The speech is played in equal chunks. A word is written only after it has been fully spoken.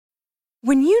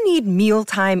When you need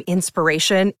mealtime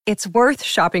inspiration, it's worth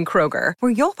shopping Kroger,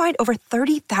 where you'll find over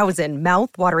 30,000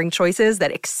 mouth-watering choices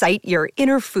that excite your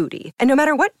inner foodie. And no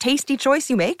matter what tasty choice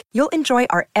you make, you'll enjoy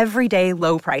our everyday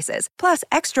low prices, plus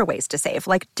extra ways to save,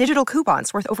 like digital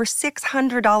coupons worth over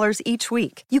 $600 each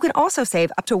week. You can also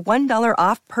save up to $1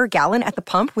 off per gallon at the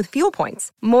pump with fuel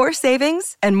points. More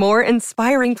savings and more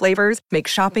inspiring flavors make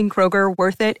shopping Kroger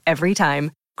worth it every time.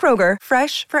 Kroger,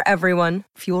 fresh for everyone.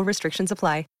 Fuel restrictions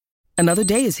apply. Another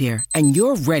day is here, and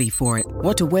you're ready for it.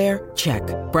 What to wear? Check.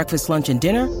 Breakfast, lunch, and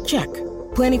dinner? Check.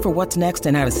 Planning for what's next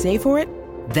and how to save for it?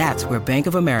 That's where Bank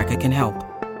of America can help.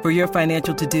 For your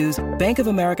financial to-dos, Bank of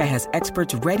America has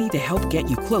experts ready to help get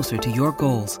you closer to your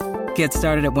goals. Get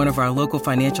started at one of our local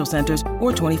financial centers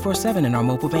or 24/7 in our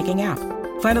mobile banking app.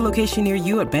 Find a location near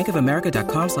you at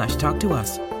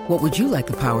bankofamerica.com/talktous. What would you like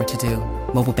the power to do?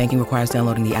 Mobile banking requires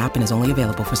downloading the app and is only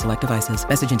available for select devices.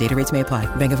 Message and data rates may apply.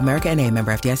 Bank of America N.A.,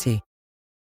 member FDIC.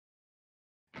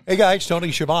 Hey guys,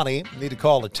 Tony Schiavone. Need to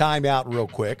call a timeout real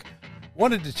quick.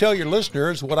 Wanted to tell your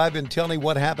listeners what I've been telling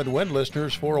What Happened When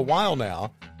listeners for a while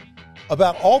now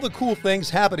about all the cool things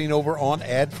happening over on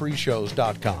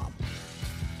adfreeshows.com.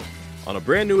 On a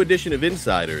brand new edition of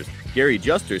Insiders, Gary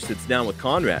Juster sits down with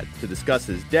Conrad to discuss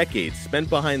his decades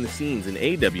spent behind the scenes in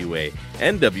AWA,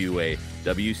 NWA,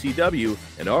 WCW,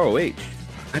 and ROH.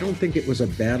 I don't think it was a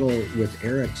battle with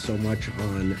Eric so much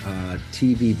on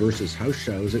TV versus house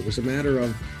shows. It was a matter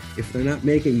of, if they're not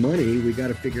making money, we got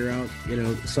to figure out,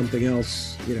 something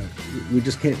else. We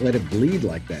just can't let it bleed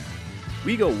like that.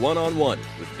 We go one-on-one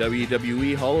with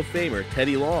WWE Hall of Famer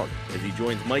Teddy Long as he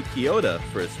joins Mike Chioda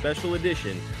for a special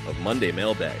edition of Monday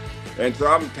Mailbag. And so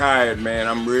I'm tired, man.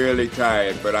 I'm really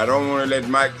tired, but I don't want to let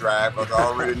Mike drive because I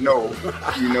already know,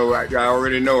 I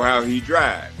already know how he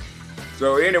drives.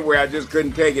 So anyway, I just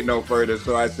couldn't take it no further.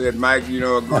 So I said, Mike,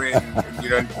 go ahead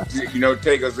and,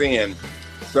 take us in.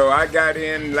 So I got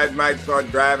in, let Mike start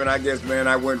driving. I guess, man,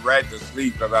 I went right to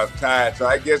sleep because I was tired. So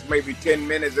I guess maybe 10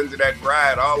 minutes into that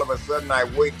ride, all of a sudden I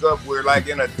wake up, we're like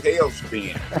in a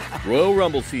tailspin. Royal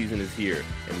Rumble season is here,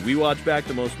 and we watch back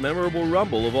the most memorable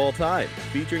Rumble of all time,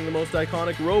 featuring the most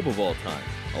iconic robe of all time,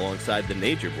 alongside the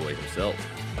Nature Boy himself.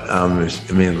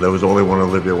 There was only one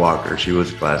Olivia Walker. She was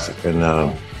classic.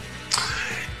 And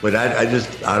but I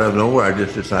just, out of nowhere, I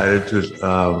just decided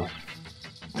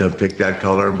to pick that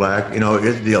color in black.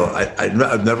 Here's the deal.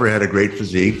 I've never had a great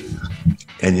physique,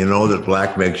 and that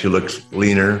black makes you look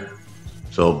leaner.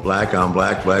 So black on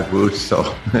black, black boots.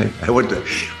 So I went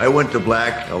to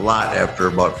black a lot after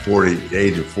about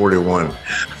age of 41.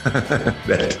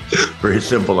 That's very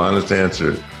simple, honest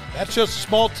answer. That's just a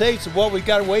small taste of what we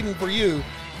got waiting for you.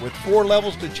 With 4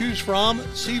 levels to choose from,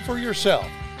 see for yourself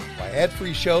why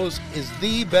Ad-Free Shows is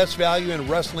the best value in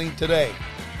wrestling today.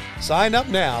 Sign up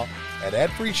now at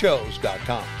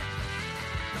adfreeshows.com.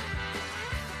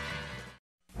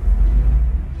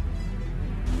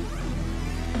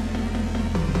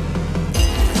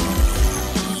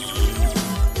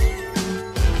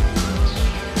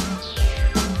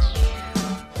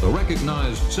 The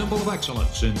recognized symbol of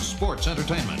excellence in sports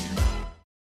entertainment.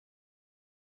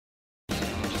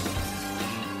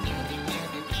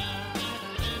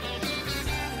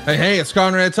 Hey, it's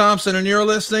Conrad Thompson, and you're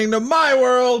listening to My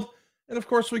World. And of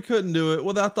course, we couldn't do it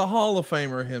without the Hall of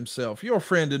Famer himself, your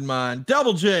friend and mine,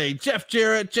 Double J, Jeff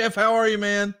Jarrett. Jeff, how are you,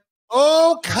 man?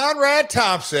 Oh, Conrad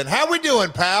Thompson. How we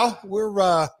doing, pal? We're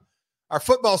our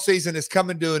football season is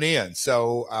coming to an end,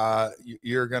 so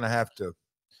you're going to have to,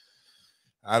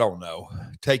 I don't know,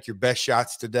 take your best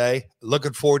shots today.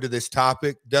 Looking forward to this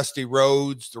topic. Dusty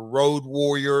Rhodes, the Road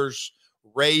Warriors,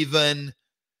 Raven.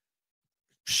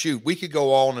 Shoot, we could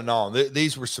go on and on.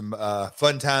 These were some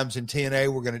fun times in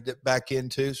TNA we're going to dip back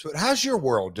into. So how's your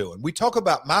world doing? We talk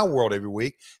about my world every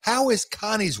week. How is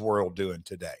Connie's world doing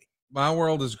today? My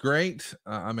world is great.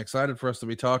 I'm excited for us to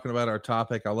be talking about our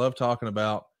topic. I love talking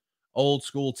about old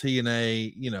school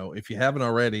TNA. If you haven't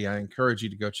already, I encourage you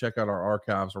to go check out our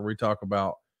archives where we talk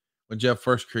about when Jeff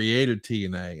first created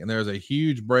TNA. And there's a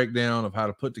huge breakdown of how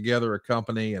to put together a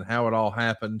company and how it all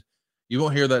happened. You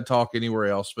won't hear that talk anywhere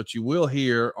else, but you will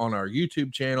hear on our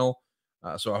YouTube channel.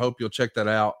 So I hope you'll check that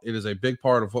out. It is a big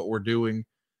part of what we're doing,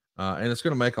 and it's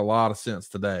going to make a lot of sense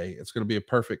today. It's going to be a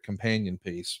perfect companion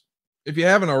piece. If you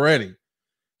haven't already,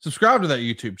 subscribe to that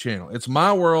YouTube channel. It's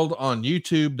My World on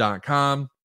YouTube.com.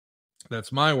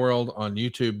 That's My World on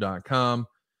YouTube.com.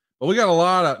 But we got a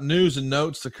lot of news and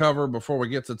notes to cover before we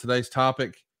get to today's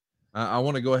topic. I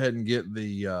want to go ahead and get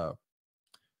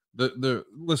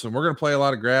listen, we're going to play a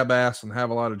lot of grab ass and have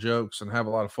a lot of jokes and have a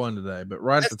lot of fun today, but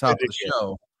right at the top of the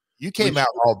show, You came out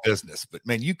all business, but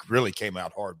man, you really came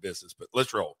out hard business. But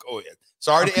let's roll. Go ahead.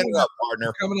 Sorry to interrupt,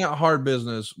 partner. Coming out hard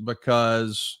business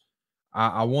because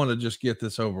I want to just get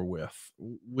this over with.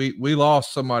 We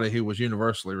lost somebody who was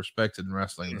universally respected in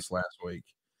wrestling this last week.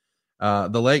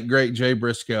 The late great Jay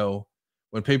Briscoe.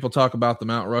 When people talk about the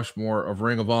Mount Rushmore of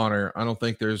Ring of Honor, I don't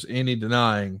think there's any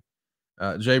denying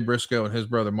Jay Briscoe and his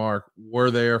brother Mark were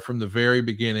there from the very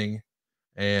beginning.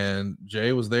 And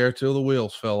Jay was there till the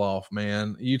wheels fell off,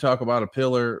 man. You talk about a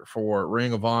pillar for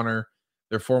Ring of Honor,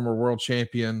 their former world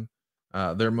champion,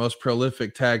 their most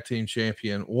prolific tag team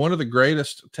champion, one of the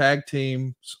greatest tag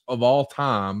teams of all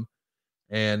time.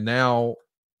 And now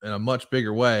in a much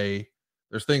bigger way,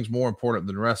 there's things more important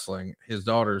than wrestling. His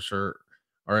daughters are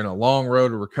in a long road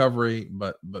to recovery,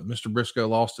 but Mr. Briscoe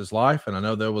lost his life. And I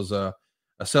know there was a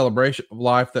celebration of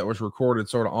life that was recorded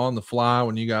sort of on the fly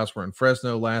when you guys were in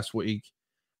Fresno last week.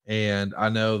 And I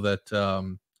know that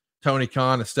Tony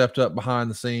Khan has stepped up behind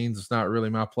the scenes. It's not really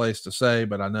my place to say,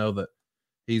 but I know that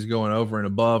he's going over and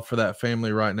above for that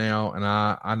family right now. And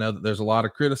I know that there's a lot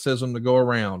of criticism to go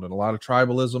around and a lot of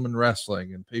tribalism in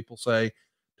wrestling. And people say,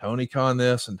 Tony Khan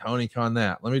this and Tony Khan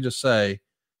that. Let me just say,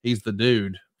 he's the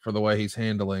dude for the way he's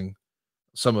handling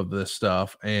some of this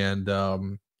stuff. And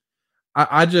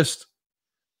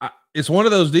it's one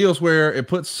of those deals where it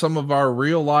puts some of our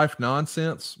real life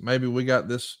nonsense. Maybe we got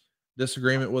this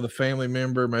disagreement with a family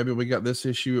member. Maybe we got this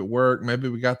issue at work. Maybe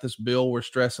we got this bill we're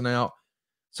stressing out.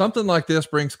 Something like this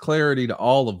brings clarity to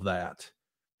all of that.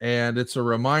 And it's a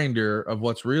reminder of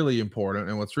what's really important.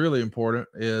 And what's really important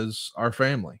is our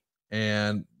family.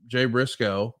 And Jay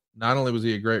Briscoe, not only was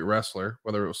he a great wrestler,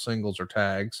 whether it was singles or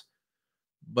tags,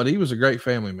 but he was a great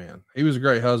family man. He was a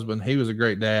great husband. He was a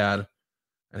great dad.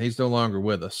 And he's no longer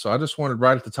with us. So I just wanted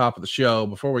right at the top of the show,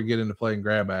 before we get into playing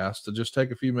grab ass, to just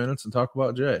take a few minutes and talk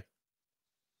about Jay.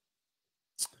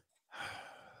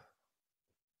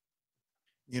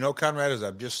 You know, Conrad, as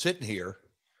I'm just sitting here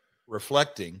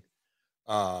reflecting,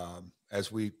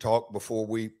 as we talked before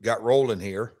we got rolling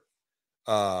here,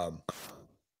 I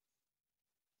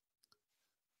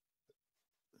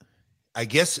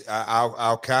guess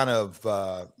I'll kind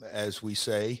of, as we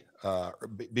say,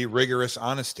 be rigorous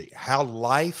honesty. How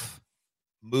life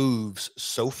moves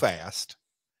so fast.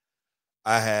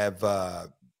 I have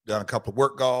done a couple of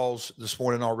work calls this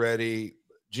morning already.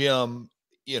 Jim,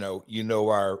 you know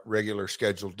our regular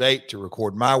scheduled date to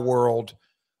record My World.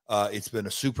 It's been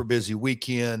a super busy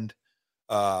weekend.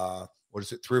 What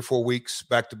is it, 3 or 4 weeks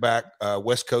back to back,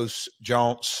 West Coast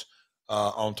jaunts,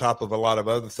 on top of a lot of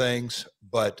other things.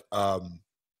 But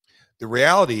the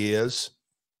reality is,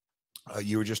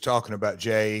 you were just talking about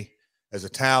Jay as a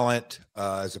talent,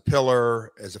 as a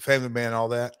pillar, as a family man, all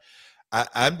that.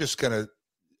 I'm just going to,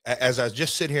 as I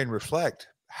just sit here and reflect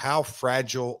how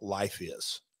fragile life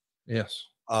is. Yes.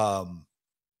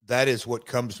 That is what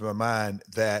comes to my mind,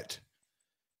 that,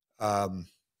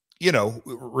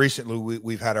 recently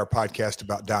we've had our podcast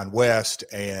about Don West,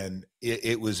 and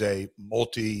it was a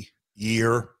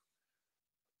multi-year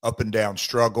up and down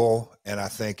struggle. And I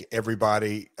think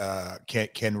everybody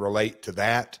can relate to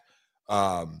that,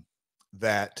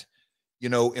 that,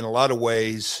 in a lot of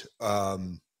ways,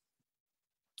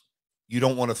 you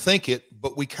don't want to think it,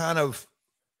 but we kind of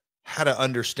had an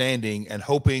understanding and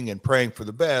hoping and praying for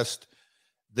the best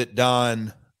that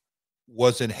Don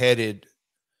wasn't headed,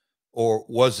 or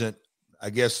wasn't,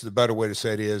 I guess the better way to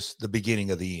say it is, the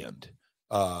beginning of the end,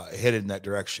 headed in that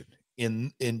direction.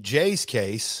 In Jay's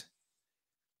case,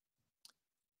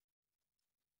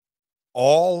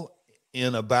 all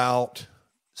in about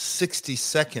 60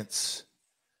 seconds,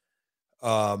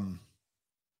 the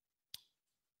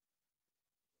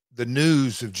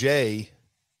news of Jay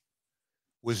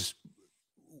was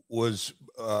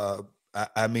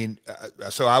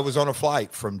so I was on a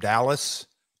flight from Dallas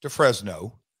to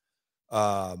Fresno.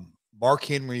 Mark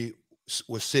Henry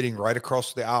was sitting right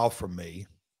across the aisle from me.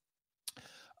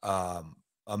 A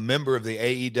member of the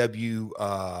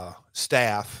AEW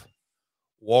staff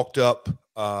walked up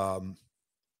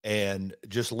and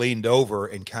just leaned over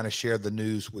and kind of shared the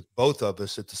news with both of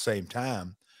us at the same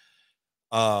time.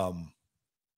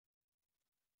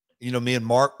 Me and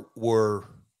Mark were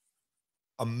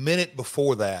a minute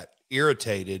before that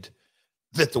irritated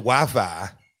that the Wi-Fi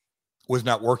was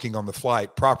not working on the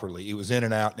flight properly. It was in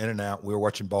and out, in and out. We were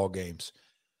watching ball games.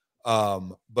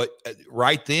 But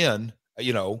right then,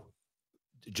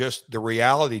 just the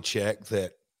reality check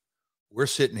that we're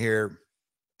sitting here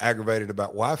aggravated about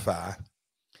Wi-Fi,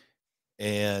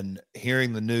 and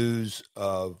hearing the news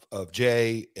of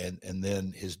Jay and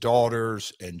then his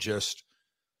daughters, and just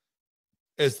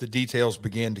as the details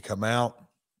began to come out,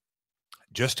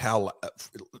 just how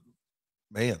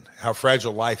man, how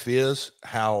fragile life is,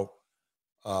 how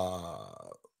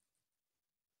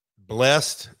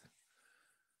blessed.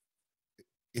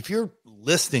 If you're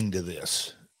listening to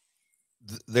this,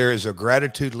 there is a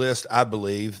gratitude list, I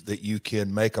believe, that you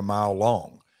can make a mile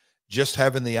long. Just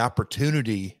having the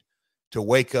opportunity to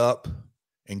wake up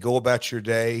and go about your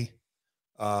day.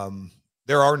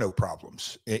 There are no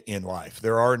problems in life.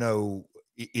 There are no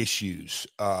issues.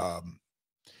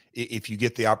 If you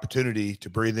get the opportunity to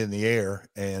breathe in the air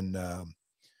and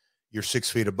you're 6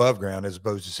 feet above ground as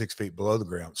opposed to 6 feet below the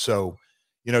ground. So,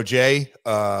 you know, Jay,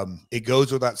 it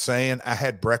goes without saying, I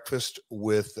had breakfast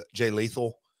with Jay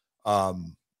Lethal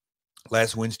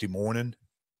last Wednesday morning.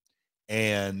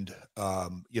 And,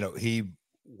 you know, he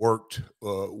worked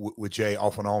with Jay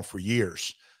off and on for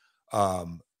years.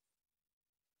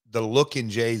 The look in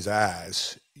Jay's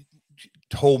eyes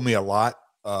told me a lot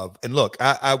of, and look,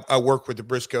 I worked with the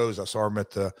Briscoes. I saw him at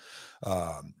the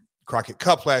Crockett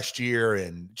Cup last year,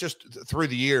 and just through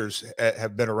the years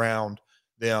have been around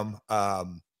them.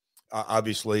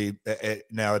 Obviously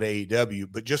now at AEW,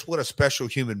 but just what a special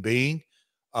human being.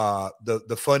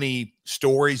 The funny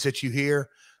stories that you hear,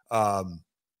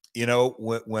 you know,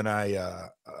 when I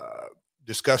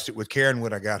discussed it with Karen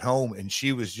when I got home, and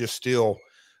she was just still,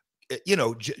 you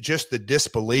know, just the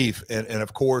disbelief. And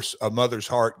of course, a mother's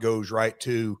heart goes right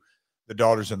to the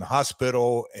daughters in the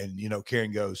hospital. And, you know,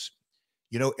 Karen goes,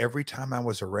 you know, every time I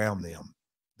was around them,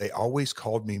 they always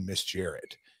called me Miss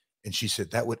Jarrett. And she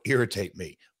said, that would irritate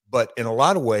me. But in a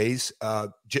lot of ways,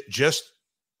 just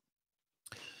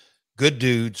good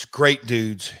dudes, great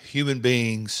dudes, human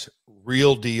beings,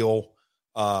 real deal.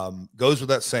 Goes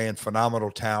without saying,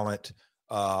 phenomenal talent.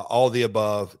 All the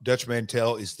above. Dutch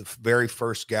Mantell is the very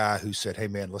first guy who said, hey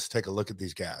man, let's take a look at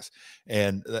these guys.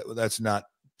 And that's not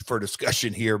for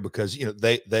discussion here because, you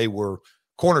know, they were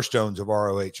cornerstones of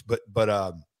ROH,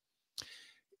 but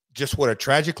just what a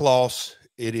tragic loss.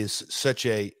 It is such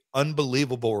a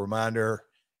unbelievable reminder.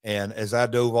 And as I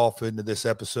dove off into this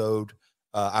episode,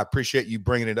 I appreciate you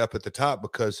bringing it up at the top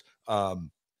because,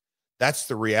 that's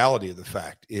the reality of the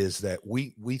fact is that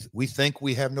we think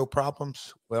we have no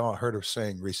problems. Well, I heard a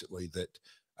saying recently that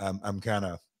I'm kind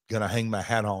of going to hang my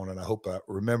hat on, and I hope I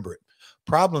remember it.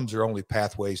 Problems are only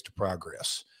pathways to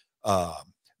progress. The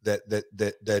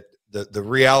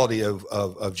reality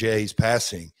of Jay's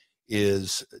passing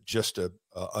is just a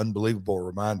unbelievable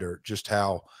reminder just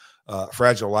how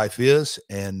fragile life is.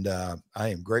 And I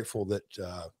am grateful that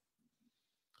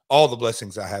all the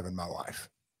blessings I have in my life.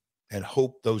 And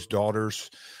hope those daughters,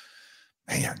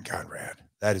 man, Conrad,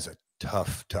 that is a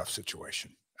tough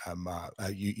situation.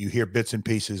 You hear bits and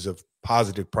pieces of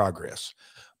positive progress,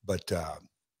 but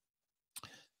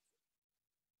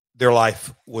their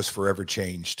life was forever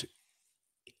changed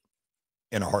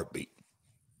in a heartbeat.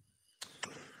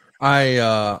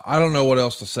 I don't know what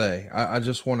else to say. I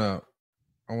just want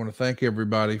to thank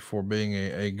everybody for being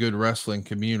a good wrestling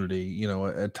community. You know,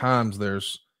 at times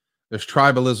there's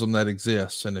tribalism that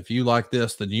exists. And if you like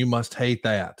this, then you must hate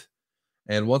that.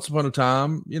 And once upon a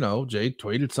time, you know, Jay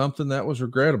tweeted something that was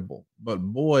regrettable, but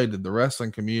boy, did the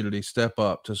wrestling community step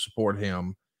up to support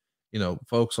him. You know,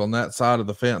 folks on that side of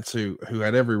the fence who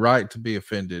had every right to be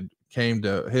offended came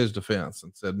to his defense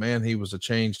and said, man, he was a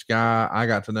changed guy. I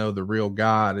got to know the real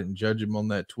guy. I didn't judge him on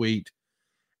that tweet.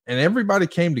 And everybody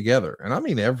came together. And I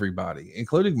mean, everybody,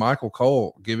 including Michael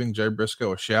Cole, giving Jay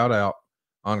Briscoe a shout out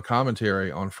on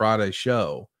commentary on Friday's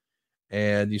show.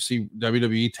 And you see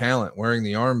WWE talent wearing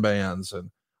the armbands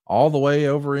and all the way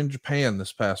over in Japan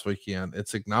this past weekend.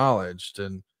 It's acknowledged.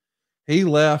 And he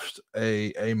left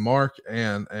a mark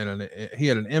and he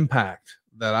had an impact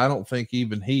that I don't think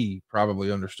even he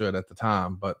probably understood at the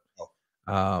time. But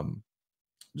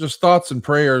just thoughts and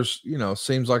prayers, you know,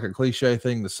 seems like a cliche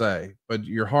thing to say, but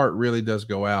your heart really does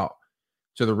go out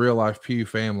to the Real Life Pew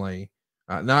family.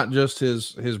 Not just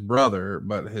his brother,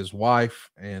 but his wife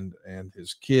and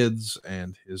his kids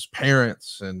and his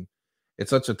parents. And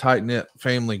it's such a tight knit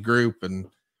family group, and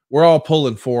we're all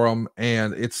pulling for them.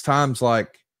 And it's times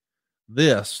like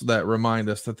this that remind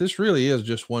us that this really is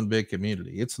just one big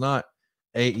community. It's not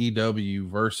AEW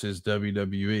versus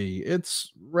WWE.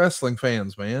 It's wrestling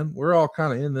fans, man. We're all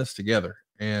kind of in this together.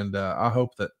 And I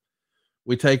hope that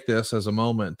we take this as a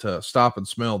moment to stop and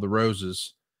smell the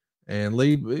roses and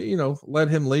lead, you know, let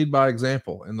him lead by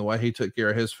example in the way he took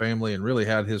care of his family and really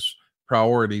had his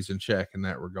priorities in check in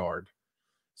that regard.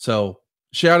 So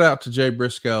shout out to Jay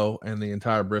Briscoe and the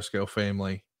entire Briscoe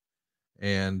family.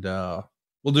 And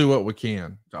we'll do what we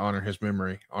can to honor his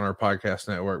memory on our podcast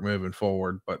network moving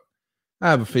forward. But I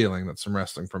have a feeling that some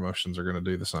wrestling promotions are going to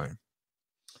do the same.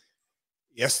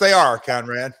 Yes, they are,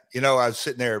 Conrad. You know, I was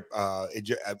sitting there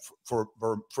for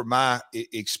my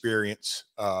experience.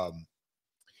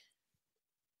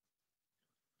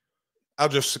 I'll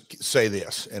just say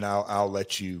this, and I'll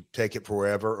let you take it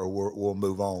forever, or we'll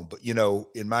move on. But you know,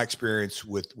 in my experience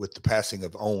with the passing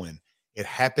of Owen, it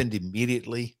happened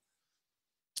immediately,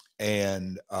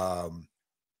 and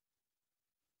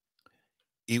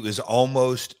it was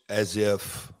almost as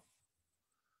if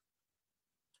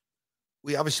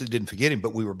we obviously didn't forget him,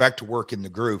 but we were back to work in the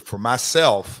groove. For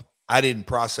myself, I didn't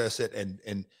process it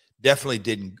and definitely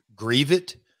didn't grieve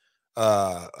it.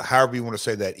 However you want to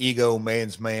say that, ego,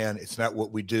 man's man, it's not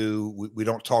what we do. We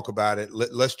don't talk about it.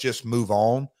 Let's just move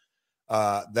on.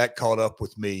 That caught up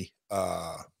with me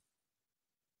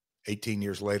 18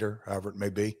 years later, however it may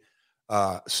be.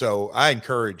 So I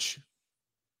encourage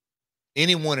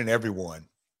anyone and everyone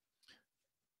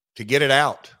to get it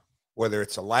out, whether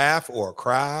it's a laugh or a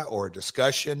cry or a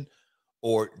discussion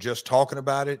or just talking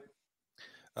about it.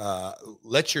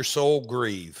 Let your soul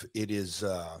grieve. It is,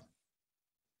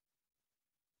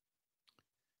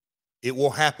 it will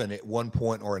happen at one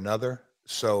point or another.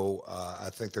 So I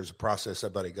think there's a process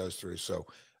everybody goes through. So,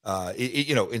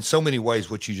 you know, in so many ways,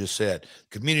 what you just said,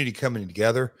 community coming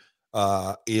together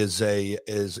is a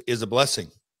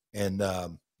blessing. And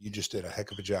you just did a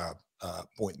heck of a job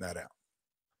pointing that out.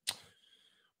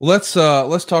 Let's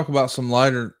talk about some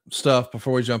lighter stuff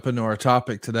before we jump into our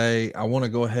topic today. I want to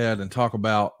go ahead and talk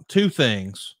about two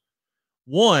things.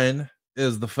 One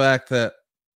is the fact that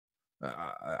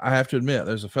I have to admit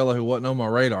there's a fellow who wasn't on my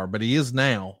radar, but he is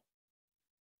now.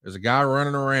 There's a guy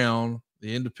running around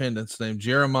the Independence named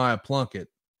Jeremiah Plunkett,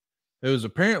 who's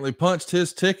apparently punched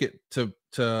his ticket to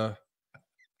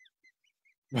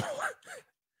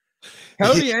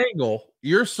Cody Angle,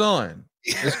 your son,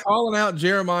 is calling out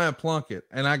Jeremiah Plunkett,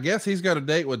 and I guess he's got a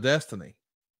date with Destiny.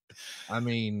 I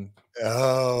mean,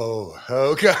 oh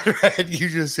God, you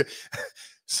just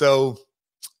so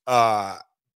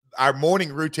our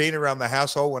morning routine around the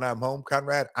household when I'm home,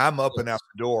 Conrad, I'm up and out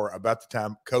the door about the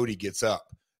time Cody gets up.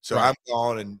 So right. I'm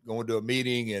gone and going to a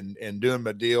meeting and doing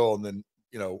my deal, and then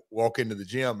you know walk into the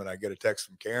gym and I get a text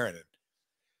from Karen and.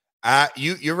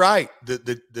 You're right.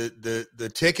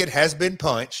 The ticket has been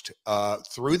punched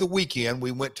through the weekend.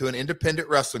 We went to an independent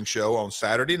wrestling show on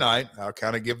Saturday night. I'll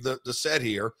kind of give the set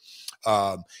here.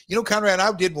 You know, Conrad,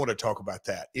 I did want to talk about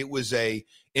that. It was a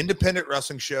independent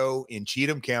wrestling show in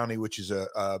Cheatham County, which is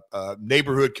a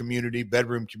neighborhood community,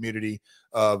 bedroom community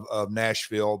of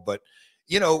Nashville. But,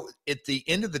 you know, at the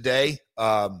end of the day,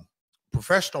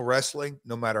 professional wrestling,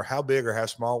 no matter how big or how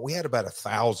small, we had about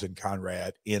 1,000,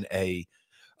 Conrad, in a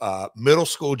middle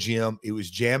school gym. It was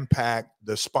jam packed.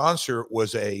 The sponsor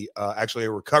was actually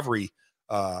a recovery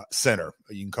center.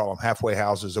 You can call them halfway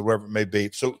houses or whatever it may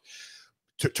be. So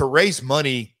to raise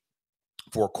money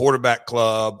for a quarterback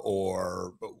club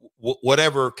or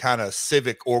whatever kind of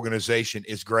civic organization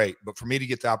is great. But for me to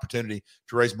get the opportunity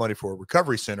to raise money for a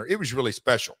recovery center, it was really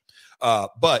special.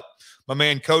 But my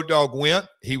man Code Dog went.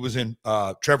 He was in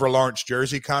Trevor Lawrence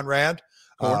jersey, Conrad.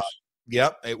 Of course.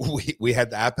 Yep. We had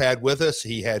the iPad with us.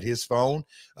 He had his phone.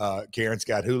 Karen's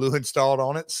got Hulu installed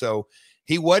on it. So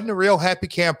he wasn't a real happy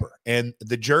camper. And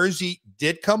the jersey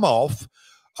did come off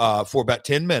for about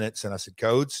 10 minutes. And I said,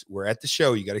 Codes, we're at the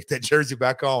show. You got to get that jersey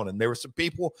back on. And there were some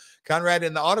people, Conrad,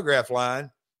 in the autograph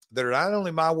line that are not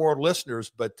only My World listeners,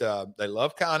 but they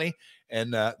love Connie.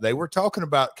 And they were talking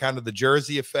about kind of the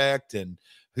jersey effect and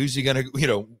who's he going to, you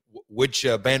know, which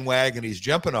bandwagon he's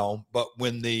jumping on. But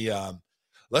when the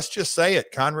let's just say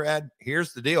it, Conrad,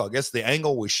 here's the deal. I guess the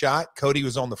angle was shot. Cody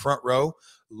was on the front row,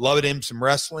 loved him some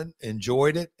wrestling,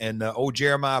 enjoyed it. And old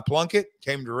Jeremiah Plunkett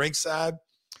came to ringside.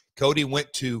 Cody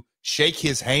went to shake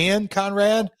his hand,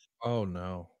 Conrad. Oh,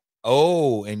 no.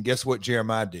 Oh, and guess what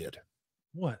Jeremiah did?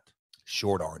 What?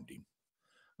 Short-armed him.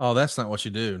 Oh, that's not what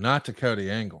you do. Not to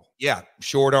Cody Angle. Yeah,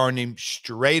 short-armed him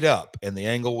straight up, and the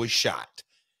angle was shot.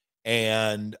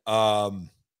 And, I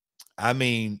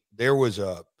mean, there was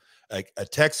a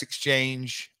text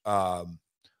exchange on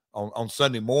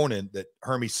Sunday morning that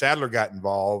Hermie Sadler got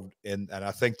involved. And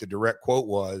I think the direct quote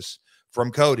was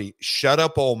from Cody, "Shut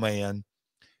up, old man.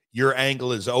 Your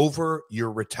angle is over.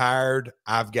 You're retired.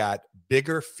 I've got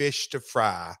bigger fish to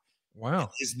fry." Wow.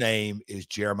 His name is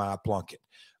Jeremiah Plunkett.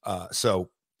 So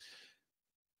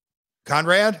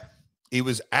Conrad, it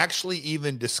was actually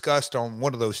even discussed on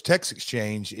one of those text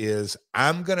exchange is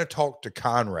I'm going to talk to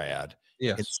Conrad.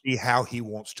 Yes. And see how he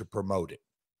wants to promote it.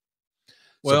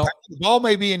 Well, so the ball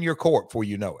may be in your court before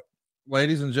you know it.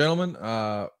 Ladies and gentlemen,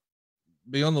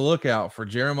 be on the lookout for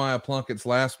Jeremiah Plunkett's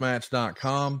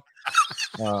lastmatch.com.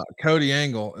 Cody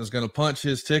Angle is going to punch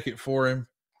his ticket for him.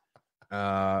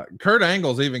 Kurt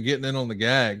Angle's even getting in on the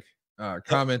gag,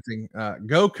 commenting,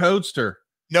 "Go Codester."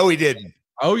 No, he didn't.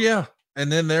 Oh yeah,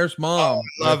 and then there's Mom.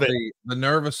 Love it. The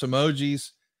nervous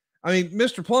emojis. I mean,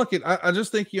 Mr. Plunkett, I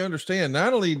just think you understand.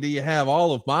 Not only do you have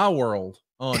all of my world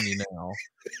on you now,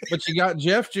 but you got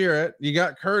Jeff Jarrett, you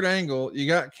got Kurt Angle, you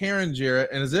got Karen Jarrett,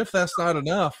 and as if that's not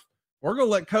enough, we're gonna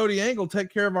let Cody Angle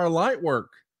take care of our light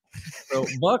work. So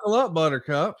buckle up,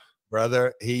 Buttercup,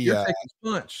 brother. You're taking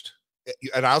punched.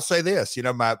 And I'll say this,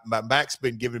 my back's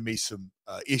been giving me some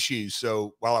issues.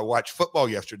 So while I watched football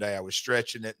yesterday, I was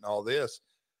stretching it and all this.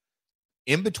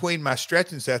 In between my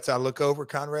stretching sets, I look over,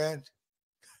 Conrad,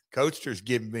 Coaster's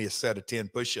giving me a set of 10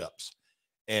 push-ups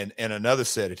and another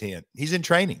set of 10. He's in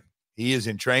training. He is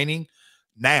in training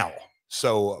now.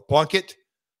 So Plunkett,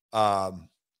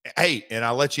 hey, and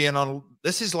I'll let you in on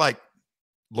this. Is like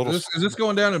little. Is this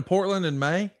going down in Portland in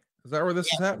May? Is that where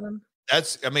this is happening?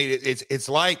 It's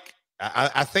like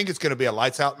I think it's going to be a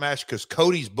lights out match because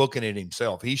Cody's booking it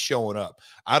himself. He's showing up.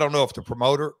 I don't know if the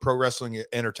promoter, Pro Wrestling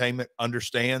Entertainment,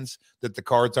 understands that the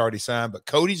card's already signed, but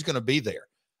Cody's going to be there.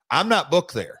 I'm not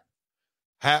booked there.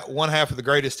 One half of the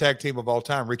greatest tag team of all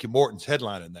time, Ricky Morton's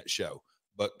headlining that show,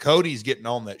 but Cody's getting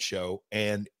on that show.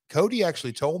 And Cody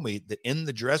actually told me that in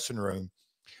the dressing room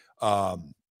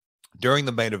during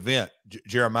the main event,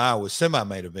 Jeremiah was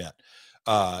semi-main event.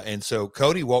 And so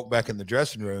Cody walked back in the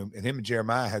dressing room and him and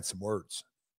Jeremiah had some words.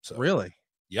 So really?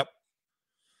 Yep.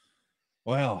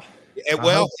 Wow.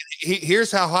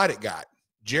 Here's how hot it got.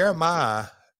 Jeremiah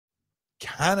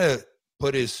kind of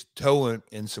put his toe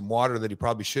in some water that he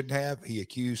probably shouldn't have. He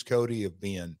accused Cody of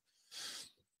being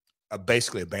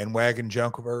basically a bandwagon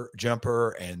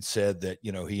jumper and said that,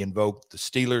 he invoked the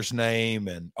Steelers name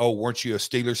and, oh, weren't you a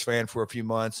Steelers fan for a few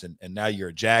months? And now you're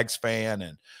a Jags fan,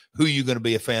 and who are you going to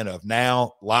be a fan of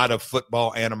now? A lot of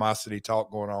football animosity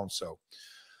talk going on. So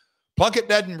Plunkett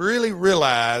doesn't really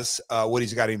realize what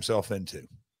he's got himself into.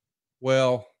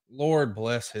 Well, Lord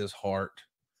bless his heart.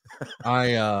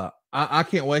 I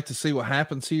can't wait to see what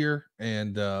happens here.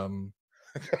 And,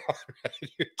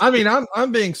 I mean,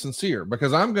 I'm being sincere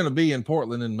because I'm going to be in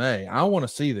Portland in May. I want to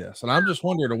see this. And I'm just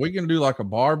wondering, are we going to do like a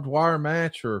barbed wire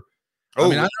match or, I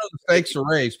mean, I know the stakes are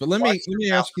raised, but let me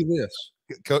ask you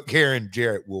this. Karen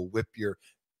Jarrett will whip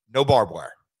no barbed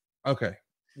wire. Okay.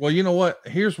 Well, you know what?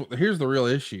 Here's the real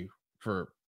issue for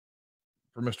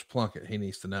Mr. Plunkett. He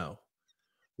needs to know.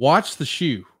 Watch the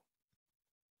shoe.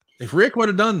 If Rick would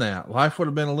have done that, life would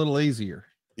have been a little easier.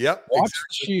 Yep. Watch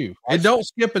the shoe. And don't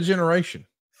skip a generation.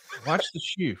 Watch the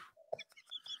shoe.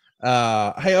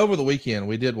 Hey, over the weekend,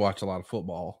 we did watch a lot of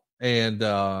football. And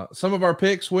some of our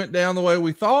picks went down the way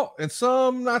we thought, and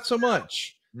some not so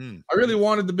much. I really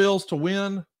wanted the Bills to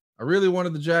win. I really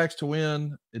wanted the Jags to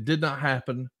win. It did not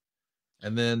happen.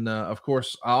 And then, of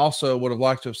course, I also would have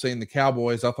liked to have seen the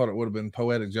Cowboys. I thought it would have been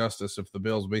poetic justice if the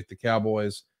Bills beat the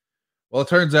Cowboys. Well, it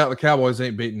turns out the Cowboys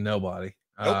ain't beating nobody.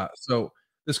 Nope. So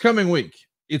this coming week,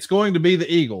 it's going to be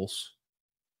the Eagles,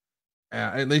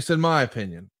 at least in my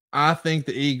opinion. I think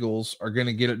the Eagles are going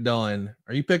to get it done.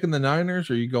 Are you picking the Niners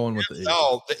or are you going with the Eagles?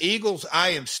 No, the Eagles, I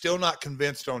am still not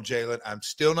convinced on Jalen. I'm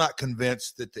still not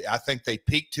convinced that I think they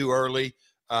peaked too early.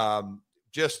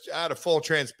 Just out of full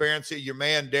transparency, your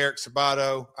man, Derek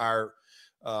Sabato, our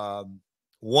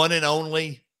one and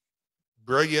only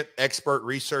brilliant expert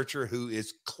researcher who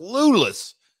is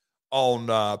clueless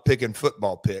on picking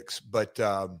football picks. But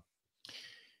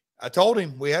I told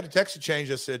him we had a text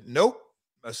exchange. I said, nope.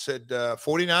 I said,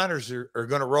 49ers are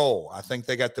going to roll. I think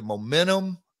they got the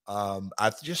momentum.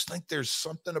 I just think there's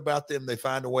something about them. They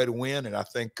find a way to win. And I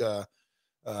think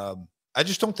I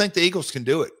just don't think the Eagles can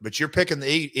do it. But you're picking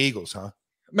the Eagles, huh?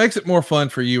 Makes it more fun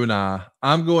for you and I.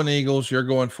 I'm going Eagles. You're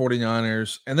going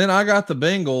 49ers. And then I got the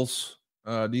Bengals.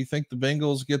 Do you think the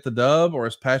Bengals get the dub, or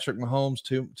is Patrick Mahomes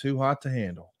too hot to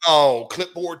handle? Oh,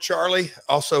 Clipboard Charlie,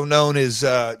 also known as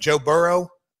Joe Burrow.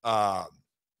 I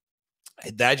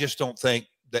just don't think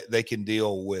that they can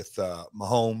deal with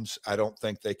Mahomes. I don't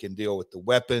think they can deal with the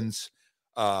weapons.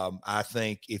 I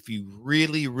think if you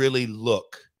really, really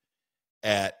look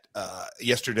at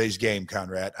yesterday's game,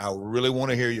 Conrad, I really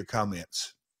want to hear your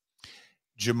comments.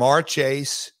 Jamar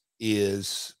Chase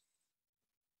is,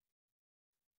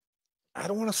 I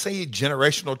don't want to say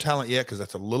generational talent yet because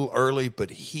that's a little early,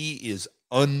 but he is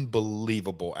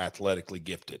unbelievable athletically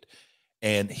gifted.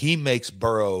 And he makes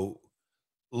Burrow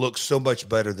look so much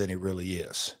better than he really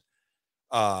is.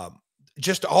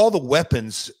 Just all the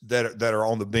weapons that are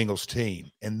on the Bengals team.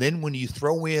 And then when you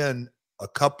throw in a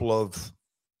couple of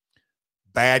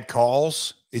bad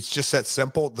calls, it's just that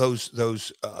simple.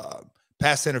 Those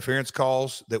pass interference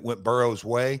calls that went Burrow's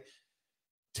way.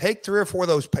 take 3 or 4 of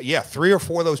those. 3 or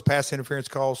 4 of those pass interference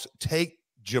calls. Take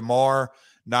Jamar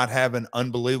not having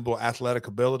unbelievable athletic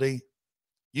ability.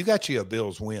 You got you a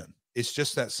Bills win. It's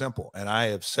just that simple. And I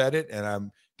have said it, and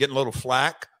I'm getting a little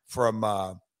flack from.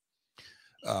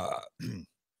 Well,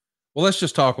 let's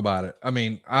just talk about it. I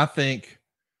mean, I think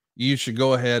you should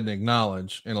go ahead and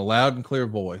acknowledge in a loud and clear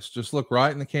voice. Just look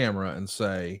right in the camera and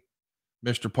say,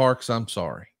 "Mr. Parks, I'm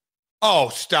sorry." Oh,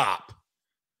 stop.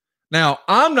 Now,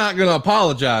 I'm not going to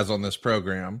apologize on this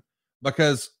program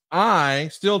because I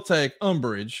still take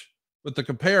umbrage with the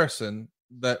comparison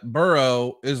that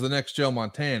Burrow is the next Joe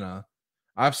Montana.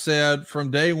 I've said from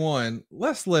day one,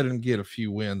 let's let him get a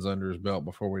few wins under his belt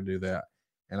before we do that.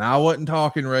 And I wasn't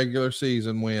talking regular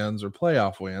season wins or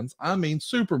playoff wins. I mean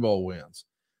Super Bowl wins.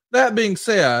 That being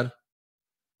said,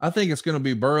 I think it's going to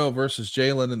be Burrow versus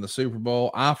Jalen in the Super Bowl.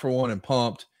 I, for one, am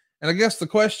pumped. And I guess the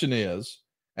question is,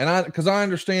 because I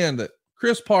understand that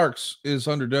Chris Parks is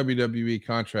under WWE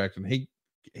contract and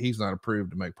he's not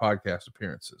approved to make podcast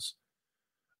appearances,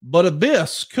 but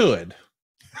Abyss could.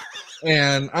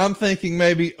 And I'm thinking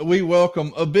maybe we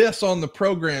welcome Abyss on the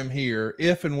program here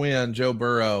if and when Joe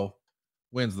Burrow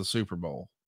wins the Super Bowl.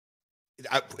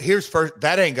 Here's first,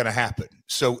 that ain't going to happen.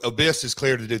 So Abyss is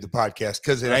clear to do the podcast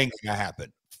because it ain't going to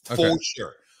happen for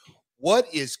sure. What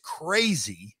is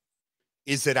crazy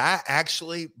is that I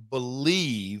actually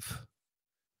believe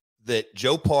that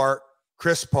Joe Park,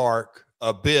 Chris Park,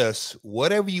 Abyss,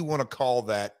 whatever you want to call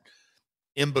that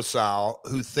imbecile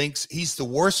who thinks he's the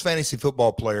worst fantasy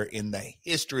football player in the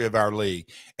history of our league.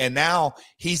 And now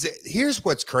here's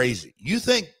what's crazy. You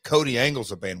think Cody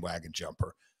Angle's a bandwagon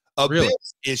jumper.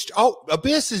 Abyss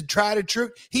is tried and true.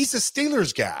 He's a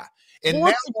Steelers guy. And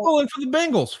what's he pulling for the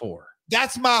Bengals for?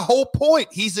 That's my whole point.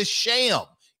 He's a sham.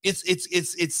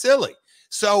 It's silly.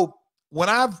 So when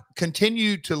I've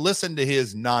continued to listen to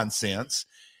his nonsense,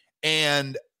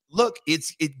 and look,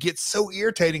 it gets so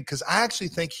irritating because I actually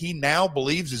think he now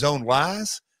believes his own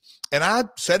lies. And I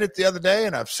said it the other day,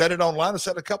 and I've said it online. I've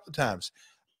said it a couple of times.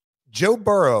 Joe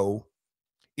Burrow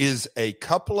is a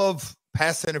couple of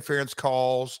pass interference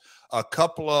calls, a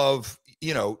couple of,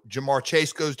 Jamar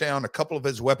Chase goes down, a couple of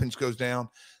his weapons goes down.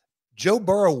 Joe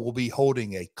Burrow will be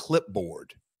holding a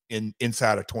clipboard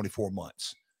inside of 24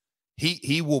 months.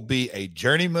 He will be a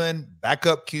journeyman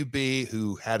backup QB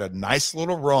who had a nice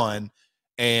little run.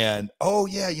 And,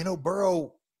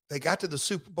 Burrow, they got to the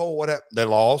Super Bowl. What happened? They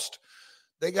lost.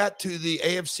 They got to the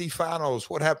AFC Finals.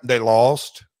 What happened? They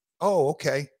lost. Oh,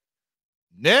 okay.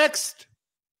 Next.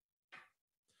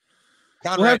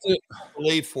 Conrad, you don't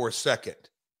believe for a second.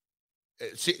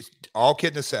 See, all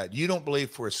kidding aside, you don't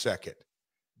believe for a second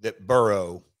that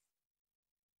Burrow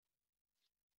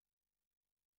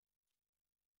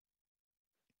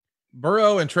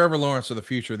and Trevor Lawrence are the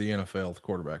future of the NFL, the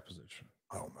quarterback position.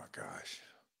 Oh my gosh.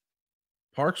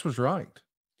 Parks was right.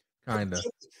 Kinda.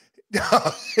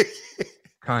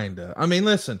 Kinda. I mean,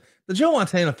 listen, the Joe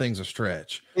Montana thing's a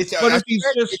stretch. It's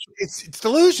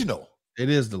delusional. It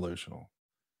is delusional.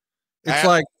 It's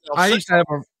like I used to have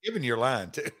given your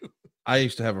line too. I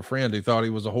used to have a friend who thought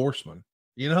he was a horseman.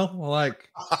 Like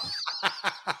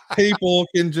people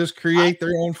can just create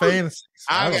their own fantasies.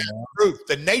 I got proof.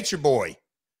 The Nature Boy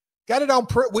got it on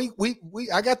proof.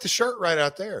 I got the shirt right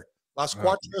out there. Las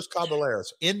Cuatro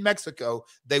Caballeros in Mexico.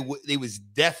 It was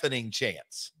deafening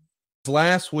chants.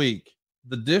 Last week,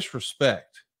 the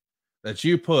disrespect that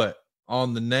you put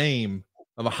on the name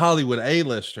of a Hollywood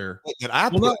A-lister will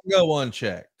not go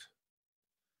unchecked.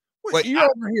 You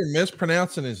over here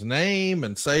mispronouncing his name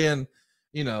and saying,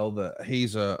 that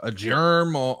he's a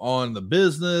germ on the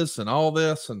business and all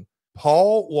this. And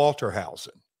Paul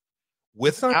Walterhausen,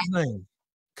 without his name,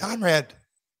 Conrad.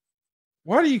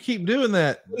 Why do you keep doing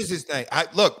that? What is his name?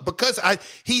 Because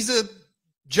he's a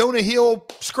Jonah Hill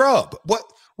scrub.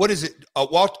 What is it?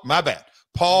 My bad.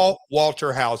 Paul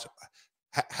Walterhausen.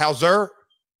 Hauser.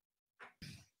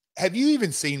 Have you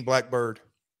even seen Blackbird?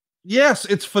 Yes,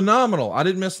 it's phenomenal. I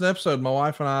didn't miss an episode. My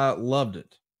wife and I loved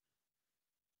it.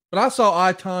 But I saw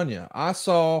I, Tonya. I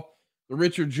saw the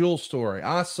Richard Jewell story.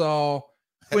 I saw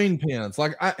Queen Pins.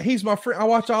 He's my friend. I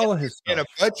watch all of his stuff. And a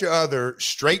bunch of other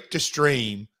straight to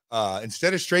stream.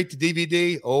 Instead of straight to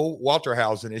DVD,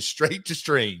 Walterhausen is straight to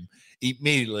stream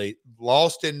immediately.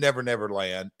 Lost in Never Never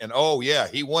Land. And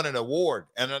he won an award.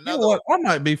 And another. You know what? I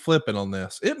might be flipping on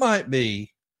this. It might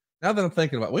be, now that I'm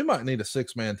thinking about it, we might need a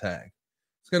 6-man tag.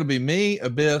 It's going to be me,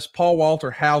 Abyss, Paul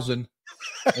Walterhausen,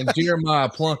 and Jeremiah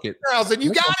Plunkett. Walterhausen,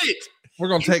 you got it. We're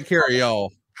going to take care of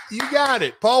y'all. You got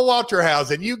it. Paul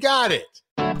Walterhausen, you got it.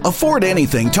 Afford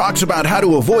Anything talks about how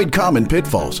to avoid common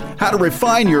pitfalls, how to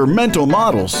refine your mental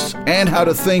models, and how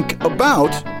to think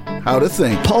about how to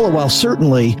think. Paula, while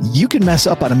certainly you can mess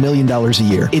up on $1 million a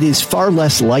year, it is far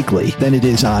less likely than it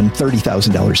is on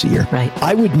 $30,000 a year. Right.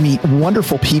 I would meet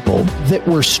wonderful people that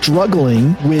were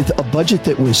struggling with a budget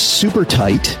that was super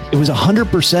tight. It was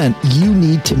 100%. You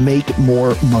need to make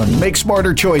more money. Make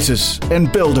smarter choices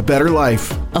and build a better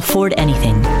life. Afford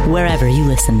anything, wherever you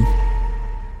listen.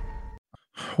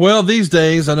 Well, these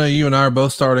days, I know you and I are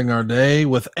both starting our day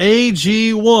with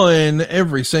AG1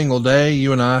 every single day.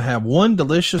 You and I have one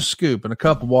delicious scoop in a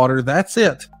cup of water. That's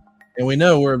it. And we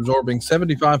know we're absorbing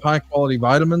 75 high-quality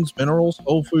vitamins, minerals,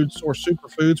 whole food source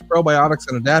superfoods, probiotics,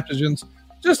 and adaptogens.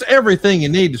 Just everything you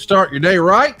need to start your day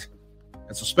right.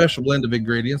 It's a special blend of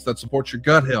ingredients that supports your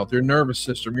gut health, your nervous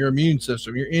system, your immune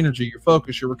system, your energy, your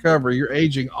focus, your recovery, your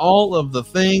aging, all of the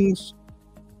things.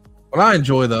 What I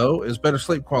enjoy, though, is better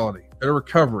sleep quality, better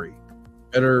recovery,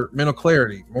 better mental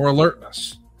clarity, more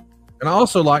alertness. And I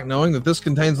also like knowing that this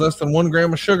contains less than 1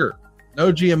 gram of sugar,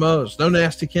 no GMOs, no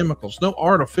nasty chemicals, no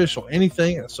artificial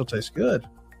anything, and it still tastes good.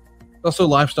 It's also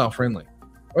lifestyle friendly.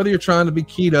 Whether you're trying to be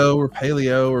keto or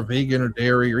paleo or vegan or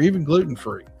dairy or even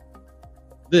gluten-free,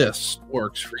 this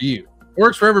works for you. It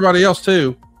works for everybody else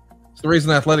too. It's the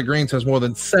reason Athletic Greens has more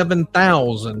than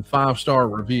 7,000 5-star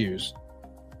reviews.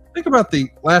 Think about the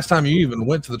last time you even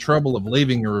went to the trouble of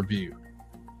leaving a review.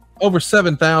 Over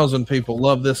 7,000 people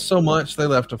love this so much they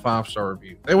left a 5-star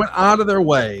review. They went out of their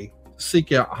way to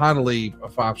seek out how to leave a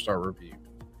 5-star review.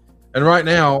 And right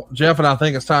now, Jeff and I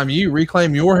think it's time you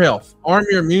reclaim your health. Arm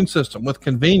your immune system with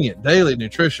convenient daily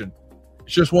nutrition.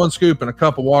 It's just 1 scoop in a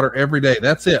cup of water every day.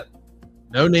 That's it.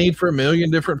 No need for a million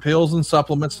different pills and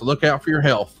supplements to look out for your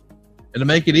health. And to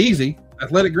make it easy,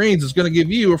 Athletic Greens is going to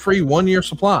give you a free 1-year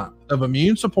supply of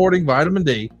immune-supporting vitamin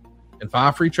D and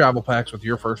 5 free travel packs with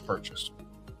your first purchase.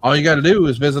 All you got to do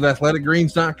is visit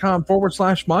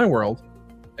athleticgreens.com/myworld.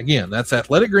 Again, that's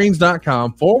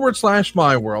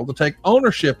athleticgreens.com/myworld to take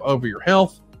ownership over your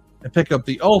health and pick up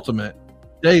the ultimate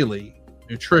daily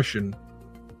nutrition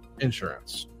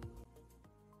insurance.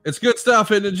 It's good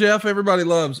stuff, isn't it, Jeff? Everybody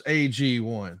loves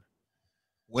AG1.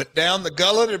 Went down the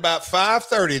gullet at about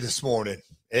 5:30 this morning.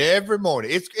 Every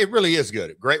morning. It really is good.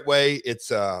 A great way. It's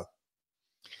fast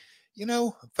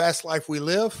life we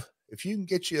live. If you can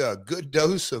get you a good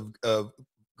dose of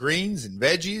greens and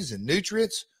veggies and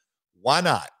nutrients, why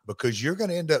not? Because you're going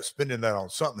to end up spending that on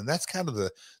something. And that's kind of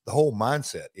the whole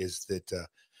mindset is that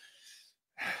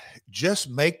just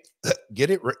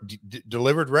get it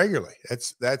delivered regularly.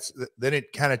 Then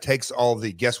it kind of takes all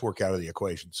the guesswork out of the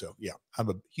equation. So yeah, I'm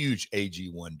a huge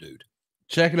AG1 dude.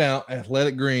 Check it out,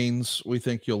 Athletic Greens. We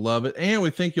think you'll love it, and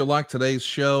we think you'll like today's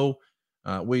show.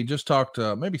 We just talked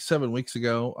maybe 7 weeks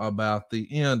ago about the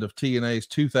end of TNA's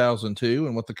 2002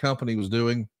 and what the company was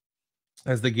doing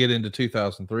as they get into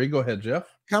 2003. Go ahead, Jeff.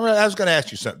 Conrad, I was going to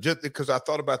ask you something just because I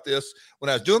thought about this when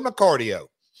I was doing my cardio.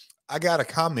 I got a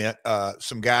comment.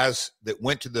 Some guys that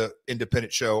went to the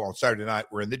independent show on Saturday night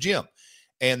were in the gym,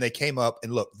 and they came up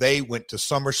and look, they went to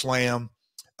SummerSlam.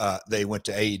 They went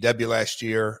to AEW last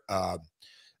year.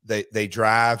 They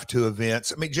drive to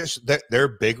events. I mean, just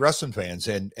they're big wrestling fans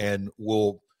and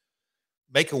will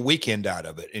make a weekend out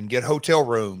of it and get hotel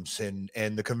rooms and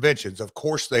the conventions. Of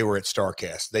course, they were at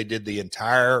StarCast. They did the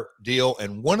entire deal.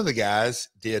 And one of the guys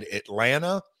did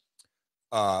Atlanta,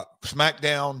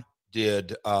 SmackDown,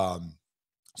 did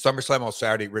SummerSlam on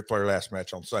Saturday, Ric Flair last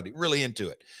match on Sunday. Really into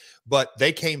it. But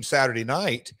they came Saturday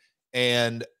night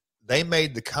and they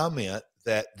made the comment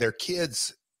that their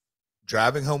kids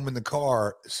driving home in the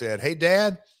car said, "Hey,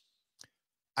 Dad,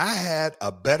 I had a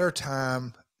better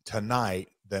time tonight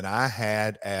than I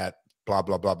had at blah,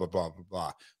 blah, blah, blah, blah, blah,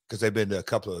 blah," because they've been to a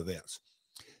couple of events.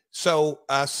 So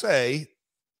I say,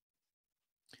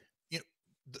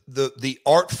 the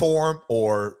art form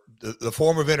or the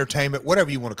form of entertainment,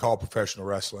 whatever you want to call professional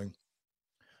wrestling,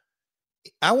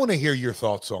 I want to hear your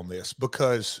thoughts on this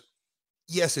because,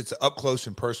 yes, it's an up close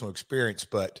and personal experience,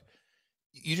 but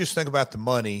you just think about the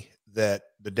money that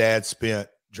the dad spent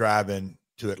driving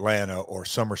to Atlanta or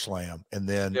SummerSlam and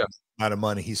then the amount of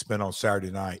money he spent on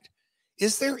Saturday night.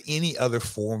 Is there any other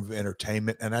form of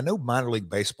entertainment? And I know minor league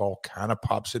baseball kind of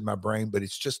pops in my brain, but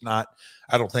it's just not,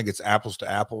 I don't think it's apples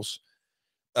to apples.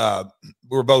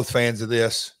 We're both fans of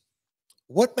this.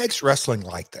 What makes wrestling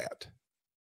like that?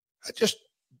 Just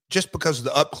because of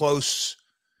the up close.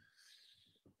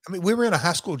 I mean, we were in a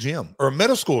high school gym or a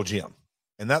middle school gym,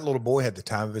 and that little boy had the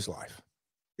time of his life.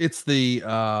 It's it's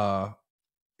a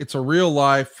real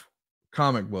life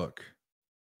comic book.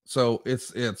 So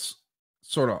it's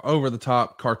sort of over the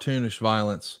top cartoonish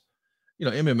violence. You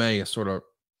know, MMA has sort of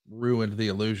ruined the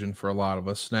illusion for a lot of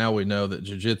us. Now we know that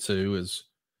jiu-jitsu is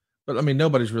But I mean,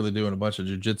 nobody's really doing a bunch of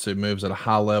jiu-jitsu moves at a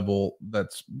high level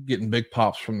that's getting big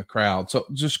pops from the crowd. So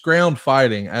just ground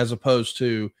fighting as opposed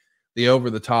to the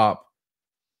over-the-top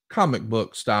comic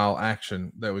book style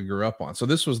action that we grew up on. So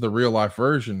this was the real life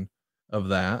version of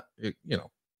that,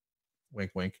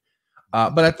 wink, wink.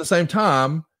 But at the same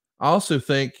time, I also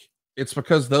think it's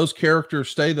because those characters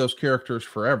stay those characters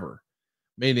forever.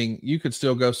 Meaning you could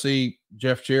still go see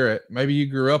Jeff Jarrett. Maybe you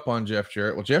grew up on Jeff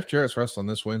Jarrett. Well, Jeff Jarrett's wrestling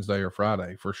this Wednesday or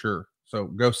Friday for sure. So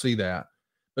go see that.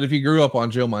 But if you grew up on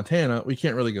Joe Montana, we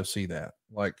can't really go see that.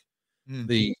 Like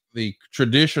the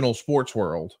traditional sports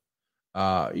world,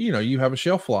 you have a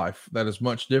shelf life that is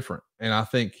much different. And I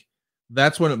think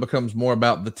that's when it becomes more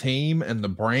about the team and the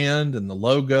brand and the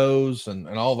logos and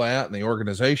all that and the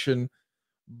organization.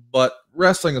 But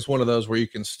wrestling is one of those where you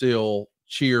can still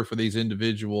cheer for these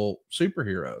individual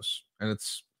superheroes, and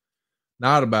it's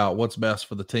not about what's best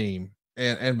for the team.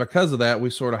 And because of that, we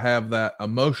sort of have that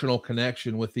emotional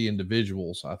connection with the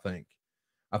individuals. I think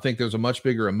there's a much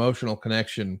bigger emotional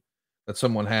connection that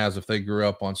someone has if they grew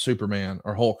up on Superman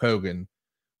or Hulk Hogan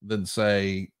than,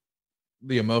 say,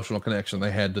 the emotional connection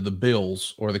they had to the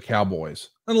Bills or the Cowboys,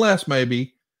 unless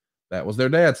maybe that was their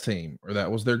dad's team or that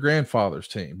was their grandfather's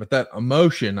team. But that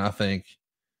emotion, I think,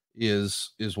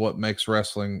 is what makes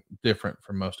wrestling different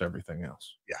from most everything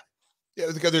else. Yeah,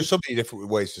 because there's so many different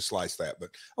ways to slice that, but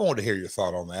I wanted to hear your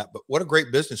thought on that. But what a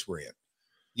great business we're in.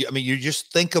 You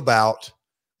just think about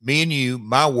me and you.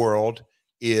 My world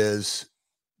is,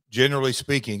 generally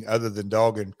speaking, other than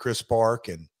dogging Chris Park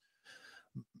and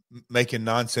making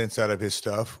nonsense out of his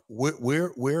stuff,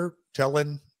 we're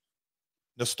telling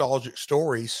nostalgic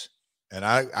stories, and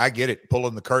I get it,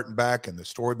 pulling the curtain back and the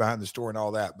story behind the story and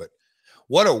all that. But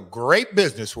what a great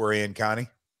business we're in, Connie.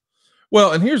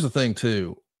 Well, and here's the thing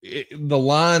too. The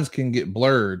lines can get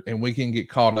blurred and we can get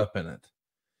caught up in it.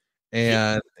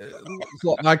 And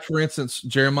like, for instance,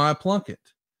 Jeremiah Plunkett,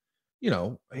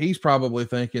 he's probably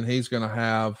thinking he's going to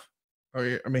have,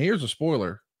 here's a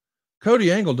spoiler.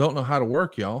 Cody Angle don't know how to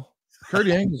work, y'all.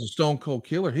 Cody Angle's a stone cold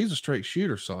killer. He's a straight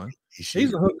shooter, son.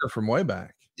 He's a hooker from way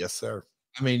back. Yes, sir.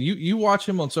 I mean, you watch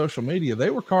him on social media.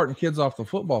 They were carting kids off the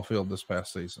football field this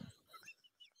past season.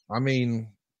 I mean,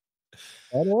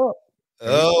 oh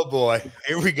boy,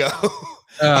 here we go.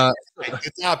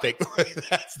 Good topic.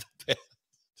 That's the best.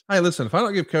 Hey, listen, if I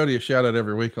don't give Cody a shout out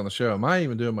every week on the show, am I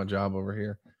even doing my job over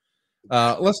here?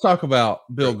 Let's talk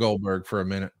about Bill Goldberg for a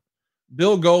minute.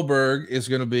 Bill Goldberg is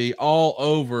going to be all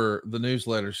over the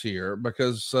newsletters here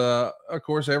because, of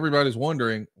course, everybody's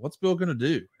wondering, what's Bill going to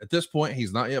do? At this point,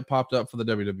 he's not yet popped up for the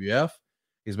WWF.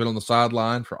 He's been on the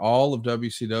sideline for all of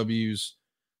WCW's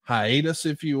hiatus,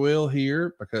 if you will,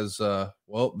 here because,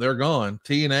 they're gone.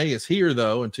 TNA is here,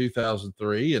 though, in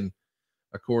 2003. And,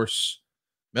 of course,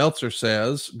 Meltzer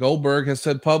says Goldberg has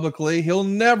said publicly he'll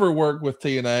never work with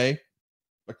TNA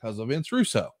because of Vince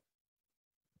Russo.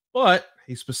 But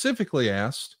he specifically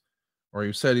asked, or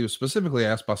he said he was specifically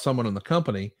asked by someone in the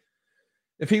company,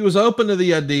 if he was open to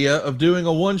the idea of doing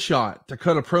a one-shot to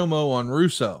cut a promo on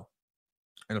Russo.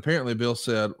 And apparently Bill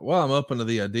said, well, I'm open to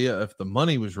the idea if the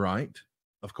money was right.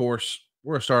 Of course,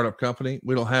 we're a startup company.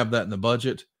 We don't have that in the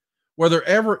budget. Were there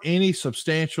ever any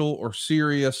substantial or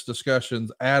serious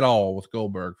discussions at all with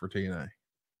Goldberg for TNA?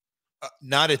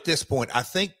 Not at this point. I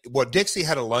think Dixie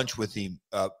had a lunch with him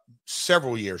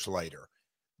several years later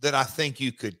that I think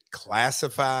you could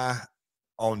classify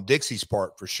on Dixie's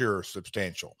part for sure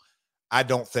substantial. I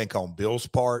don't think on Bill's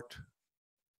part,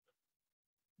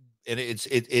 and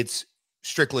it's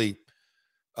strictly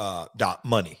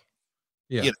money.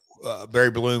 Yeah.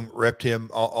 Barry Bloom repped him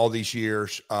all these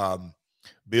years.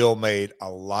 Bill made a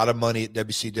lot of money at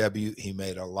WCW. He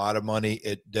made a lot of money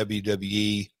at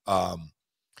WWE.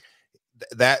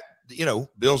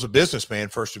 Bill's a businessman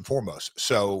first and foremost.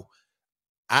 So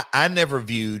I never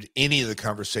viewed any of the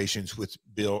conversations with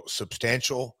Bill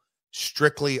substantial,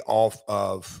 strictly off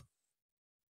of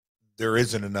there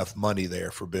isn't enough money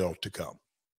there for Bill to come.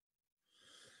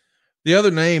 The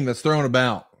other name that's thrown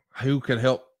about who could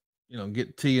help,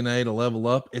 get TNA to level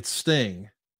up, it's Sting.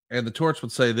 And the Torch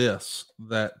would say this,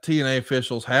 that TNA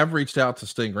officials have reached out to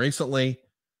Sting recently,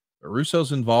 but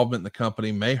Russo's involvement in the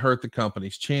company may hurt the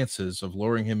company's chances of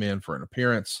luring him in for an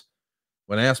appearance.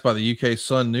 When asked by the UK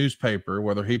Sun newspaper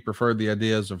whether he preferred the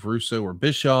ideas of Russo or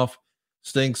Bischoff,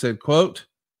 Sting said, quote,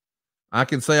 I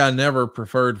can say I never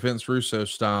preferred Vince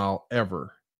Russo's style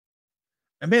ever.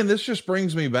 And man, this just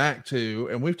brings me back to,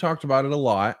 and we've talked about it a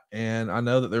lot, and I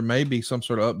know that there may be some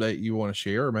sort of update you want to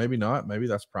share, or maybe not, maybe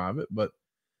that's private, but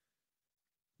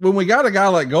when we got a guy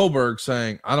like Goldberg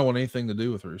saying, I don't want anything to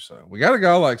do with Russo, we got a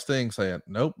guy like Sting saying,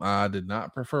 nope, I did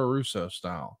not prefer Russo's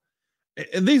style.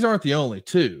 And these aren't the only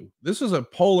two. This is a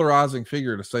polarizing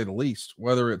figure, to say the least,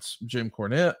 whether it's Jim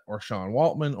Cornette or Sean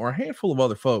Waltman or a handful of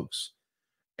other folks.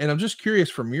 And I'm just curious,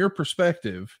 from your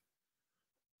perspective,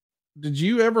 did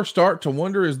you ever start to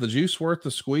wonder, is the juice worth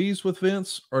the squeeze with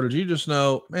Vince? Or did you just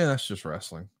know, man, that's just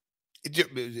wrestling?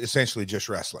 Essentially just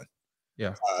wrestling.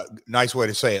 Yeah. Nice way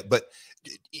to say it. But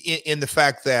in the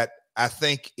fact that I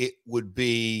think it would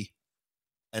be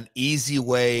an easy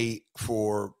way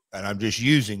for, and I'm just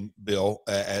using Bill,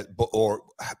 or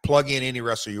plug in any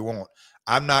wrestler you want.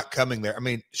 I'm not coming there. I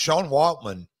mean, Sean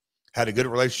Waltman had a good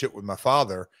relationship with my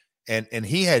father, and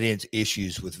he had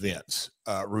issues with Vince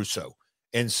Russo.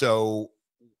 And so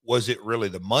was it really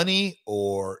the money,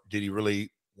 or did he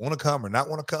really want to come or not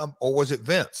want to come, or was it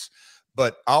Vince?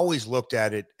 But I always looked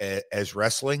at it as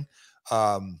wrestling.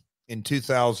 In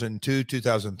 2002,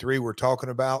 2003, we're talking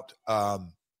about,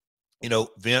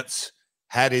 Vince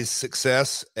had his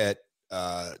success at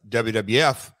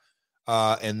WWF,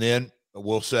 and then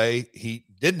we'll say he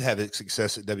didn't have his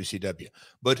success at WCW.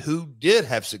 But who did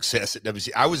have success at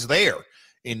WCW? I was there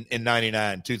in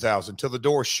 99, 2000, till the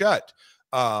door shut.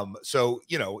 So,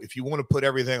 if you want to put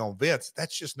everything on Vince,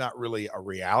 that's just not really a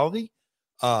reality.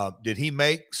 Did he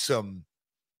make some,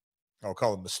 I'll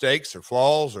call them mistakes or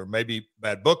flaws, or maybe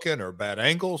bad booking or bad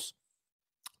angles?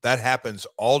 That happens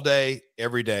all day,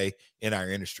 every day in our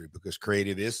industry, because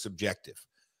creative is subjective.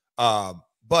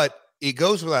 But it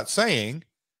goes without saying,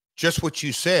 just what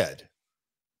you said,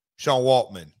 Sean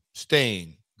Waltman,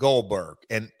 Sting, Goldberg,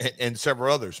 and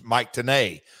several others, Mike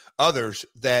Tenay, others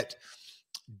that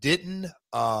didn't,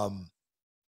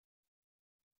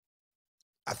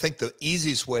 I think the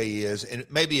easiest way is, and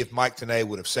maybe if Mike Tenay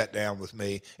would have sat down with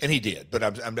me, and he did, but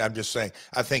I'm just saying,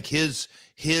 I think his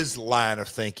line of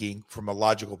thinking from a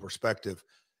logical perspective,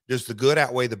 does the good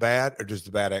outweigh the bad, or does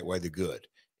the bad outweigh the good?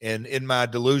 And in my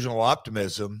delusional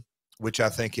optimism, which I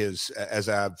think is, as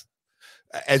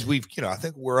we've, I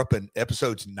think we're up in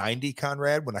episodes 90,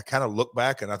 Conrad, when I kind of look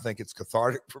back, and I think it's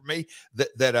cathartic for me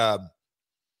that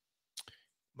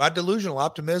my delusional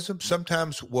optimism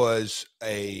sometimes was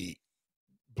a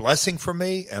blessing for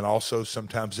me, and also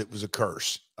sometimes it was a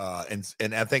curse.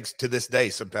 And I think to this day,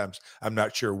 sometimes I'm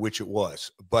not sure which it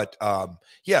was. But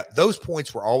those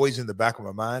points were always in the back of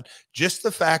my mind. Just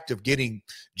the fact of getting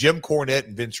Jim Cornette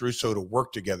and Vince Russo to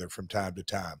work together from time to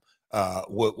time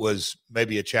was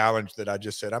maybe a challenge that I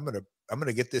just said, I'm going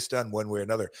to get this done one way or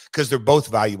another, because they're both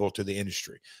valuable to the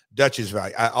industry. Dutch is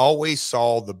valuable. I always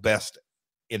saw the best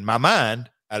in my mind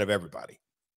out of everybody.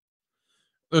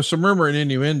 There's some rumor and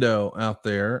innuendo out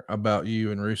there about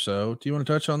you and Russo. Do you want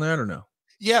to touch on that or no?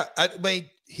 Yeah. I mean,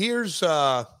 here's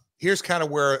kind of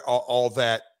where all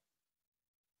that,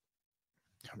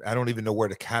 I don't even know where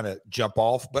to kind of jump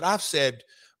off, but I've said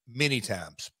many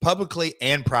times, publicly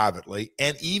and privately,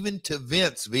 and even to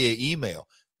Vince via email,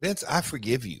 Vince, I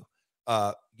forgive you.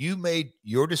 You made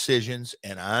your decisions,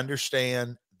 and I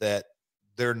understand that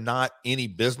they're not any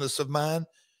business of mine,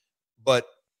 but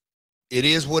it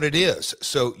is what it is.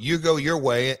 So you go your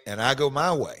way and I go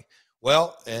my way.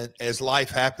 Well, and as life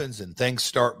happens and things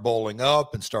start boiling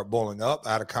up,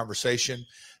 I had a conversation,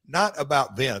 not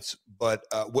about Vince, but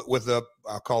with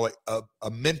I'll call it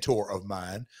a mentor of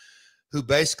mine, who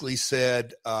basically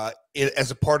said,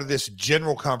 as a part of this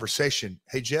general conversation,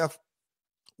 hey, Jeff,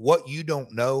 what you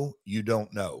don't know, you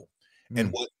don't know.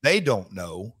 And what they don't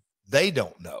know, they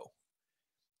don't know.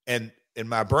 And in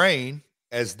my brain,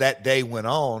 as that day went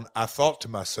on, I thought to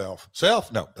myself, he's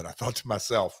got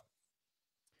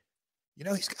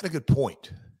a good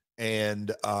point.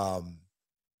 And I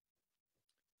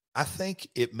think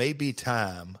it may be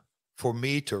time for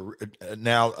me to,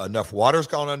 now enough water's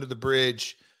gone under the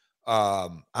bridge.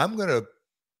 I'm going to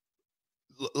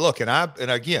look, and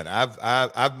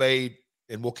I've made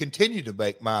and will continue to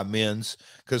make my amends,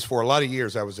 because for a lot of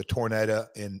years I was a tornado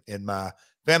in my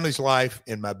family's life,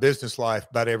 in my business life,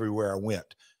 about everywhere I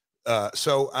went.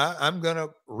 So I'm going to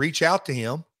reach out to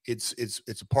him. It's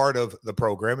a part of the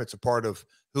program. It's a part of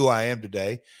who I am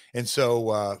today. And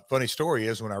so funny story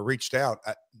is, when I reached out,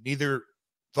 neither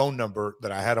phone number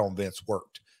that I had on Vince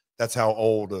worked. That's how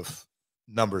old of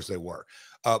numbers they were.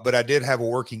 But I did have a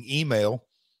working email.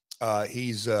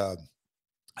 He's a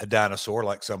dinosaur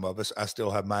like some of us. I still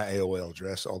have my AOL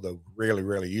address, although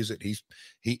rarely use it.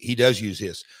 He does use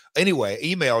his. Anyway,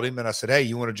 emailed him and I said, hey,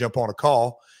 you want to jump on a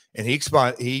call? And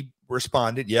he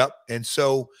responded, yep. And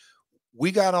so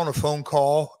we got on a phone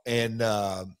call, and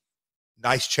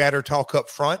nice chatter talk up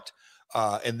front,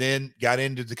 and then got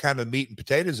into the kind of meat and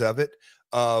potatoes of it.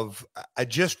 I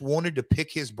just wanted to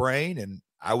pick his brain, and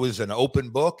I was an open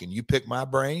book, and you picked my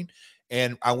brain.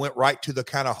 And I went right to the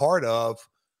kind of heart of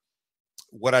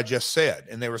what I just said.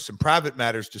 And there were some private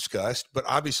matters discussed, but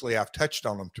obviously I've touched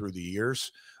on them through the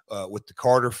years, with the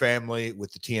Carter family,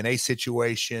 with the TNA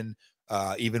situation,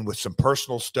 even with some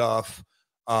personal stuff.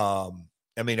 I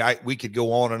mean, we could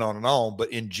go on and on and on,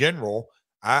 but in general,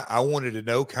 I wanted to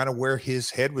know kind of where his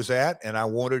head was at, and I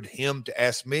wanted him to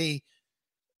ask me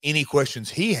any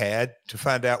questions he had to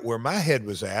find out where my head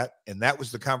was at. And that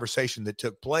was the conversation that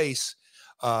took place.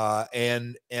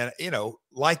 And you know,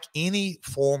 like any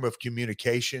form of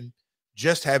communication,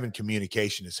 just having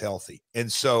communication is healthy.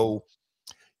 And so,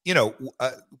 you know,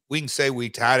 we can say we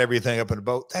tied everything up in a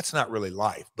boat. That's not really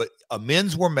life, but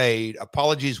amends were made,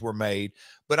 apologies were made.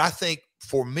 But I think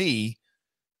for me,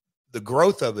 the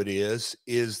growth of it is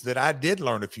that I did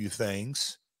learn a few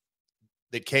things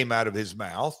that came out of his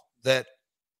mouth, that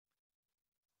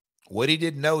what he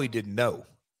didn't know, he didn't know.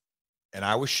 And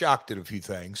I was shocked at a few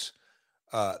things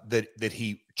that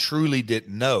he truly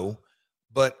didn't know.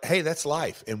 But hey, that's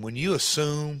life. And when you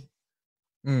assume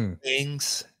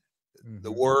things,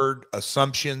 the word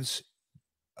assumptions,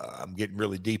 I'm getting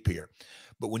really deep here,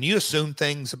 but when you assume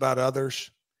things about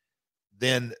others,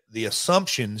 then the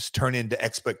assumptions turn into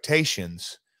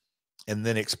expectations, and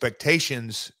then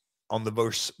expectations, on the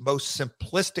most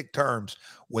simplistic terms,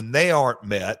 when they aren't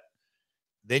met,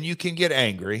 then you can get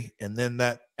angry, and then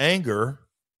that anger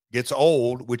gets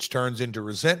old, which turns into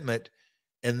resentment.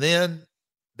 And then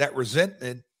that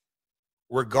resentment,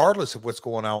 regardless of what's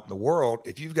going on in the world,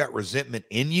 if you've got resentment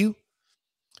in you,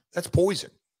 that's poison.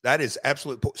 That is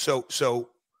absolute so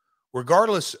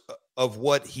regardless of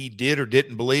what he did or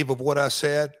didn't believe of what I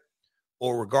said,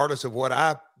 or regardless of what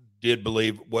I did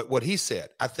believe what he said,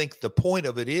 I think the point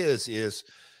of it is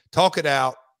talk it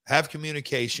out, have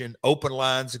communication, open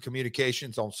lines of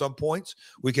communications. On some points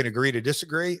we can agree to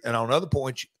disagree, and on other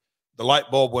points the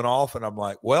light bulb went off and I'm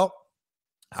like, well,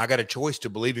 I got a choice to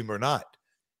believe him or not.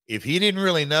 If he didn't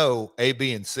really know A,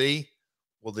 B, and C,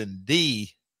 well, then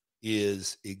D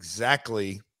is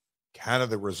exactly kind of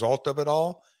the result of it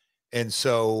all. And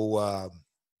so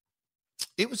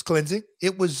it was cleansing.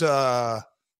 It was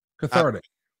cathartic.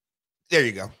 There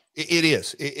you go. It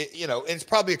is. You know, and it's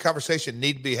probably a conversation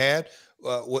need to be had.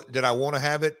 What did I want to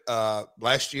have it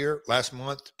last year, last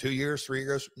month, 2 years, 3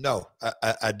 years? No,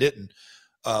 I didn't.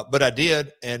 But I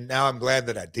did, and now I'm glad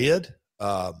that I did.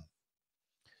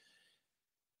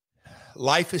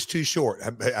 Life is too short.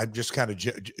 I'm just kind of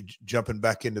jumping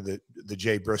back into the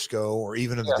Jay Briscoe, or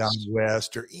even in the Donnie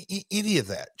West, or any of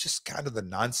that. Just kind of the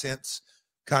nonsense,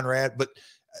 Conrad. But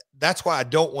that's why I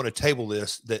don't want to table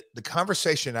this. That the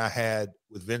conversation I had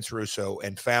with Vince Russo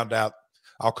and found out,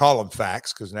 I'll call them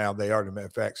facts because now they are the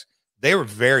facts. They were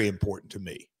very important to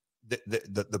me.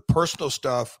 The personal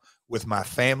stuff with my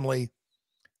family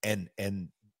and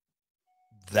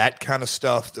that kind of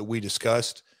stuff that we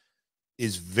discussed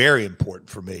is very important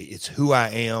for me. It's who I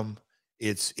am.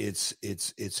 It's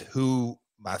who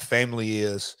my family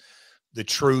is, the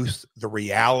truth, the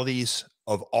realities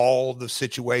of all the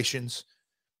situations.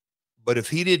 But if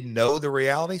he didn't know the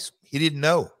realities, he didn't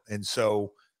know. And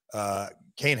so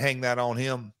can't hang that on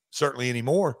him certainly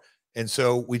anymore. And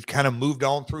so we've kind of moved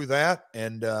on through that.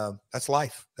 And that's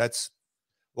life. That's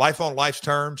life on life's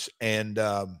terms. And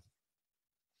I'm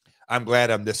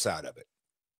glad I'm this side of it.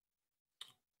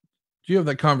 Do you have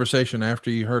that conversation after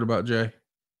you heard about Jay?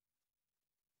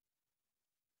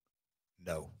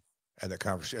 No. And that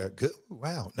conversation, good.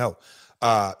 Wow. No.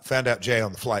 Found out Jay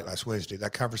on the flight last Wednesday.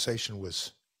 That conversation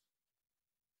was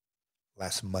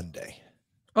last Monday.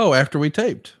 Oh, after we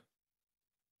taped.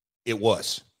 It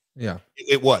was. Yeah.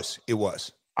 It was.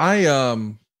 I'd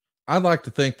like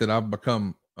to think that I've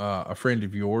become a friend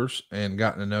of yours and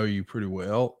gotten to know you pretty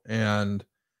well. And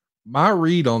my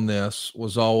read on this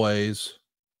was always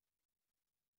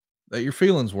that your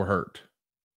feelings were hurt.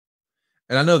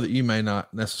 And I know that you may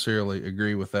not necessarily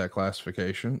agree with that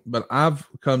classification, but I've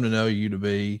come to know you to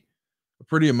be a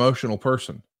pretty emotional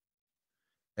person.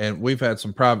 And we've had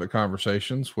some private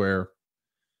conversations where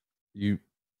you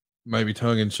maybe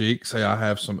tongue in cheek say I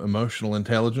have some emotional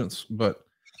intelligence, but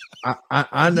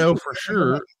I know for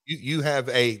sure you have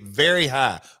a very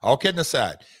high, all kidding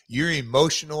aside, your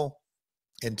emotional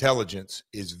intelligence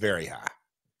is very high.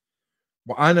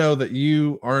 Well, I know that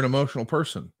you are an emotional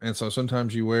person. And so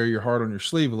sometimes you wear your heart on your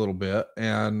sleeve a little bit.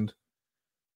 And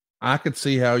I could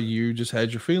see how you just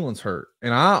had your feelings hurt.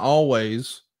 And I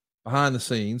always, behind the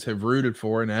scenes, have rooted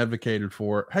for and advocated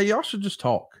for, hey, y'all should just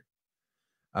talk.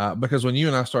 Because when you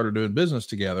and I started doing business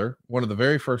together, one of the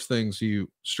very first things you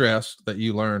stressed that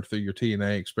you learned through your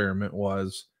TNA experiment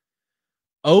was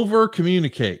over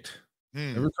communicate.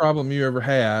 Every problem you ever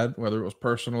had, whether it was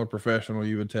personal or professional,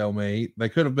 you would tell me they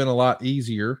could have been a lot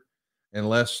easier and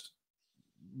less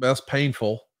less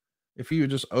painful if you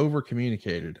just over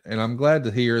communicated. And I'm glad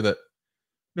to hear that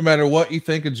no matter what you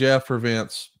think of Jeff or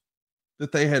Vince,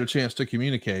 that they had a chance to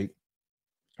communicate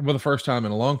for the first time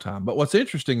in a long time. But what's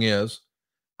interesting is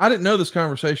I didn't know this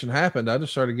conversation happened. I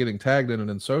just started getting tagged in it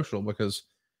in social because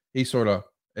he sort of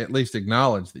at least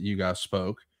acknowledged that you guys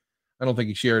spoke. I don't think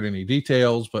he shared any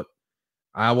details, but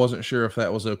I wasn't sure if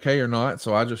that was okay or not.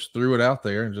 So I just threw it out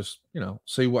there and just,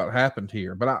 see what happened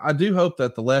here. But I do hope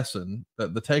that the lesson,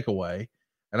 that the takeaway,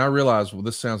 and I realize, well,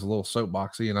 this sounds a little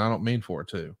soapboxy and I don't mean for it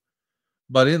to,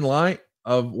 but in light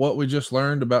of what we just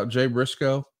learned about Jay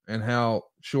Briscoe and how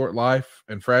short life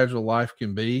and fragile life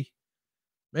can be,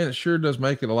 man, it sure does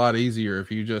make it a lot easier if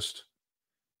you just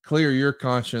clear your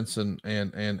conscience and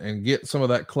get some of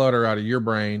that clutter out of your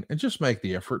brain and just make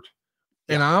the effort.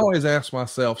 Yeah. And I always ask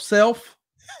myself,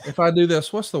 if I do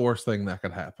this, what's the worst thing that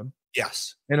could happen?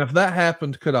 Yes. And if that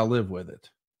happened, could I live with it?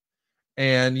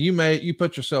 And you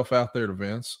put yourself out there to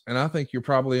Vince, and I think you're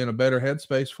probably in a better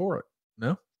headspace for it.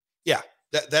 No? Yeah,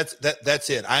 that's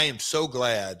it. I am so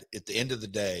glad at the end of the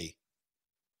day.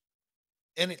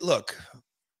 And look,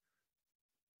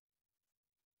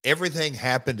 everything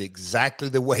happened exactly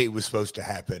the way it was supposed to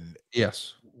happen.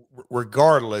 Yes.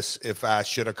 Regardless if I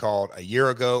should have called a year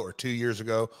ago or 2 years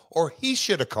ago, or he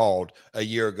should have called a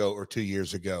year ago or 2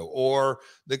 years ago, or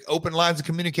the open lines of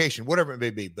communication, whatever it may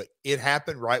be. But it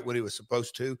happened right when it was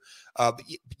supposed to.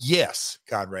 Yes,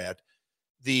 Conrad.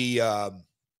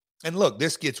 And look,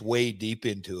 this gets way deep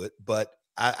into it, but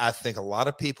I think a lot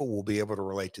of people will be able to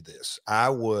relate to this. I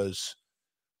was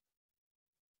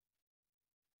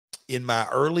in my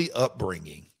early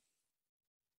upbringing.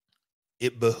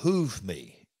 It behooved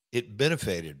me. It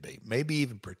benefited me, maybe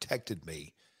even protected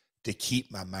me to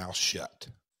keep my mouth shut.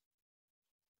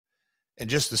 And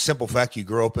just the simple fact you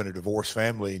grow up in a divorced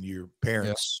family and your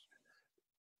parents,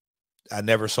 I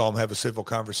never saw them have a civil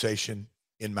conversation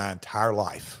in my entire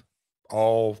life.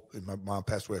 My mom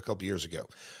passed away a couple of years ago.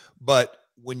 But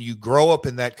when you grow up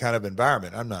in that kind of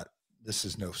environment, this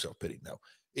is no self-pity, no.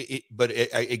 But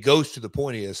it goes to the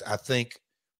point is, I think,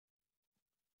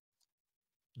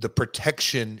 the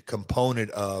protection component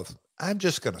of, I'm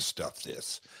just going to stuff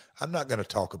this. I'm not going to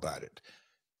talk about it.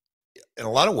 In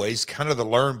a lot of ways, kind of the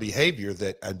learned behavior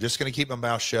that I'm just going to keep my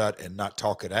mouth shut and not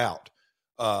talk it out.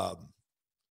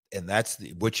 And that's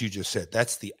what you just said.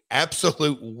 That's the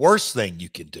absolute worst thing you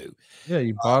can do. Yeah,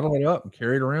 you bottle it up and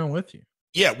carry it around with you.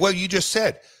 Yeah, well, you just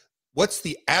said, what's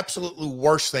the absolutely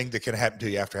worst thing that can happen to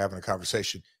you after having a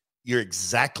conversation? You're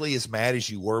exactly as mad as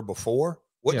you were before.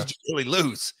 What did you really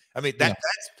lose? I mean, that's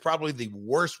probably the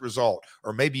worst result.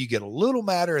 Or maybe you get a little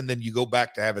madder and then you go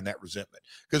back to having that resentment,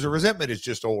 because the resentment is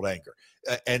just old anger.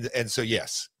 And so,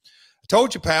 yes, I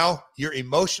told you, pal, your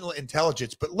emotional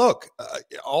intelligence. But look,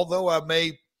 although I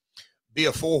may be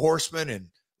a full horseman and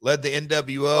led the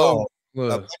NWO, a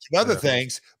bunch of other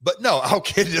things, but no, I'll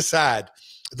kid aside.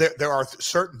 There are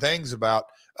certain things about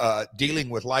dealing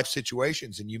with life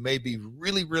situations, and you may be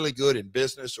really, really good in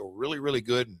business or really, really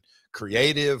good in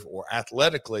creative or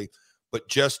athletically, but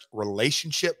just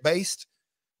relationship based.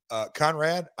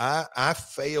 Conrad, I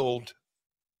failed.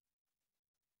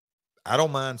 I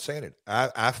don't mind saying it.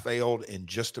 I failed in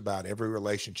just about every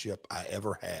relationship I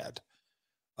ever had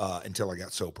until I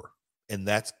got sober. And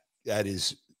that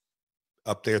is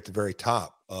up there at the very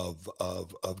top of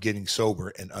getting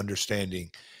sober and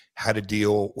understanding how to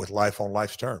deal with life on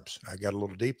life's terms. I got a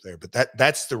little deep there, but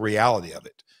that's the reality of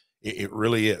it. It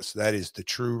really is. That is the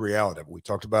true reality of it. We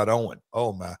talked about Owen.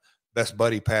 Oh, my best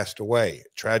buddy passed away.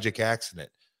 Tragic accident.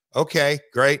 Okay,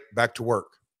 great. Back to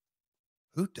work.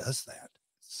 Who does that?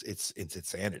 It's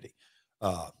insanity.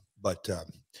 Well,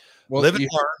 live and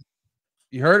learn.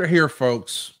 You heard it here,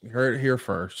 folks. You heard it here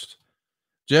first.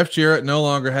 Jeff Jarrett no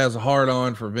longer has a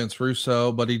hard-on for Vince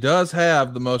Russo, but he does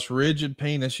have the most rigid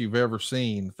penis you've ever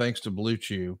seen, thanks to Blue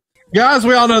Chew. Guys,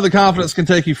 we all know that confidence can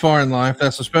take you far in life.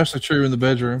 That's especially true in the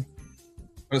bedroom.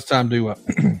 But it's time to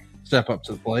step up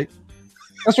to the plate.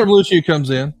 That's where Blue Chew comes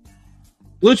in.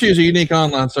 Blue Chew is a unique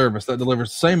online service that delivers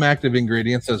the same active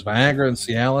ingredients as Viagra and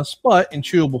Cialis, but in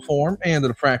chewable form and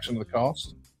at a fraction of the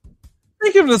cost.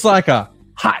 Think of it as like a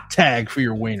hot tag for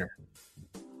your wiener.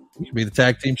 You can be the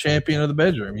tag team champion of the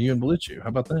bedroom, you and Blue Chew. How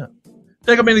about that?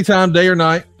 Take them anytime, day or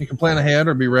night. You can plan ahead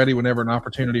or be ready whenever an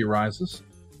opportunity arises.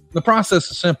 The process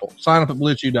is simple. Sign up at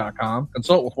BlueChew.com,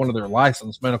 consult with one of their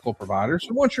licensed medical providers,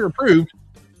 and once you're approved,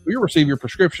 you'll receive your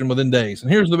prescription within days.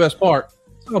 And here's the best part.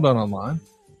 It's all done online.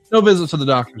 No visits to the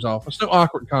doctor's office, no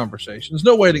awkward conversations,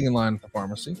 no waiting in line at the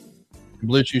pharmacy. And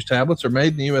Blue Chew's tablets are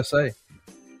made in the USA.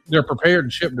 They're prepared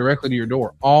and shipped directly to your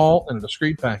door, all in a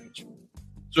discreet package.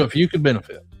 So if you could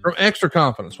benefit from extra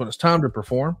confidence when it's time to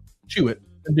perform, chew it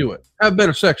and do it. Have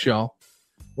better sex, y'all.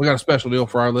 We got a special deal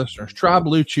for our listeners. Try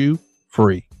Blue Chew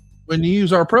free when you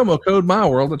use our promo code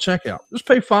MyWorld at checkout. Just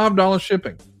pay $5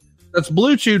 shipping. That's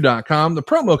BlueChew.com. The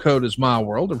promo code is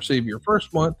MyWorld to receive your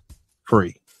first month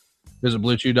free. Visit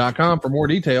BlueChew.com for more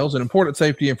details and important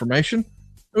safety information.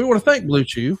 And we want to thank Blue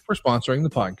Chew for sponsoring the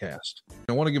podcast.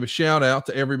 I want to give a shout out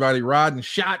to everybody riding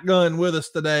shotgun with us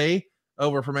today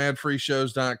over from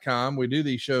adfreeshows.com. We do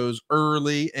these shows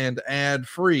early and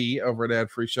ad-free over at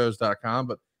adfreeshows.com,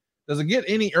 but does it get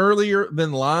any earlier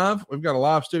than live? We've got a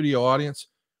live studio audience.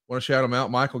 Want to shout them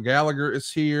out. Michael Gallagher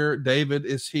is here. David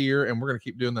is here, and we're going to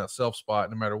keep doing that self spot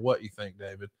no matter what you think,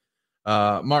 David.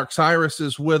 Mark Cyrus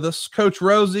is with us. Coach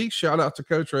Rosie, shout out to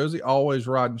Coach Rosie, always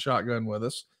riding shotgun with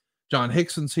us. John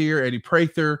Hickson's here. Eddie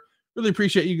Prather. Really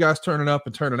appreciate you guys turning up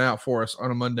and turning out for us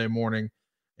on a Monday morning,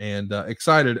 and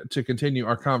excited to continue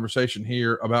our conversation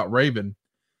here about Raven.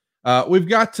 We've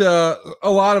got a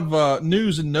lot of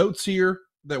news and notes here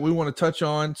that we want to touch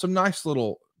on. Some nice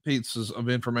little pieces of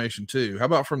information too. How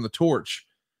about from the Torch?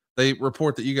 They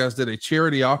report that you guys did a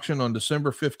charity auction on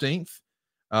December 15th.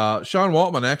 Sean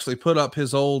Waltman actually put up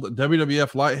his old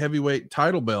WWF light heavyweight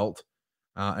title belt,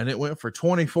 and it went for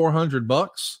 $2,400.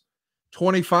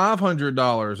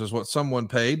 $2,500 is what someone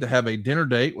paid to have a dinner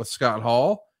date with Scott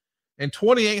Hall, and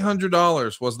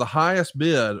 $2,800 was the highest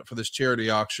bid for this charity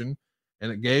auction.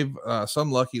 And it gave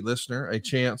some lucky listener a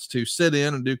chance to sit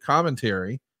in and do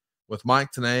commentary with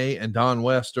Mike Tenay and Don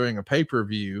West during a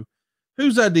pay-per-view.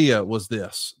 Whose idea was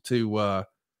this to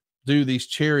do these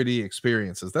charity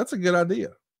experiences? That's a good idea.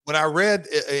 When I read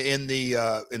in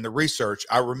the research,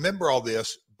 I remember all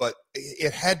this, but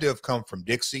it had to have come from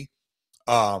Dixie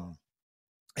and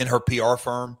her PR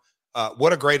firm.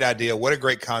 What a great idea. What a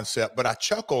great concept. But I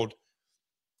chuckled.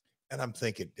 And I'm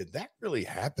thinking, did that really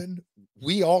happen?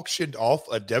 We auctioned off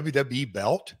a WWE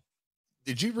belt.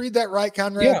 Did you read that right,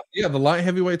 Conrad? Yeah, the light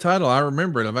heavyweight title. I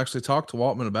remember it. I've actually talked to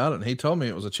Waltman about it, and he told me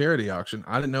it was a charity auction.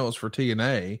 I didn't know it was for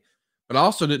TNA, but I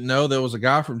also didn't know there was a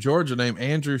guy from Georgia named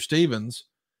Andrew Stevens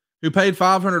who paid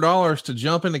 $500 to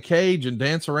jump in a cage and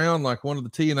dance around like one of the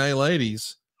TNA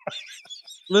ladies.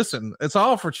 Listen, it's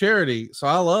all for charity, so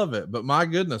I love it. But my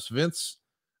goodness, Vince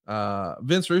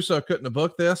Russo couldn't have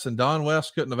booked this, and Don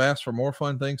West couldn't have asked for more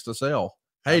fun things to sell.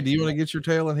 Hey, do you want to get your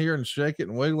tail in here and shake it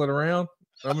and wiggle it around?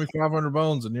 Throw me 500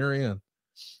 bones and you're in.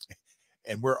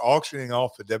 And we're auctioning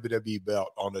off the WWE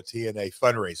belt on the TNA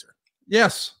fundraiser.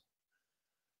 Yes.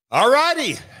 All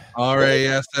righty.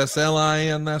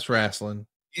 RASSLIN. That's wrestling.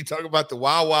 You talk about the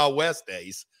Wild Wild West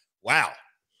days. Wow.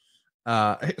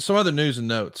 Some other news and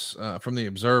notes from the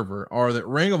Observer are that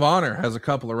Ring of Honor has a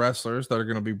couple of wrestlers that are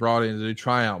going to be brought in to do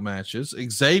tryout matches.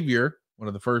 Xavier, one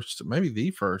of the first, maybe the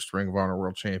first Ring of Honor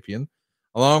world champion,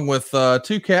 along with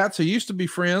two cats who used to be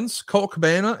friends, Colt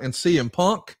Cabana and CM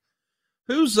Punk.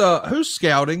 Who's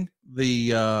scouting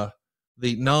the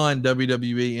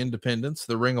non-WWE independents,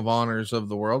 the Ring of Honors of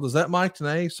the world? Is that Mike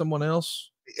Tenay? Someone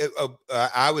else?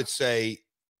 I would say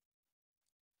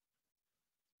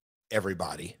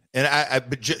everybody. And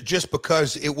but just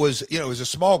because it was, it was a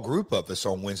small group of us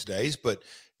on Wednesdays, but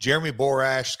Jeremy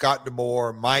Borash, Scott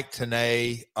D'Amore, Mike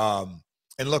Tenay,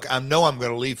 and look, I know I'm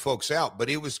going to leave folks out, but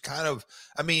it was kind of,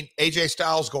 AJ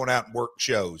Styles going out and work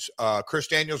shows, Chris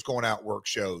Daniels going out and work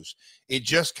shows. It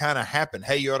just kind of happened.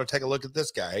 Hey, you ought to take a look at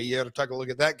this guy. Hey, you ought to take a look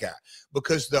at that guy,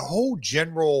 because the whole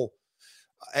general,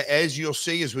 as you'll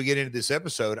see as we get into this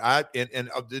episode,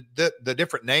 the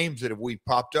different names that we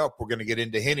popped up, we're going to get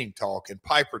into Henning Talk and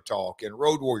Piper Talk and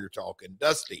Road Warrior Talk and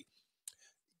Dusty.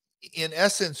 In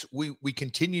essence, we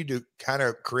continue to kind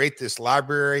of create this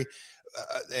library,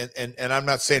 and I'm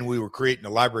not saying we were creating a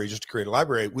library just to create a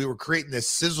library. We were creating this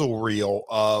sizzle reel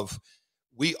of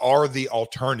we are the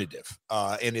alternative,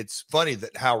 and it's funny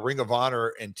that how Ring of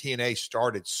Honor and TNA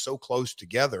started so close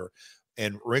together,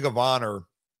 and Ring of Honor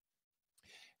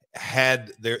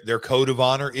had their code of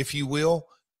honor, if you will,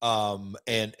 and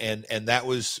that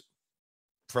was,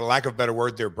 for lack of a better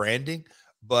word, their branding.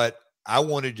 But I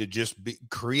wanted to just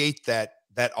create that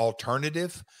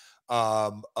alternative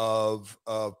of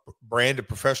brand of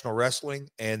professional wrestling,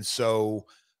 and so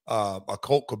a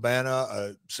Colt Cabana,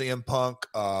 a CM Punk,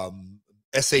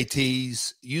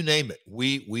 SATs, you name it.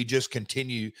 We just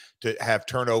continue to have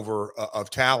turnover of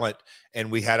talent,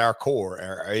 and we had our core,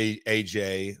 our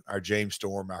AJ, our James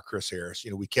Storm, our Chris Harris.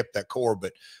 We kept that core,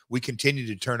 but we continue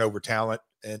to turn over talent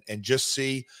and just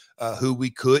see who we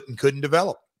could and couldn't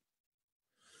develop.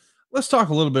 Let's talk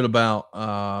a little bit about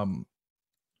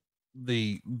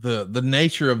the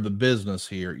nature of the business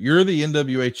here. You're the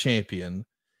NWA champion,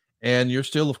 and you're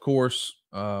still, of course,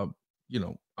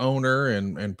 owner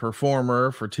and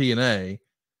performer for TNA.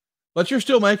 but you're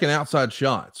still making outside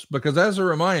shots because, as a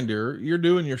reminder, you're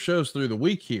doing your shows through the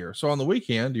week here. So on the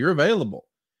weekend, you're available.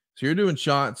 So you're doing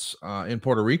shots in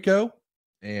Puerto Rico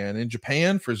and in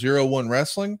Japan for 0-1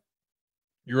 Wrestling.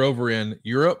 You're over in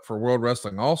Europe for World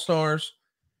Wrestling All-Stars.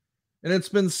 And it's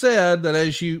been said that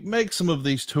as you make some of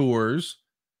these tours,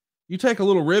 you take a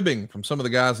little ribbing from some of the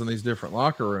guys in these different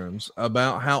locker rooms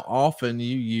about how often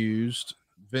you used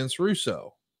Vince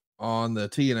Russo on the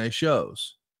TNA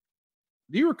shows.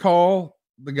 Do you recall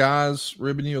the guys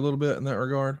ribbing you a little bit in that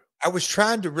regard? I was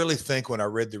trying to really think when I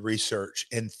read the research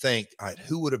and think, all right,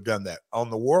 who would have done that? On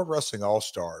the World Wrestling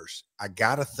All-Stars, I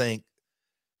got to think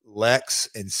Lex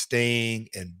and Sting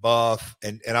and Buff,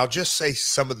 and I'll just say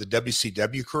some of the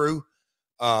WCW crew.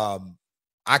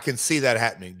 I can see that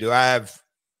happening. Do I have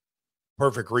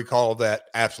perfect recall of that?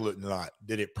 Absolutely not.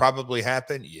 Did it probably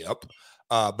happen? Yep.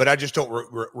 But I just don't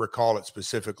recall it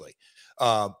specifically.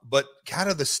 But kind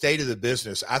of the state of the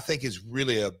business, I think, is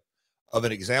really of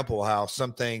an example of how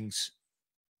some things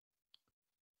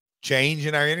change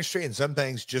in our industry and some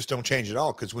things just don't change at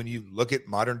all. Because when you look at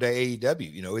modern day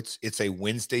AEW, it's a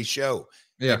Wednesday show.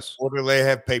 Yes. Quarterly they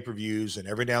have pay-per-views, and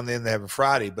every now and then they have a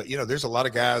Friday. But there's a lot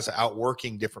of guys out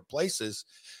working different places.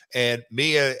 And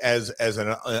me as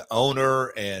an owner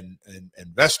and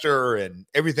investor and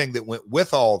everything that went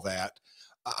with all that,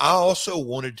 I also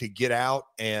wanted to get out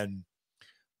and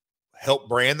help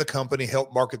brand the company,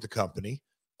 help market the company,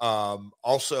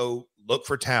 also look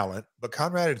for talent. But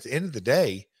Conrad, at the end of the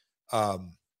day,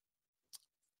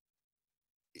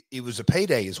 it was a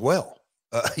payday as well.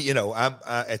 I'm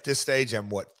at this stage,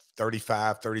 I'm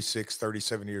 35, 36,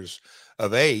 37 years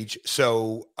of age.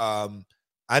 So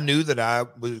I knew that I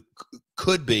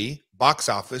could be box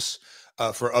office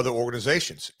for other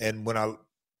organizations. And when I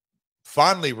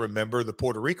fondly remember the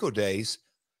Puerto Rico days,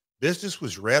 business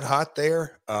was red hot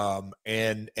there.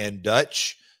 And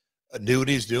Dutch knew what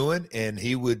he's doing, and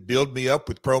he would build me up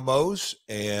with promos,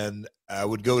 and I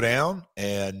would go down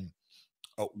and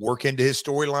work into his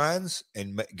storylines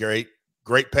and great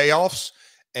payoffs,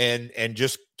 and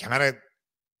just kind of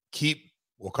keep,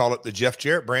 we'll call it the Jeff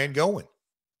Jarrett brand, going.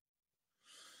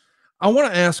 I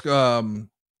want to ask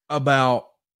about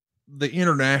the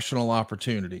international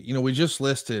opportunity. We just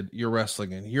listed you're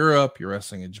wrestling in Europe, you're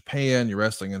wrestling in Japan, you're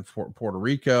wrestling in Puerto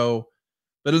Rico.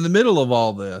 But in the middle of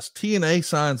all this, TNA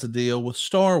signs a deal with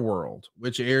Star World,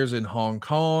 which airs in Hong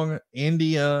Kong,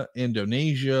 India,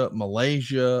 Indonesia,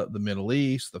 Malaysia, the Middle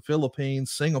East, the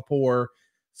Philippines, Singapore,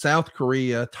 South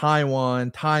Korea, Taiwan,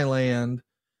 Thailand.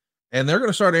 And they're going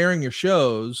to start airing your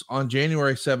shows on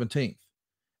January 17th.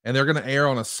 And they're going to air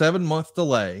on a 7-month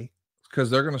delay because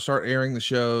they're going to start airing the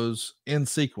shows in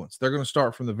sequence. They're going to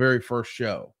start from the very first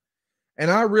show.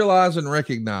 And I realize and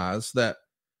recognize that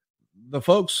the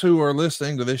folks who are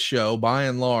listening to this show, by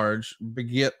and large,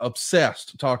 get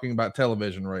obsessed talking about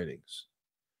television ratings.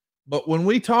 But when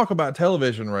we talk about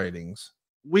television ratings,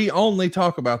 we only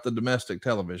talk about the domestic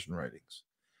television ratings.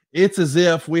 It's as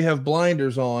if we have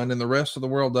blinders on and the rest of the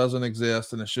world doesn't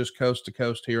exist, and it's just coast to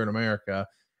coast here in America.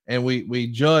 And we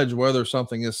judge whether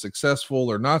something is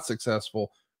successful or not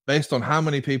successful based on how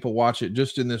many people watch it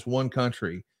just in this one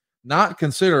country, not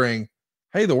considering,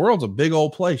 hey, the world's a big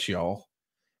old place, y'all.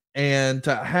 And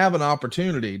to have an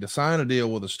opportunity to sign a deal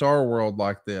with a Star World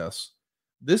like this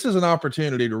is an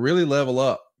opportunity to really level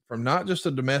up from not just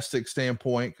a domestic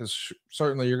standpoint, because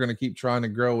certainly you're going to keep trying to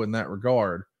grow in that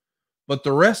regard, but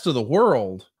the rest of the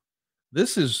world.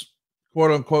 This is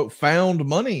quote unquote found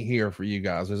money here for you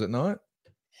guys, is it not?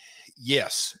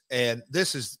 Yes. And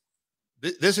this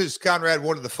is Conrad,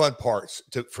 one of the fun parts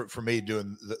for me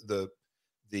doing the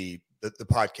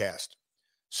podcast.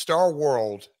 Star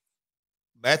World,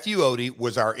 Matthew Odie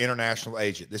was our international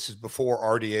agent. This is before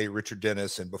RDA, Richard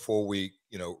Dennis, and before we,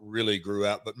 really grew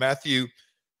out. But Matthew,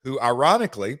 who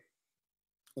ironically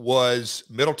was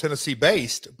Middle Tennessee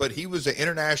based, but he was an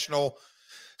international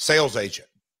sales agent.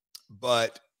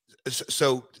 But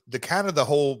so the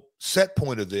whole set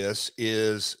point of this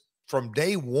is from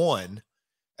day one,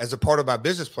 as a part of my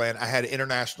business plan, I had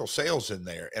international sales in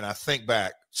there. And I think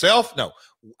back,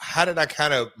 how did I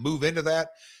kind of move into that?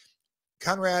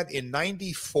 Conrad, in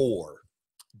 94,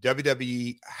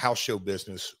 WWE house show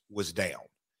business was down.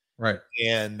 Right.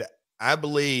 And I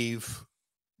believe,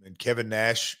 and Kevin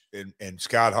Nash and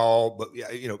Scott Hall, but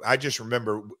I just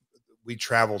remember we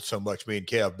traveled so much, me and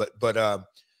Kev, but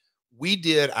we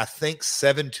did, I think,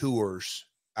 7 tours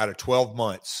out of 12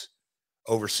 months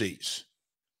overseas.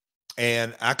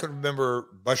 And I could remember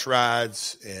bus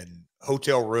rides and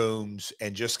hotel rooms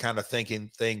and just kind of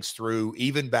thinking things through,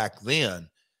 even back then,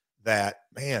 that,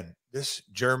 man, this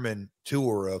German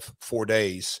tour of 4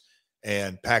 days,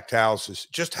 and packed houses,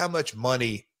 just how much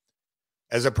money,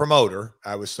 as a promoter,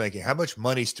 I was thinking how much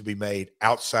money's to be made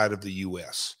outside of the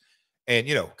U.S. And,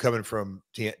 coming from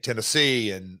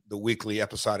Tennessee and the weekly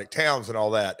episodic towns and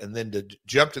all that, and then to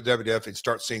jump to WWF and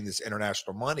start seeing this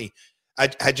international money,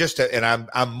 I just, and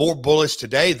I'm more bullish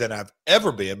today than I've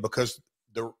ever been, because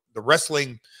the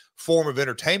wrestling form of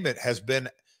entertainment has been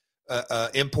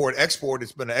import export.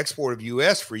 It's been an export of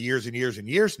U.S. for years and years and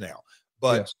years now.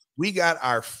 But we got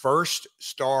our first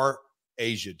Star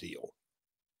Asia deal.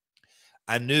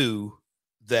 I knew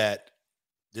that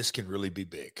this can really be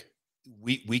big.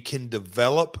 We can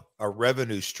develop a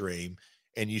revenue stream,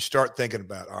 and you start thinking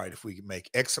about, all right, if we can make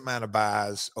X amount of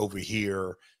buys over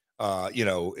here,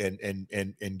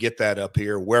 and get that up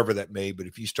here, wherever that may. But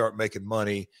if you start making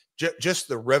money, just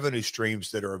the revenue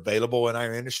streams that are available in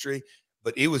our industry.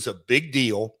 But it was a big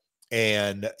deal.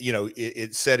 And,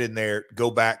 it said in there,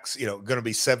 go back, going to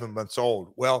be 7 months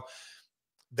old. Well,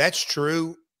 that's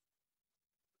true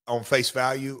on face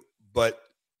value. But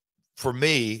for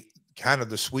me, kind of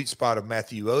the sweet spot of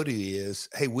Matthew Odie is,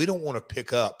 hey, we don't want to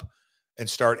pick up and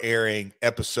start airing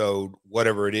episode,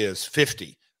 whatever it is,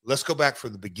 50. Let's go back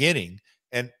from the beginning.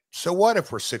 And so what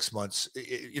if we're 6 months,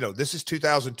 this is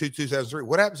 2002, 2003.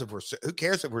 What happens if who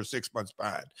cares if we're 6 months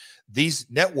behind? These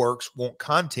networks want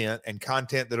content, and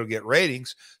content that'll get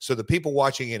ratings. So the people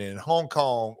watching it in Hong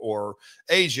Kong or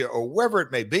Asia or wherever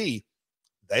it may be,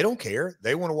 they don't care.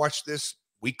 They want to watch this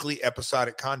weekly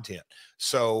episodic content.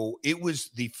 So it was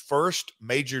the first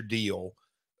major deal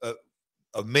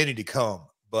of many to come,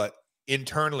 but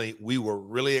internally we were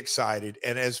really excited.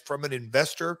 And as from an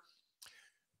investor,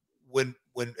 when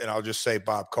and I'll just say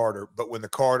Bob Carter, but when the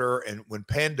Carter and when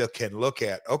Panda can look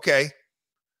at, okay,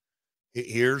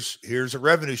 here's a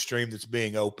revenue stream that's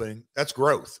being opened, that's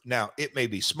growth. Now it may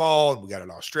be small, and we got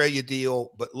an Australia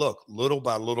deal, but look, little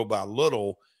by little by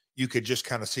little, you could just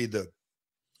kind of see the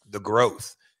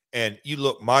growth. And you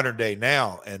look modern day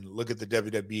now and look at the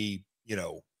WWE,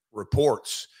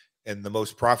 reports and the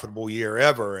most profitable year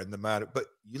ever, and the amount of, but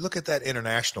you look at that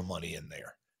international money in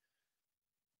there,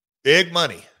 big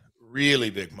money. Really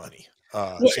big money.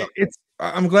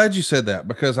 I'm glad you said that,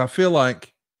 because I feel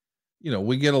like,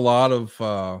 we get a lot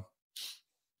of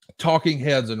talking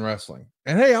heads in wrestling,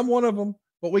 and hey, I'm one of them,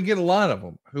 but we get a lot of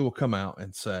them who will come out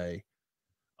and say,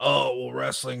 oh, well,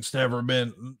 wrestling's never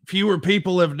been, fewer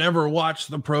people have never watched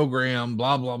the program,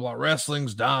 blah, blah, blah.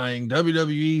 Wrestling's dying.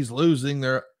 WWE's losing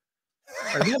their,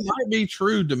 that might be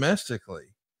true domestically,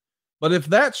 but if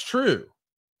that's true,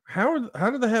 how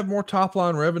do they have more top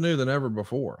line revenue than ever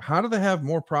before? How do they have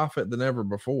more profit than ever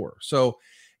before? So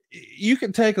you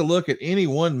can take a look at any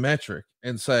one metric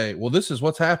and say, well, this is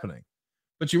what's happening,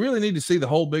 but you really need to see the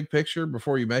whole big picture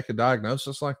before you make a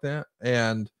diagnosis like that.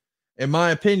 And in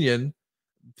my opinion,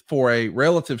 for a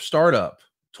relative startup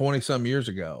 20 some years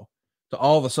ago to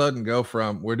all of a sudden go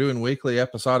from, we're doing weekly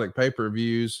episodic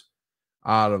pay-per-views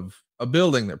out of a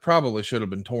building that probably should have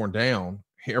been torn down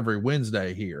every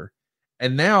Wednesday here.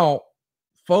 And now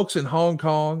folks in Hong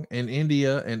Kong and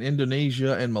India and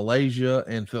Indonesia and Malaysia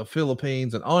and the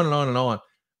Philippines and on and on and on,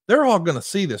 they're all going to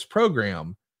see this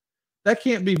program. That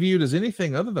can't be viewed as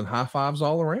anything other than high fives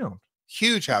all around.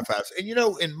 Huge high fives. And,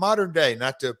 in modern day,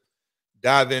 not to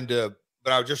dive into,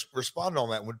 but I'll just respond on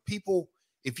that. When people,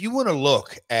 if you want to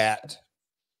look at,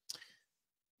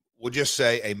 we'll just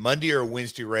say a Monday or a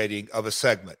Wednesday rating of a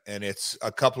segment, and it's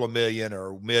a couple of million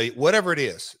or a million, whatever it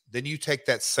is, then you take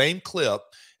that same clip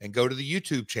and go to the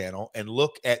YouTube channel and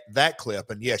look at that clip.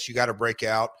 And yes, you got to break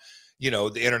out,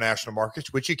 the international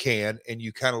markets, which you can, and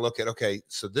you kind of look at, okay,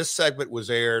 so this segment was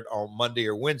aired on Monday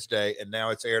or Wednesday, and now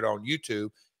it's aired on YouTube.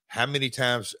 How many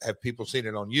times have people seen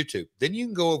it on YouTube? Then you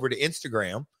can go over to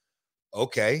Instagram.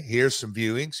 Okay, here's some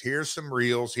viewings, here's some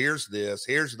reels, here's this,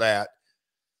 here's that.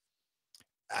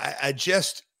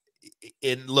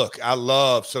 And look, I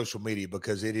love social media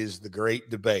because it is the great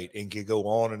debate and can go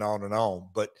on and on and on.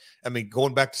 But I mean,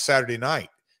 going back to Saturday night,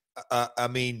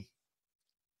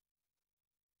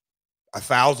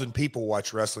 1,000 people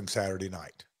watch wrestling Saturday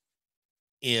night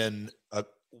in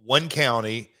one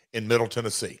county in Middle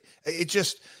Tennessee. It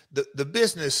just, the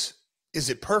business, is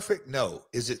it perfect? No.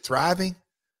 Is it thriving?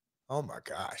 Oh my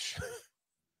gosh.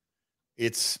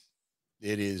 It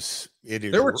is.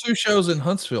 There were 2 shows in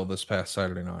Huntsville this past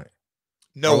Saturday night.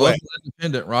 No way.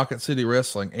 Independent, Rocket City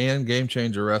Wrestling, and Game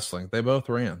Changer Wrestling. They both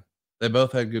ran. They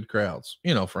both had good crowds,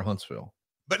 for Huntsville.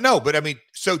 But I mean,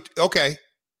 so, okay.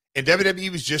 And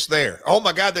WWE was just there. Oh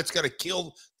my God, that's going to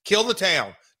kill the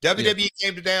town. WWE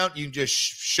came to town. You just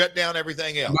shut down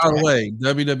everything else. By the way,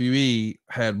 WWE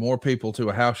had more people to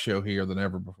a house show here than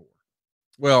ever before.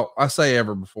 Well, I say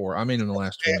ever before. I mean, in the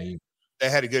last 20 years. They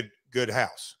had a good good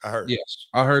house. I heard. Yes,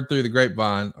 I heard through the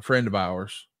grapevine. A friend of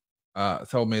ours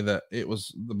told me that it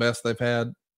was the best they've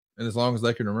had, and as long as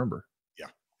they can remember.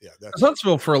 Yeah.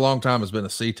 Huntsville for a long time has been a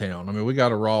C town. I mean, we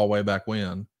got a Raw way back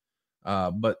when,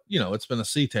 but it's been a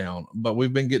C town. But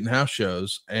we've been getting house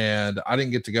shows, and I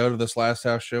didn't get to go to this last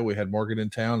house show. We had Morgan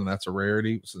in town, and that's a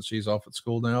rarity since she's off at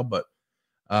school now. But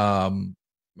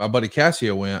my buddy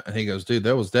Cassio went, and he goes, "Dude,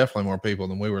 there was definitely more people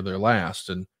than we were there last."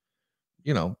 And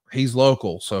he's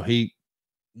local, so he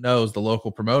knows the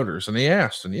local promoters. And he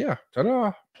asked, and yeah,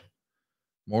 ta-da,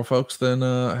 more folks than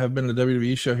have been to a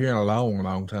WWE show here in a long,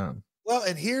 long time. Well,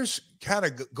 and here's kind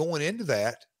of going into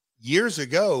that. Years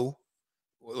ago,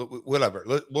 whatever,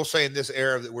 we'll say in this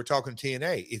era that we're talking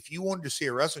TNA, if you wanted to see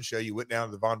a wrestling show, you went down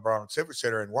to the Von Braun Civic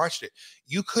Center and watched it.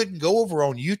 You couldn't go over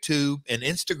on YouTube and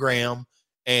Instagram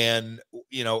and,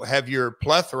 have your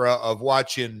plethora of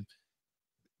watching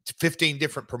 15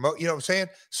 different promote, you know what I'm saying?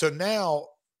 So now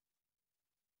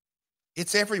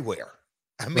it's everywhere.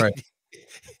 I mean, right.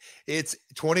 It's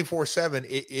 24/7.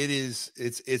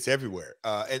 It's everywhere.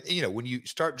 And when you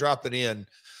start dropping in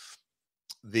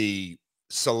the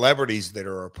celebrities that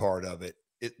are a part of it,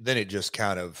 then it just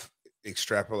kind of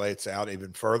extrapolates out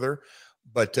even further.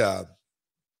 But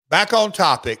back on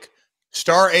topic,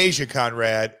 Star Asia,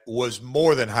 Conrad, was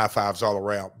more than high fives all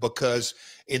around, because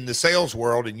in the sales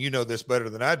world, and you know this better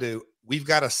than I do, we've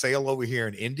got a sale over here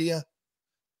in India.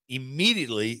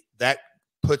 Immediately that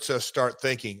puts us start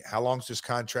thinking, how long's this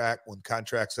contract? When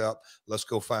contract's up, let's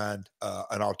go find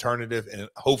an alternative and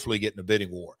hopefully get in a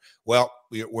bidding war. Well,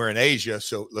 we're in Asia,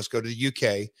 so let's go to the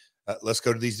UK. Let's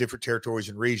go to these different territories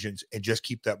and regions and just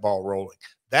keep that ball rolling.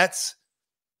 That's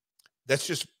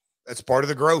part of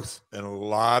the growth, and a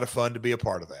lot of fun to be a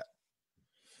part of that.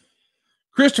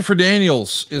 Christopher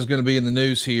Daniels is going to be in the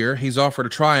news here. He's offered a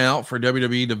tryout for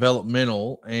WWE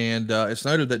Developmental, and it's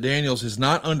noted that Daniels is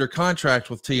not under contract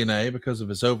with TNA because of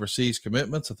his overseas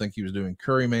commitments. I think he was doing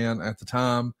Curryman at the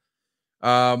time.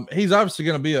 He's obviously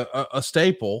going to be a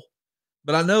staple,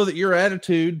 but I know that your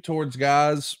attitude towards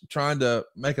guys trying to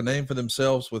make a name for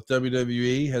themselves with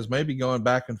WWE has maybe gone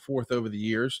back and forth over the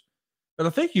years. But I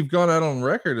think you've gone out on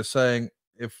record as saying,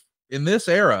 if in this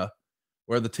era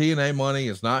where the TNA money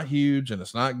is not huge and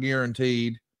it's not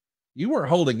guaranteed, you weren't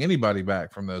holding anybody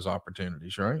back from those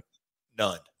opportunities, right?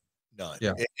 None.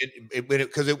 Yeah.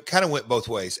 Because it kind of went both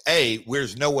ways. A,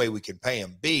 there's no way we can pay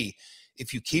them. B,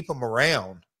 if you keep them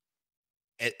around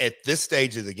at this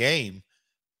stage of the game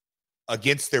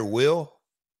against their will,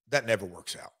 that never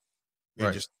works out.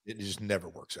 It just never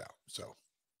works out. So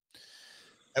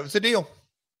that was the deal.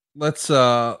 Let's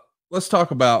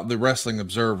talk about the Wrestling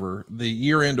Observer. The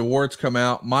year-end awards come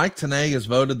out. Mike Tenay is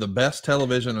voted the best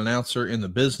television announcer in the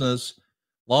business.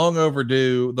 Long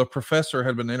overdue. The Professor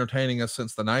had been entertaining us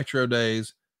since the Nitro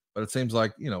days, but it seems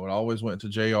like, it always went to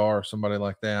JR or somebody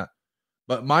like that.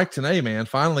 But Mike Tenay, man,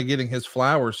 finally getting his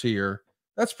flowers here.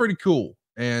 That's pretty cool.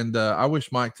 And I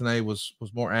wish Mike Tenay was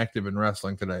more active in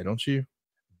wrestling today, don't you?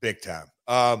 Big time.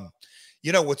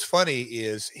 What's funny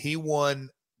is he won.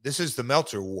 This is the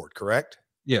Meltzer Award, correct?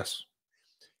 Yes.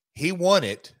 He won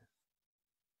it,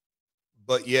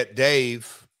 but yet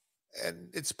Dave, and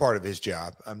it's part of his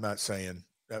job. I'm not saying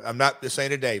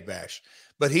a Dave bash,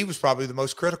 but he was probably the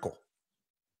most critical.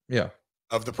 Yeah.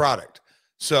 Of the product.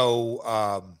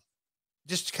 So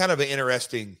just kind of an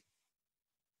interesting.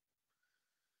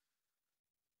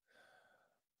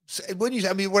 What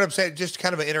I'm saying, just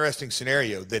kind of an interesting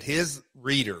scenario that his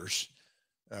readers,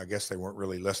 I guess they weren't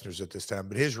really listeners at this time,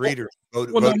 but his readers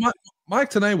voted. Well, no, Mike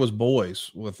Tenay was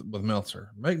boys with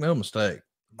Meltzer. Make no mistake.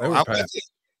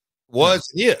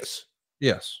 Was his.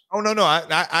 Yes. Oh, no.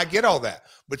 I get all that.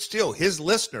 But still, his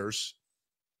listeners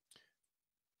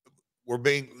were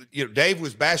being, Dave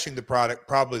was bashing the product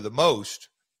probably the most,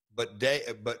 but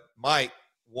Mike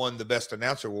won the Best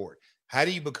Announcer Award. How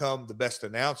do you become the best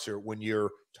announcer when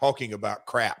you're talking about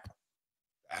crap?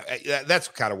 That's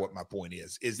kind of what my point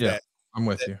is that. I'm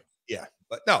with you. Yeah.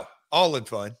 But no, all in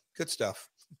fun. Good stuff.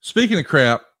 Speaking of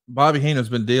crap, Bobby Heenan's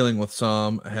been dealing with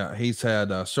some. He's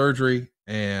had surgery,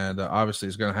 and obviously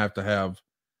he's going to have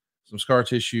some scar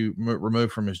tissue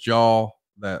removed from his jaw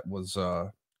that was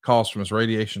caused from his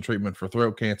radiation treatment for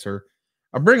throat cancer.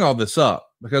 I bring all this up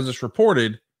because it's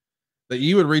reported that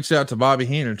you had reached out to Bobby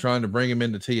Heenan trying to bring him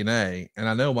into TNA, and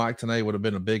I know Mike Tenay would have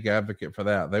been a big advocate for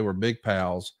that. They were big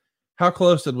pals. How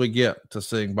close did we get to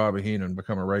seeing Bobby Heenan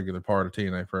become a regular part of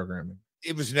TNA programming?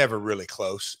 It was never really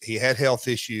close. He had health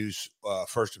issues,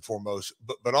 first and foremost,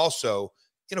 but also,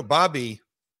 Bobby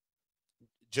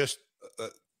just,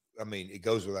 it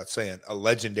goes without saying, a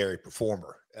legendary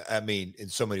performer. In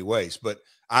so many ways, but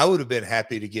I would have been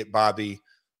happy to get Bobby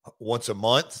once a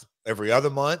month every other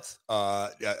month,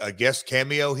 a guest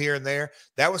cameo here and there.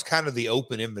 That was kind of the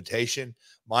open invitation.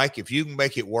 Mike, if you can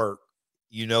make it work,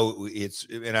 it's,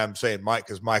 and I'm saying Mike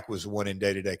because Mike was the one in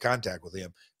day-to-day contact with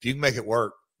him. If you can make it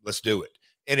work, let's do it.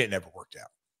 And it never worked out.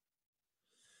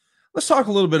 Let's talk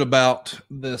a little bit about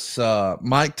this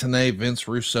Mike Tenay, Vince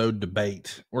Russo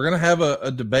debate. We're going to have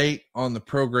a debate on the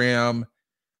program,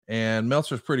 and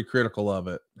Meltzer's pretty critical of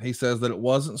it. He says that it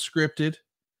wasn't scripted,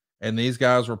 and these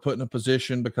guys were put in a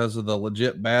position because of the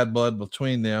legit bad blood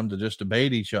between them to just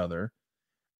debate each other.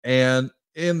 And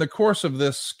in the course of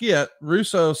this skit,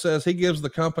 Russo says he gives the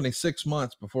company 6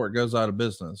 months before it goes out of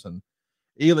business. And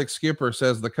Elix Skipper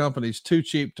says the company's too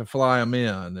cheap to fly them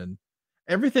in. And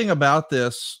everything about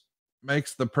this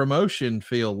makes the promotion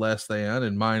feel less than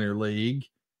in minor league.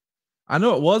 I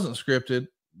know it wasn't scripted,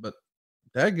 but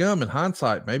dadgum, in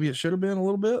hindsight, maybe it should have been a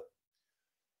little bit.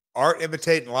 Art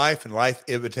imitating life and life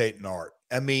imitating art.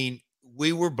 I mean,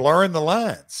 we were blurring the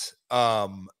lines.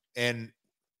 And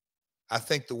I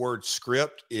think the word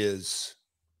script is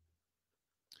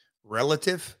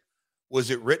relative.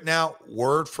 Was it written out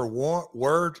word for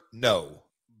word? No.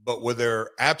 But were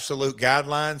there absolute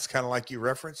guidelines, kind of like you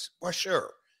referenced? Well, sure.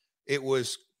 It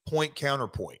was point,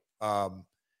 counterpoint.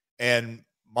 And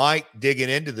Mike digging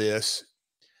into this,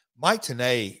 Mike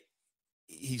Tenay,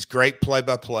 he's great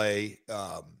play-by-play.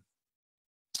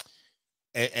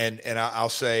 And I'll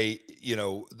say,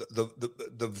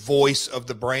 the voice of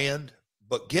the brand,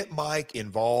 but get Mike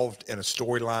involved in a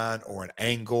storyline or an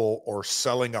angle or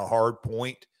selling a hard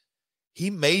point. He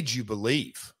made you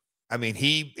believe. I mean,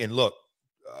 Heenan,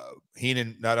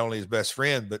 not only his best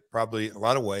friend, but probably in a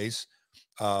lot of ways,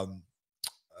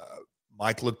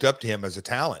 Mike looked up to him as a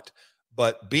talent,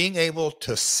 but being able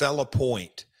to sell a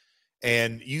point.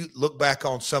 And you look back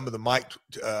on some of the Mike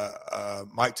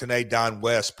Tenay, Don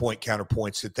West point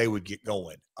counterpoints that they would get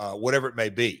going, whatever it may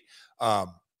be.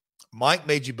 Mike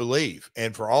made you believe.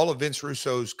 And for all of Vince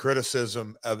Russo's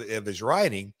criticism of his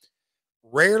writing,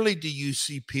 rarely do you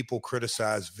see people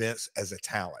criticize Vince as a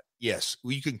talent. Yes,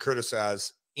 you can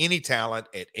criticize any talent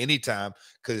at any time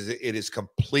because it is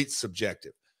complete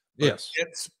subjective. But yes.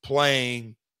 Vince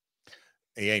playing,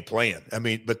 he ain't playing. I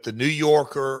mean, but the New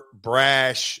Yorker,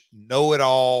 brash,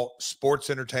 know-it-all, sports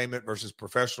entertainment versus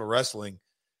professional wrestling,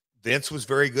 Vince was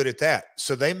very good at that.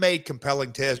 So they made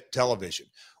compelling television.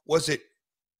 Was it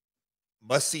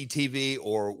must-see TV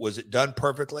or was it done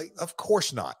perfectly? Of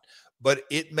course not. But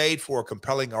it made for a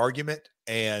compelling argument.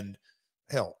 And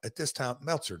hell, at this time,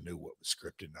 Meltzer knew what was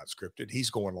scripted, not scripted. He's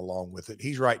going along with it.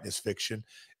 He's writing his fiction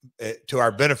to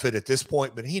our benefit at this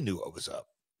point, but he knew what was up.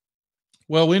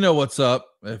 Well, we know what's up.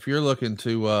 If you're looking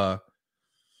to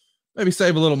maybe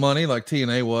save a little money like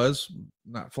TNA was,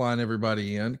 not flying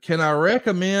everybody in, can I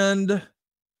recommend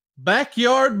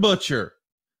Backyard Butcher?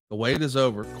 The wait is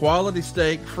over. Quality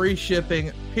steak, free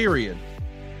shipping, period.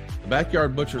 The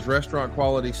Backyard Butcher's restaurant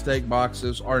quality steak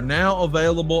boxes are now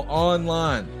available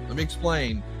online. Let me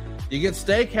explain. You get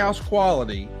steakhouse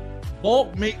quality,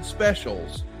 bulk meat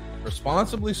specials,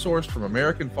 responsibly sourced from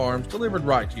American farms, delivered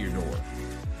right to your door.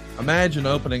 Imagine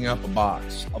opening up a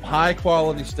box of high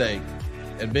quality steak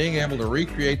and being able to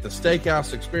recreate the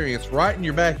steakhouse experience right in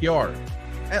your backyard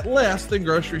at less than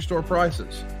grocery store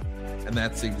prices. And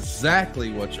that's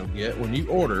exactly what you'll get when you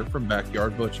order from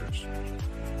Backyard Butchers.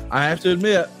 I have to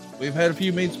admit, we've had a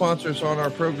few meat sponsors on our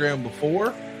program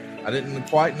before. I didn't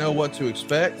quite know what to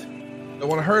expect. But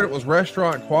when I heard it was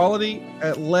restaurant quality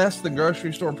at less than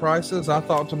grocery store prices, I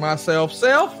thought to myself,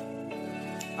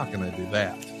 how can they do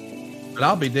that? But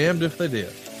I'll be damned if they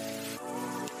did.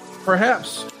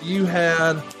 Perhaps you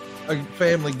had a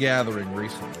family gathering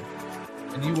recently,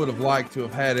 and you would have liked to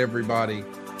have had everybody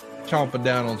chomping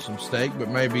down on some steak, but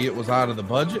maybe it was out of the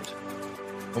budget.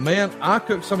 Well, man, I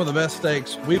cooked some of the best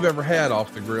steaks we've ever had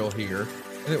off the grill here,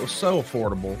 and it was so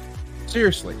affordable.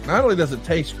 Seriously, not only does it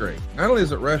taste great, not only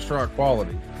is it restaurant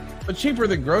quality, but cheaper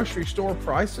than grocery store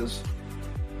prices.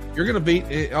 You're going to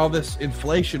beat all this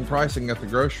inflation pricing at the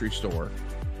grocery store.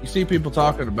 You see people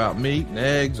talking about meat and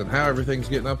eggs and how everything's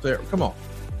getting up there. Come on.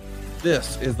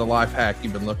 This is the life hack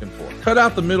you've been looking for. Cut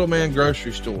out the middleman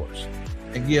grocery stores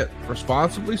and get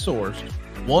responsibly sourced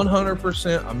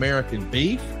 100% American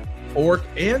beef, pork,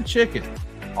 and chicken,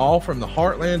 all from the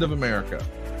heartland of America.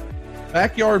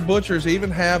 Backyard Butchers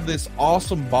even have this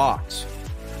awesome box.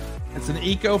 It's an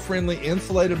eco-friendly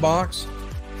insulated box.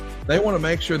 They want to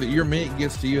make sure that your meat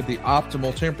gets to you at the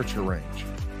optimal temperature range.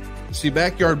 You see,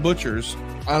 Backyard Butchers,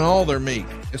 on all their meat,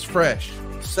 is fresh,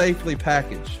 safely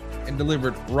packaged, and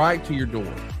delivered right to your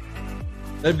door.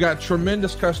 They've got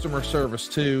tremendous customer service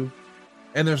too,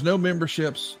 and there's no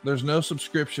memberships, there's no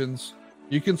subscriptions.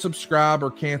 You can subscribe or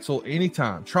cancel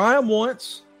anytime. Try them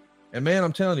once, and man,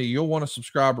 I'm telling you, you'll want to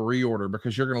subscribe or reorder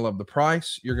because you're going to love the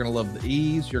price, you're going to love the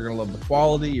ease, you're going to love the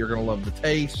quality, you're going to love the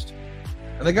taste.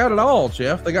 And they got it all,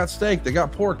 Jeff. They got steak, they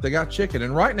got pork, they got chicken.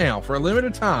 And right now, for a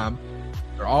limited time,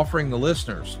 they're offering the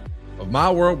listeners of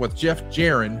My World with Jeff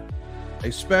Jaron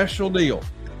a special deal.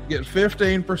 Get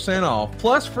 15% off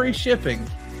plus free shipping.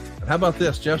 And how about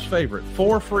this, Jeff's favorite,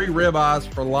 4 free ribeyes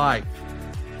for life.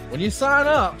 When you sign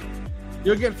up,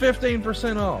 you'll get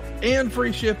 15% off and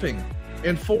free shipping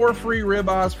and 4 free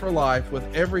ribeyes for life with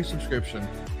every subscription.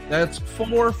 That's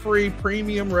 4 free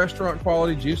premium restaurant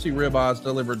quality juicy ribeyes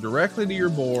delivered directly to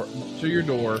your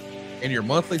door in your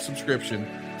monthly subscription.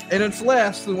 And it's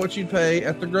less than what you'd pay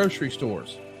at the grocery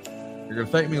stores. You're going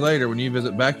to thank me later when you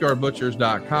visit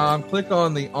backyardbutchers.com. Click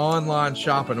on the online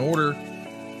shop and order.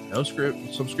 No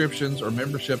subscriptions or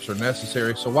memberships are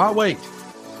necessary. So why wait?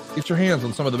 Get your hands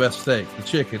on some of the best steak, the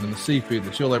chicken, and the seafood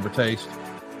that you'll ever taste.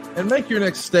 And make your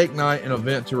next steak night an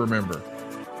event to remember.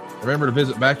 Remember to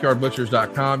visit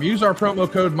backyardbutchers.com. Use our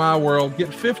promo code MyWorld. Get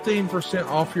 15%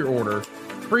 off your order,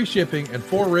 free shipping, and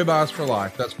 4 ribeyes for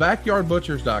life. That's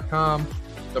backyardbutchers.com.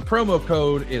 The promo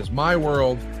code is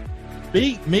MyWorld.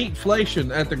 Beat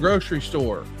meatflation at the grocery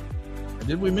store. And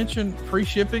did we mention free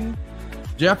shipping?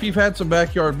 Jeff, you've had some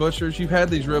Backyard Butchers. You've had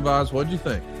these ribeyes. What'd you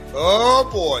think? Oh,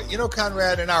 boy. You know,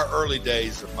 Conrad, in our early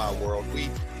days of My World, we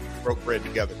broke bread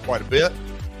together quite a bit.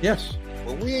 Yes.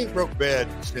 Well, we ain't broke bread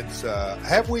since,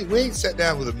 have we? We ain't sat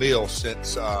down with a meal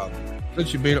since...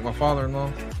 Since you beat up my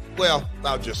father-in-law? Well,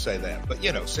 I'll just say that. But,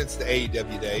 you know, since the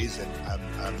AEW days, and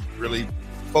I'm really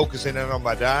focusing in on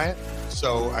my diet,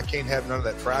 so I can't have none of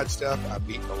that fried stuff. I'm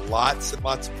eating lots and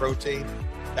lots of protein.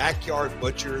 Backyard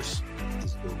Butchers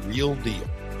is the real deal.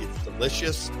 It's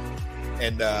delicious.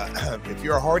 And if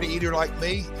you're a hearty eater like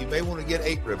me, you may want to get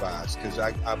 8 ribeyes because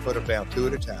I put them down 2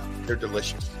 at a time. They're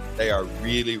delicious. They are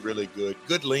really, really good.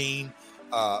 Good lean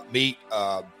meat.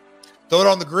 Throw it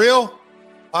on the grill,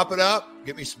 pop it up,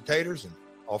 get me some taters, and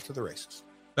off to the races.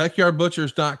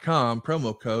 Backyardbutchers.com,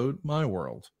 promo code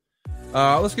MyWorld.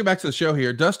 Let's get back to the show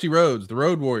here. Dusty Rhodes, the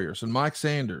Road Warriors, and Mike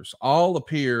Sanders all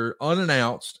appear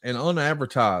unannounced and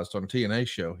unadvertised on a TNA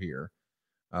show here.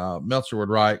 Meltzer would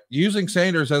write, using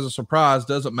Sanders as a surprise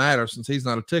doesn't matter since he's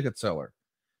not a ticket seller.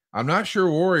 I'm not sure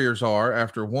Warriors are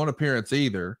after one appearance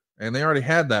either, and they already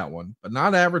had that one, but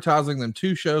not advertising them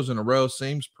 2 shows in a row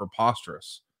seems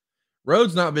preposterous.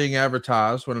 Rhodes not being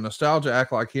advertised when a nostalgia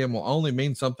act like him will only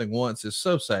mean something once is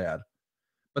so sad.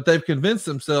 But they've convinced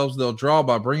themselves they'll draw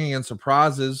by bringing in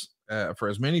surprises for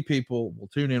as many people will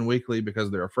tune in weekly because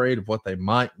they're afraid of what they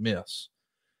might miss.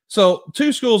 So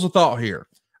 2 schools of thought here.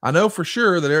 I know for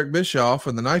sure that Eric Bischoff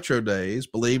in the Nitro days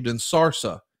believed in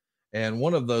Sarsa, and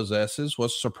one of those S's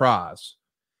was surprise.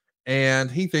 And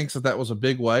he thinks that was a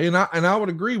big way, and I would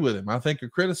agree with him. I think a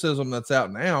criticism that's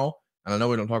out now, and I know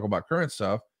we don't talk about current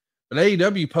stuff, but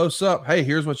AEW posts up, hey,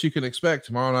 here's what you can expect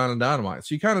tomorrow night on Dynamite.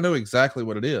 So you kind of know exactly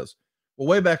what it is. Well,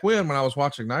 way back when I was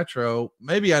watching Nitro,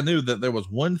 maybe I knew that there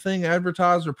was one thing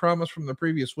advertised or promised from the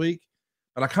previous week,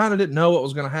 but I kind of didn't know what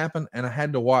was going to happen, and I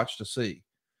had to watch to see.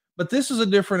 But this is a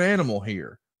different animal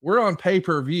here. We're on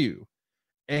pay-per-view,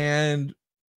 and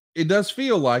it does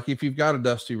feel like if you've got a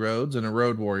Dusty Rhodes and a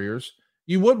Road Warriors,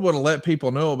 you would want to let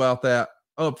people know about that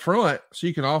up front so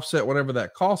you can offset whatever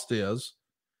that cost is.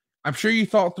 I'm sure you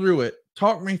thought through it.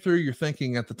 Talk me through your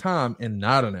thinking at the time in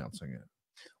not announcing it.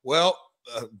 Well,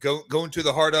 going to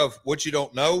the heart of what you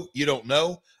don't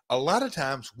know. A lot of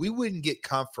times we wouldn't get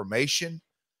confirmation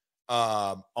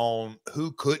on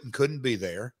who could and couldn't be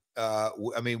there.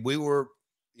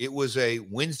 It was a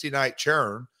Wednesday night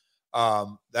churn.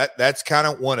 That's kind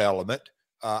of one element.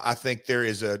 I think there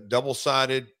is a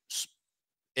double-sided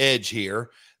edge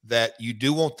here that you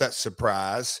do want that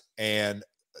surprise. And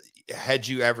had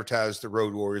you advertised the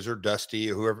Road Warriors or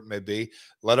Dusty or whoever it may be,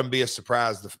 let them be a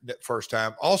surprise the first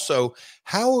time. Also,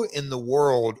 how in the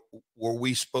world were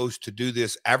we supposed to do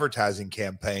this advertising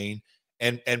campaign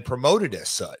and promote it as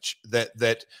such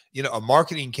that, you know, a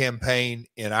marketing campaign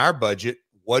in our budget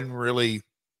wasn't really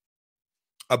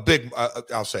a big,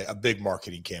 I'll say a big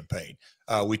marketing campaign.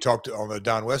 We talked on the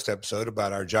Don West episode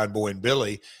about our John Boy and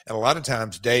Billy. And a lot of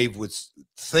times Dave would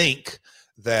think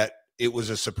that it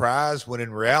was a surprise when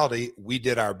in reality we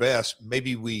did our best.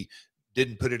 Maybe we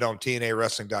didn't put it on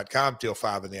TNAwrestling.com till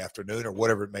 5 p.m. or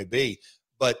whatever it may be.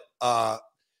 But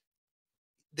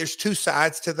there's 2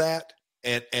 sides to that.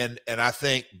 And I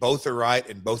think both are right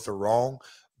and both are wrong.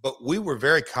 But we were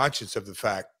very conscious of the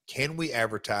fact, can we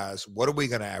advertise? What are we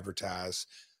going to advertise?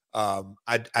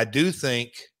 I do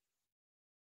think,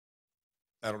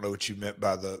 I don't know what you meant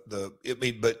by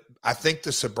but I think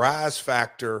the surprise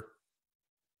factor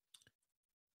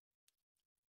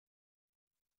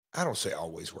I don't say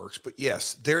always works, but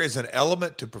yes, there is an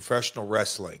element to professional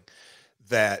wrestling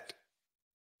that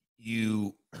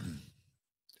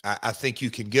I think you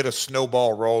can get a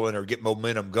snowball rolling or get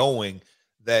momentum going,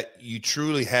 that you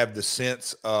truly have the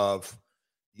sense of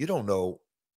you don't know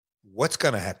what's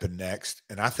going to happen next.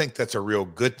 And I think that's a real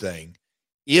good thing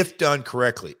if done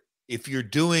correctly. If you're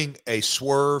doing a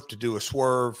swerve to do a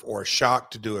swerve or a shock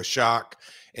to do a shock,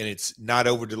 and it's not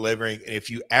over delivering, and if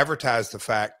you advertise the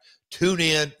fact, tune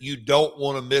in, you don't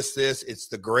want to miss this, it's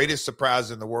the greatest surprise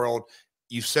in the world,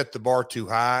 you've set the bar too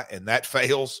high and that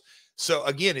fails. So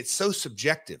again, it's so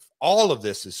subjective. All of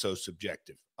this is so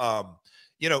subjective.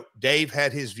 Dave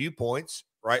had his viewpoints,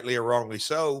 rightly or wrongly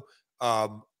so.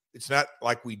 It's not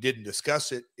like we didn't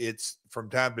discuss it. It's from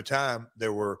time to time,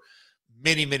 there were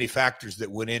many, many factors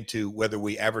that went into whether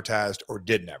we advertised or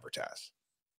didn't advertise.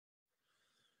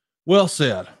 Well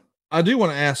said. I do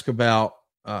want to ask about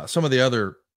some of the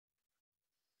other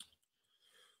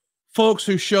folks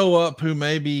who show up who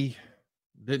maybe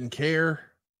didn't care.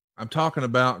 I'm talking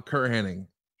about Curt Hennig.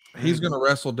 He's going to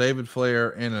wrestle David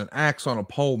Flair in an axe on a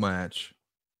pole match.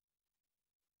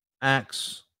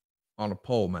 Axe on a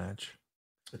pole match.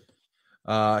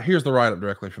 Here's the write-up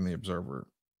directly from the Observer.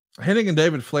 Hennig and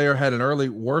David Flair had an early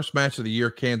worst match of the year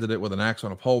candidate with an axe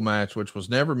on a pole match, which was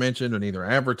never mentioned in either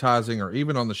advertising or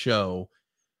even on the show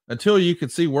until you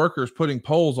could see workers putting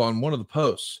poles on one of the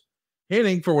posts.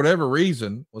 Hennig, for whatever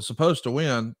reason, was supposed to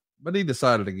win, but he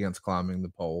decided against climbing the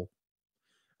pole.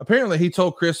 Apparently, he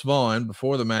told Chris Vaughn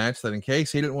before the match that in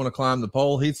case he didn't want to climb the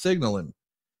pole, he'd signal him.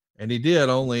 And he did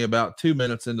only about 2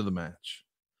 minutes into the match.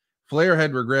 Flair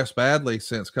had regressed badly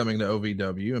since coming to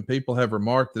OVW, and people have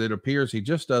remarked that it appears he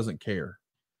just doesn't care.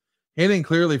 Hennig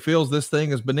clearly feels this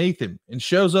thing is beneath him and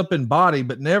shows up in body,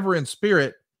 but never in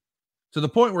spirit, to the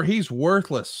point where he's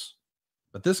worthless.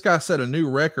 But this guy set a new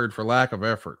record for lack of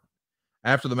effort.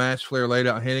 After the match, Flair laid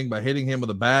out Hennig by hitting him with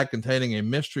a bag containing a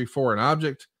mystery foreign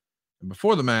object. And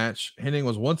before the match, Hennig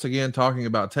was once again talking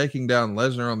about taking down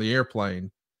Lesnar on the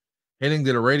airplane. Hennig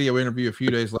did a radio interview a few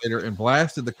days later and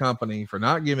blasted the company for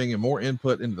not giving him more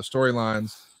input into the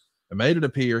storylines and made it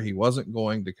appear he wasn't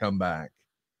going to come back.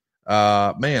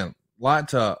 Man, lot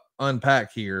to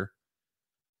unpack here.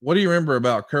 What do you remember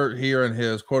about Curt here and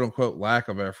his quote unquote lack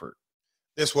of effort?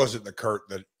 This wasn't the Curt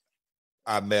that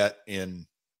I met in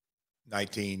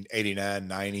 1989,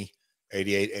 90,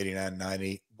 88, 89,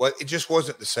 90. But it just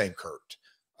wasn't the same Curt.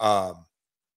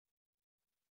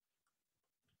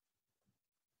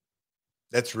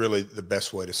 That's really the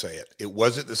best way to say it. It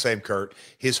wasn't the same Curt.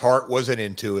 His heart wasn't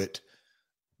into it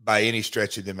by any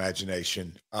stretch of the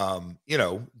imagination.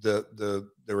 The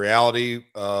reality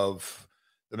of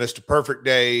the Mr. Perfect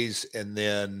days, and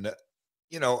then,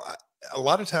 a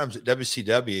lot of times at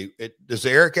WCW, does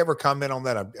Eric ever comment on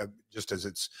that? Just as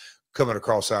it's coming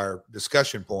across our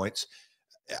discussion points,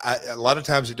 a lot of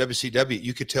times at WCW,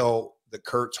 you could tell that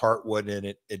Curt's heart wasn't in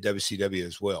it at WCW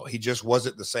as well. He just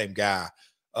wasn't the same guy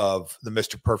of the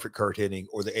Mr. Perfect Curt Hennig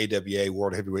or the AWA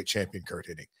World Heavyweight Champion Curt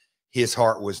Hennig. His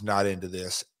heart was not into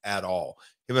this at all.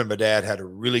 Him and my dad had a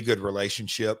really good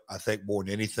relationship. I think more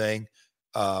than anything,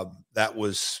 that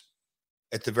was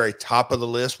at the very top of the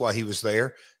list while he was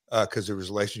there, because there was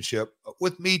a relationship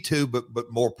with me too, but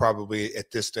more probably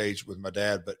at this stage with my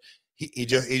dad. But he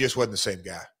just wasn't the same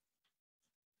guy.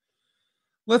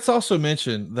 Let's also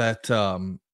mention that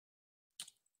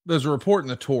there's a report in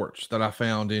the Torch that I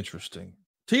found interesting.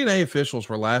 TNA officials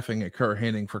were laughing at Curt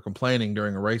Hennig for complaining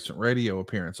during a recent radio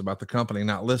appearance about the company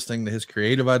not listening to his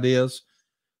creative ideas,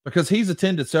 because he's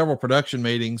attended several production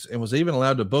meetings and was even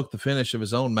allowed to book the finish of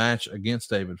his own match against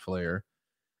David Flair.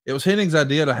 It was Hennig's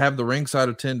idea to have the ringside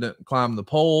attendant climb the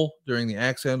pole during the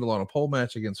axe handle on a pole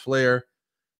match against Flair,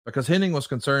 because Hennig was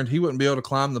concerned he wouldn't be able to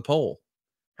climb the pole.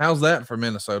 How's that for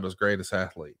Minnesota's greatest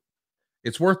athlete?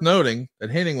 It's worth noting that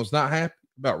Hennig was not happy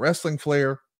about wrestling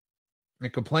Flair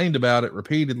and complained about it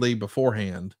repeatedly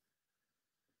beforehand.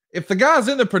 If the guy's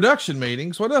in the production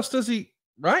meetings, what else does he,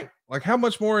 right? Like, how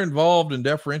much more involved and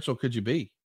deferential could you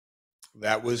be?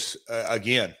 That was,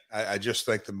 again, I just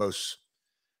think the most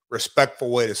respectful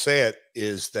way to say it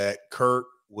is that Curt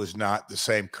was not the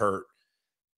same Curt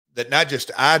that not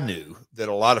just I knew, that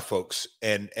a lot of folks,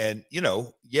 and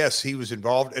yes, he was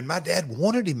involved, and my dad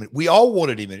wanted him. We all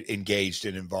wanted him engaged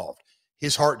and involved.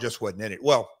 His heart just wasn't in it.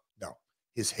 Well, no,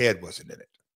 his head wasn't in it.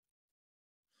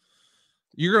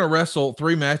 You're going to wrestle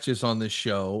 3 matches on this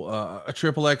show, a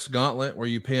XXX gauntlet where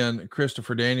you pin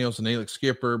Christopher Daniels and Elix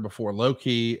Skipper before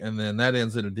Low-Ki, and then that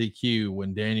ends in a DQ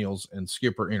when Daniels and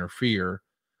Skipper interfere.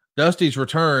 Dusty's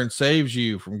return saves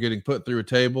you from getting put through a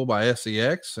table by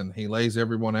SEX, and he lays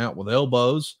everyone out with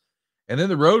elbows. And then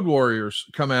the Road Warriors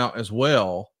come out as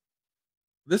well.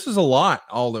 this is a lot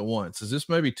all at once. Is this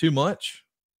maybe too much?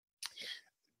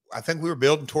 I think we were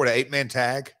building toward an 8-man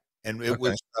tag, and it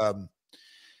was,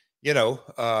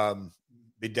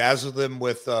 bedazzle them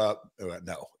with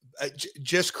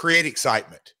just create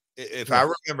excitement. If I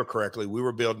remember correctly, we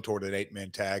were building toward an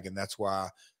 8-man tag, and that's why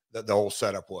the whole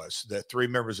setup was the 3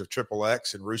 members of Triple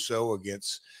X and Russo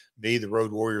against me, the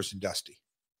Road Warriors, and Dusty.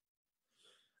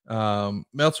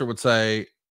 Meltzer would say,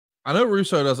 I know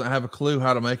Russo doesn't have a clue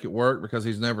how to make it work because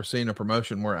he's never seen a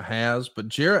promotion where it has, but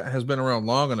Jarrett has been around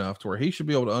long enough to where he should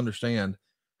be able to understand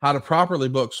how to properly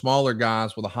book smaller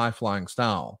guys with a high-flying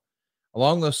style.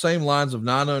 Along those same lines of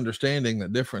not understanding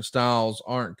that different styles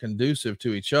aren't conducive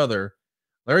to each other,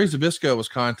 Larry Zbyszko was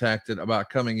contacted about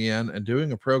coming in and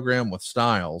doing a program with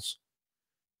Styles.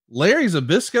 Larry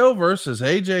Zbyszko versus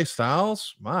AJ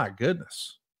Styles? My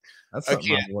goodness. That's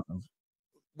something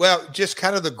well, just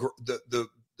kind of the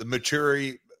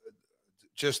maturity,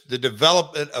 just the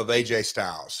development of AJ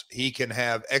Styles. He can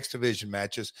have X Division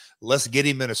matches. Let's get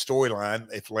him in a storyline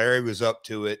if Larry was up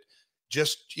to it.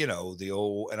 Just, the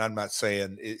old, and I'm not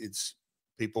saying it's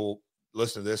people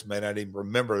listen to this may not even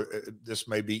remember. This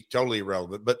may be totally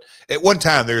irrelevant, but at one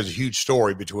time there was a huge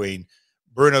story between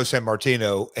Bruno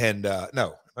Sammartino and no,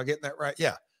 am I getting that right?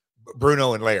 Yeah.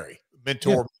 Bruno and Larry,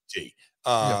 mentor, mentee.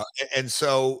 And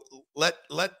so let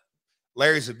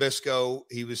Larry Zbyszko,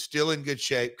 he was still in good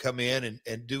shape, come in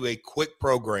and do a quick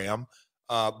program,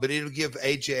 but it'll give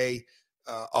AJ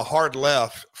a hard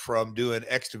left from doing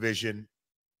X Division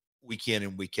week in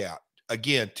and week out.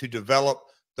 Again, to develop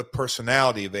the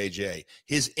personality of AJ.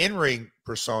 His in-ring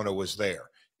persona was there.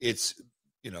 It's,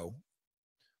 my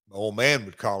old man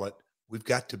would call it, we've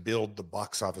got to build the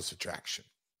box office attraction.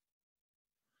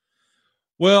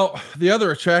 Well, the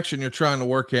other attraction you're trying to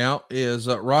work out is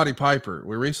Roddy Piper.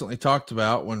 We recently talked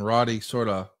about when Roddy sort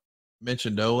of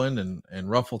mentioned Owen and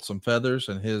ruffled some feathers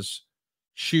and his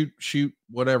shoot,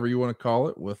 whatever you want to call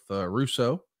it, with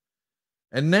Russo.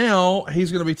 And now he's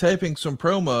going to be taping some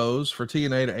promos for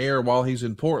TNA to air while he's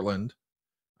in Portland.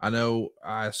 I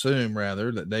assume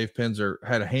rather that Dave Penzer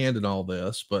had a hand in all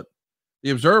this, but the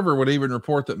Observer would even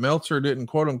report that Meltzer didn't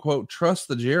quote unquote trust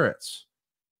the Jarretts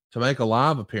to make a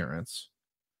live appearance.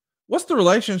 What's the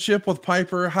relationship with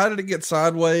Piper? How did it get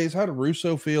sideways? How did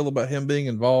Russo feel about him being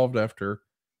involved after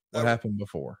what happened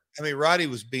before? Roddy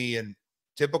was being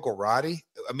typical Roddy.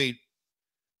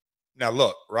 Now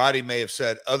look, Roddy may have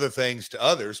said other things to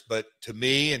others, but to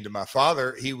me and to my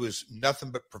father, he was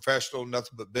nothing but professional,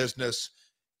 nothing but business.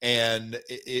 And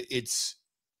it's,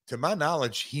 to my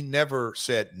knowledge, he never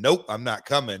said, nope, I'm not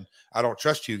coming. I don't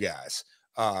trust you guys.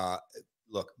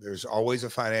 Look, there's always a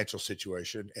financial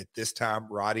situation. At this time,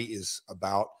 Roddy is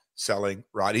about selling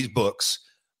Roddy's books.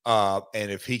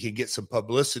 And if he can get some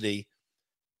publicity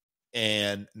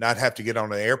and not have to get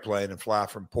on an airplane and fly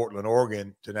from Portland,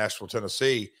 Oregon to Nashville,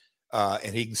 Tennessee,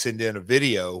 and he can send in a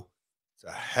video, it's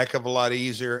a heck of a lot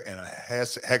easier and a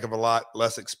heck of a lot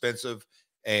less expensive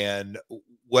and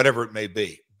whatever it may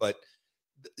be. But,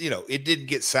 it didn't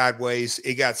get sideways.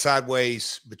 It got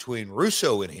sideways between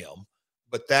Russo and him,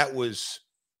 but that was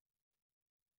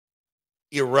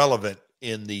irrelevant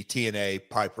in the TNA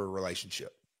Piper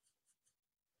relationship.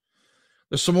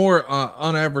 There's some more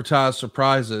unadvertised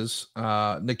surprises.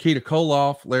 Nikita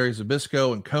Koloff, Larry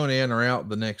Zbyszko, and Conan are out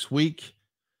the next week.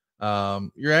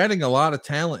 You're adding a lot of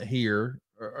talent here.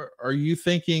 Are you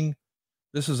thinking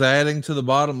this is adding to the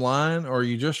bottom line, or are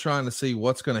you just trying to see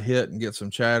what's going to hit and get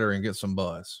some chatter and get some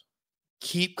buzz?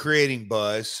 Keep creating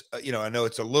buzz. I know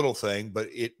it's a little thing, but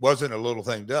it wasn't a little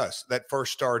thing to us. That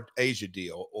first Star Asia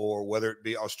deal, or whether it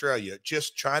be Australia,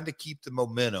 just trying to keep the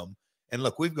momentum. And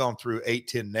look, we've gone through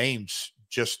 8-10 names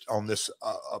just on this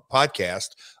podcast.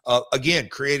 Again,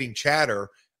 creating chatter.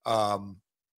 And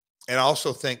I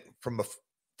also think from a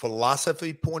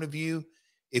philosophy point of view,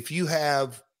 if you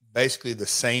have basically the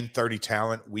same 30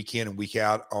 talent week in and week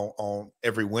out on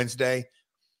every Wednesday,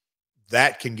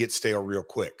 that can get stale real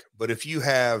quick. But if you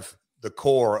have the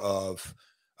core of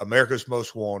America's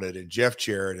Most Wanted and Jeff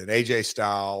Jarrett and AJ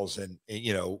Styles and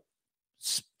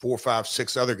 4, 5,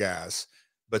 6 other guys,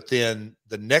 but then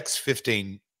the next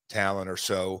 15 talent or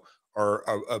so are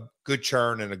a good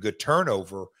churn and a good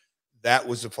turnover, that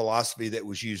was a philosophy that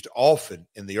was used often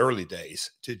in the early days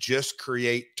to just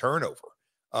create turnover.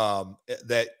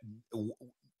 That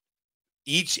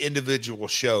each individual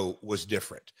show was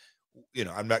different.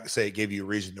 I'm not going to say it gave you a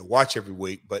reason to watch every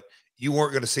week, but you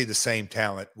weren't going to see the same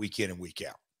talent week in and week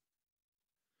out.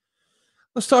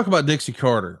 Let's talk about Dixie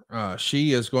Carter.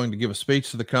 She is going to give a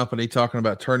speech to the company talking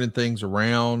about turning things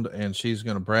around, and she's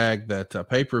going to brag that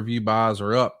pay-per-view buys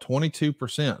are up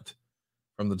 22%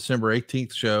 from the December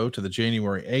 18th show to the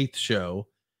January 8th show.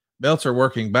 Belzer,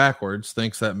 working backwards,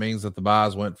 thinks that means that the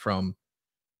buys went from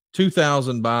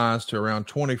 2,000 buys to around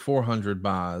 2,400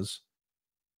 buys.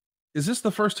 Is this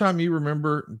the first time you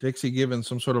remember Dixie giving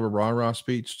some sort of a rah-rah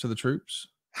speech to the troops?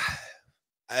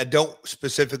 I don't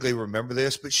specifically remember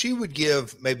this, but she would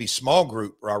give maybe small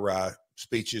group rah-rah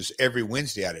speeches every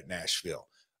Wednesday out at Nashville.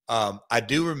 I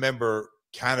do remember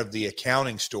kind of the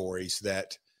accounting stories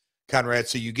that Conrad,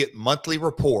 so you get monthly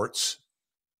reports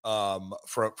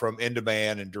from In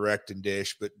Demand and Direct and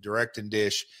Dish, but Direct and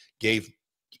Dish gave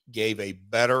a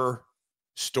better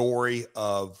story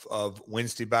of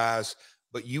Wednesday buys,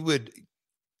 but you would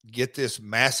get this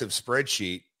massive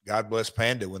spreadsheet. God bless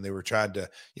Panda when they were trying to,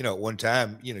 at one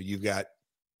time, you've got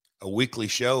a weekly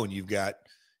show and you've got,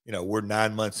 we're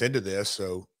 9 months into this.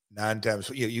 So 9 times,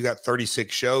 you got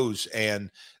 36 shows, and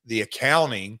the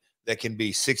accounting that can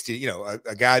be 60,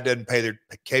 a guy doesn't pay their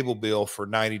cable bill for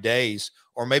 90 days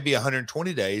or maybe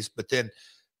 120 days, but then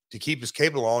to keep his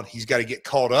cable on, he's got to get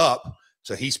caught up.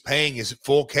 So he's paying his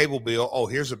full cable bill. Oh,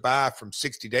 here's a buy from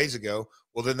 60 days ago.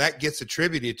 Well, then that gets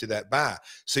attributed to that buy.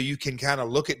 So you can kind of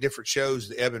look at different shows,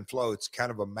 the ebb and flow. It's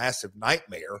kind of a massive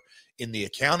nightmare in the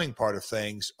accounting part of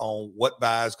things on what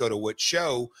buys go to which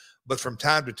show. But from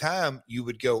time to time, you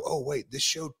would go, oh, wait, this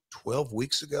show 12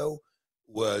 weeks ago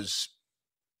was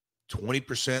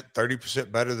 20%,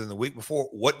 30% better than the week before.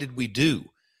 What did we do?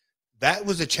 That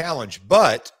was a challenge.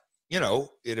 But,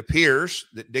 it appears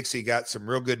that Dixie got some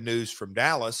real good news from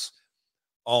Dallas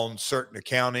on certain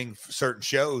accounting, certain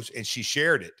shows, and she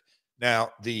shared it.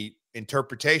 Now, the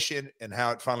interpretation and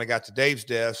how it finally got to Dave's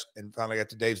desk and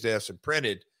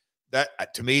printed,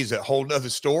 that to me is a whole nother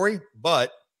story.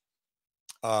 But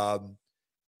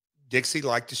Dixie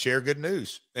liked to share good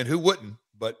news, and who wouldn't?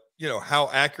 But, how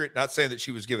accurate, not saying that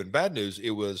she was giving bad news,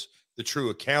 it was the true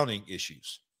accounting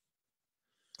issues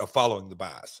of following the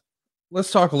buys. Let's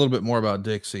talk a little bit more about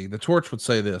Dixie. The Torch would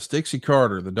say this: Dixie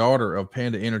Carter, the daughter of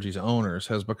Panda Energy's owners,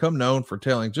 has become known for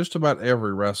telling just about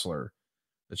every wrestler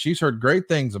that she's heard great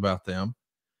things about them.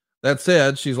 That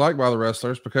said, she's liked by the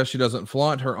wrestlers because she doesn't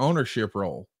flaunt her ownership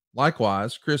role.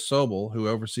 Likewise, Chris Sobel, who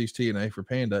oversees TNA for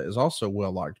Panda, is also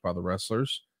well liked by the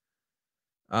wrestlers.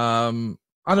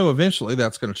 I know eventually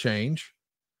that's going to change,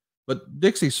 but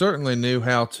Dixie certainly knew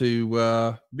how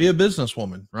to be a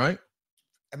businesswoman, right?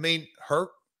 I mean,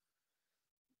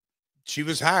 she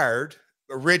was hired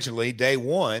originally, day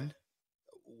one,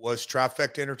 was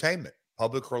Trifecta Entertainment,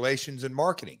 public relations and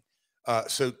marketing.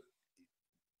 So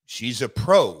she's a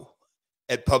pro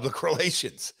at public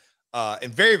relations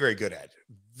and very, very good at it.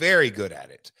 Very good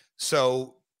at it.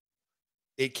 So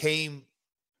it came,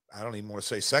 I don't even want to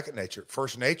say second nature,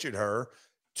 first nature to her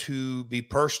to be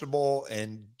personable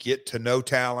and get to know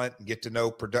talent and get to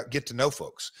know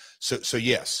folks. So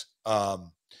yes,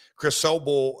 Chris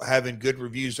Sobel having good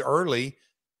reviews early.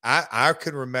 I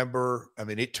can remember,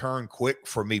 it turned quick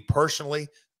for me personally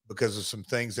because of some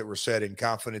things that were said in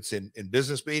confidence in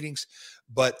business meetings.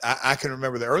 But I can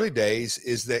remember the early days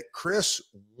is that Chris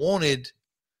wanted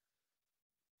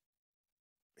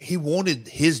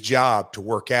his job to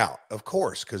work out, of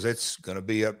course, because it's going to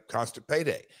be a constant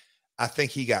payday. I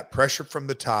think he got pressure from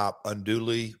the top,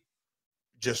 unduly,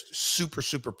 just super,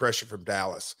 super pressure from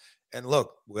Dallas. And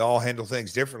look, we all handle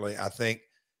things differently. I think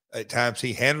at times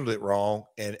he handled it wrong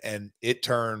and it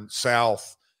turned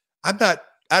south. I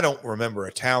don't remember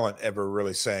a talent ever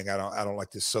really saying, I don't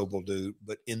like this Sobel dude,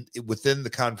 but within the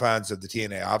confines of the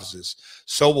TNA offices,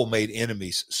 Sobel made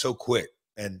enemies so quick.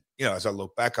 And, as I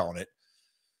look back on it,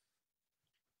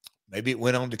 maybe it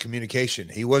went on to communication.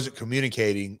 He wasn't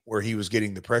communicating where he was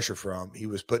getting the pressure from. He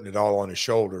was putting it all on his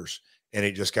shoulders, and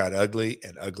it just got ugly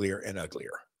and uglier and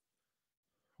uglier.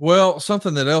 Well,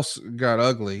 something that else got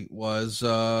ugly was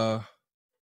some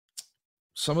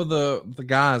of the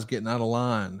guys getting out of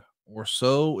line, or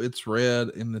so it's read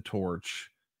in the Torch.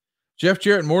 Jeff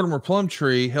Jarrett and Mortimer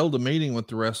Plumtree held a meeting with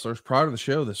the wrestlers prior to the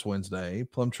show this Wednesday.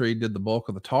 Plumtree did the bulk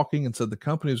of the talking and said the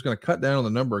company was going to cut down on the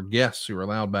number of guests who were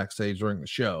allowed backstage during the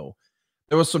show.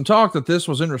 There was some talk that this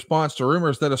was in response to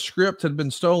rumors that a script had been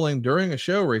stolen during a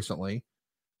show recently.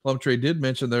 Plumtree did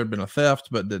mention there had been a theft,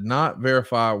 but did not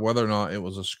verify whether or not it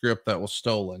was a script that was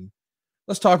stolen.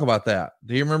 Let's talk about that.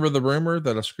 Do you remember the rumor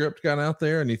that a script got out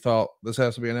there and you thought this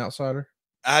has to be an outsider?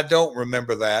 I don't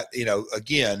remember that.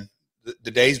 Again, the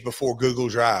days before Google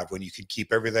Drive, when you could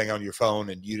keep everything on your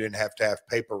phone and you didn't have to have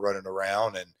paper running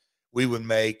around, and we would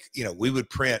we would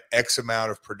print X amount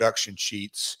of production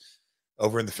sheets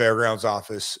over in the fairgrounds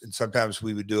office. And sometimes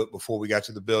we would do it before we got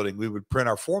to the building. We would print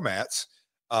our formats.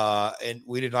 And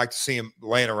we didn't like to see them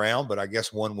laying around, but I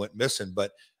guess one went missing.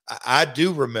 But I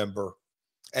do remember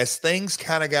as things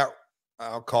kind of got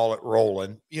I'll call it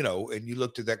rolling, and you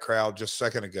looked at that crowd just a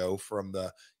second ago from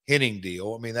the Henning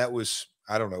deal. I mean, that was,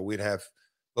 I don't know, we'd have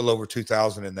a little over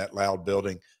 2,000 in that loud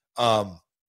building.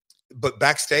 But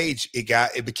backstage,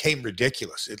 it became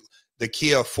ridiculous. The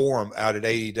Kia Forum out at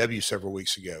AEW several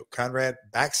weeks ago, Conrad,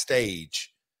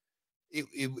 backstage,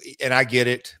 and I get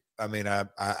it. I mean,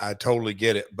 I totally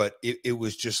get it, but it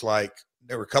was just like,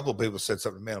 there were a couple of people said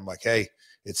something to me. I'm like, hey,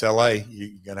 it's LA.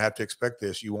 You're going to have to expect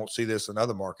this. You won't see this in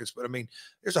other markets. But I mean,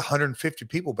 there's 150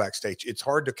 people backstage. It's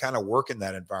hard to kind of work in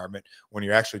that environment when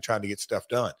you're actually trying to get stuff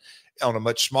done. On a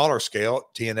much smaller scale,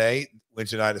 TNA,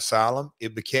 Wednesday Night Asylum,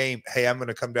 it became, hey, I'm going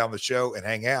to come down the show and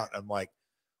hang out. I'm like,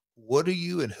 what are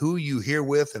you and who are you here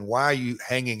with and why are you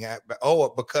hanging out?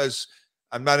 Oh, because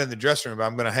I'm not in the dressing room.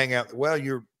 I'm going to hang out. Well,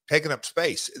 you're taking up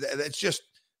space. That's just,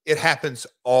 it happens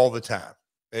all the time.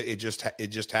 It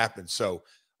just happens. So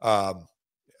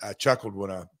I chuckled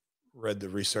when I read the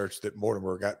research that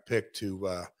Mortimer got picked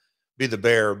to be the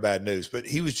bearer of bad news, but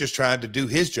he was just trying to do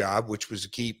his job, which was to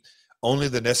keep only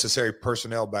the necessary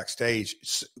personnel backstage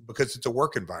because it's a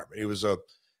work environment. It was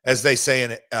as they say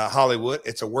in Hollywood,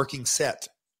 it's a working set.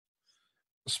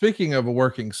 Speaking of a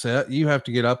working set, you have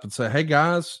to get up and say, hey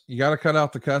guys, you got to cut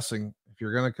out the cussing. If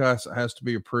you're going to cuss, it has to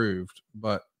be approved.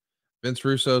 But Vince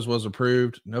Russo's was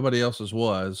approved. Nobody else's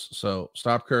was. So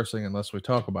stop cursing unless we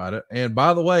talk about it. And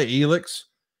by the way, Elix,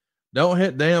 don't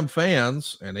hit damn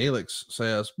fans. And Elix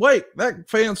says, wait, that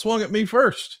fan swung at me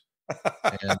first.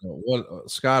 And what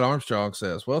Scott Armstrong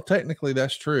says, well, technically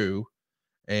that's true.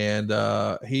 And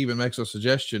he even makes a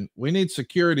suggestion. We need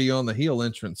security on the heel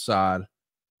entrance side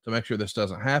to make sure this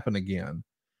doesn't happen again.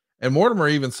 And Mortimer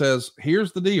even says,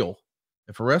 here's the deal.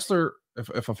 If a wrestler,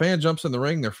 if a fan jumps in the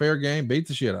ring, they're fair game, beat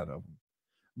the shit out of them.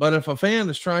 But if a fan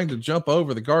is trying to jump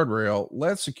over the guardrail,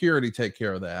 let security take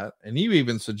care of that. And you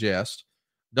even suggest,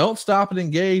 don't stop and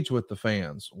engage with the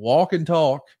fans. Walk and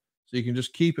talk so you can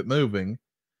just keep it moving.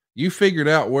 You figured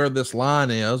out where this line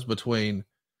is between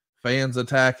fans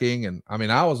attacking. And I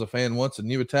mean, I was a fan once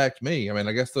and you attacked me. I mean,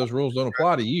 I guess those rules don't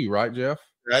apply to you, right, Jeff?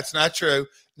 That's not true.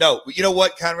 No, you know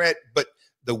what, Conrad? But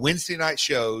the Wednesday night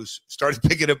shows started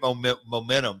picking up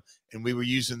momentum, and we were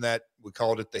using that. We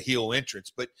called it the heel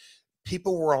entrance, but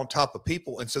people were on top of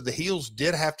people. And so the heels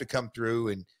did have to come through.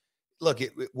 And look,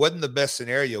 it wasn't the best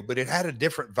scenario, but it had a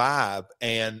different vibe.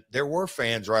 And there were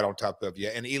fans right on top of you.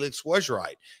 And Elix was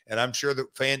right. And I'm sure the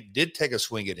fan did take a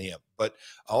swing at him, but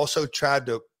I also tried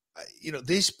to,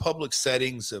 these public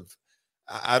settings of,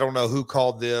 I don't know who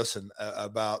called this and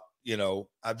about,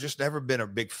 I've just never been a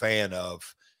big fan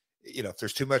of, if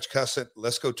there's too much cussing,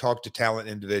 let's go talk to talent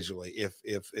individually.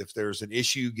 If there's an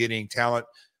issue getting talent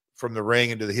from the ring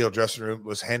into the heel dressing room,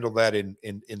 let's handle that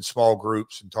in small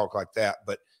groups and talk like that.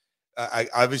 But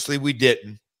obviously we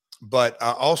didn't. But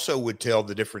I also would tell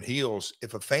the different heels,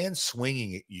 if a fan's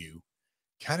swinging at you,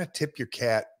 kind of tip your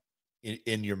cap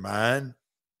in your mind.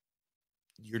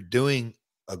 You're doing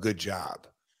a good job.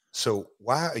 So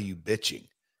why are you bitching?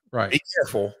 Right. Be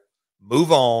careful.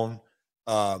 Move on.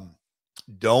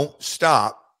 Don't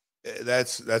stop.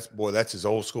 That's as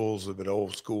old school as an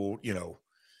old school.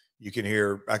 I can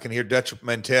hear Dutch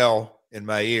Mantell in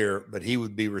my ear, but he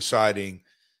would be reciting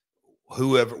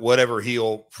whatever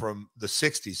heel from the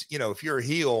 60s. If you're a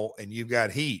heel and you've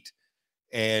got heat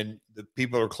and the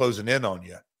people are closing in on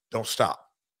you, don't stop.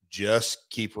 Just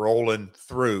keep rolling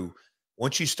through.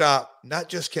 Once you stop, not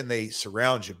just can they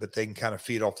surround you, but they can kind of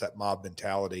feed off that mob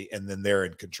mentality, and then they're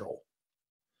in control.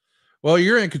 Well,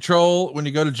 you're in control when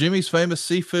you go to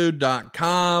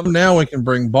jimmysfamousseafood.com. Now we can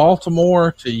bring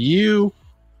Baltimore to you.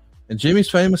 And Jimmy's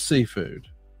Famous Seafood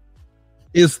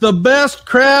is the best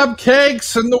crab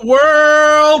cakes in the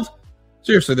world.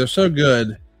 Seriously, they're so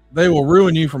good. They will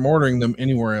ruin you from ordering them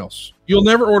anywhere else. You'll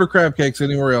never order crab cakes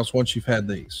anywhere else once you've had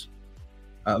these.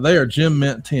 They are Jim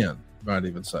Mint 10, you might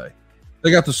even say. They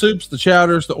got the soups, the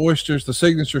chowders, the oysters, the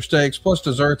signature steaks, plus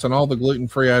desserts and all the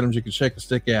gluten-free items you can shake a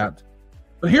stick at.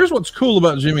 But here's what's cool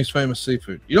about Jimmy's Famous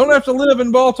Seafood. You don't have to live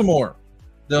in Baltimore.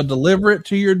 They'll deliver it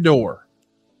to your door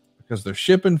because they're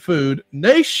shipping food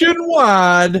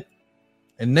nationwide.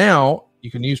 And now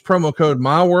you can use promo code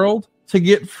MyWorld to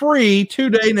get free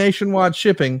 2-day nationwide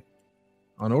shipping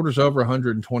on orders over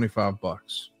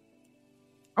 $125.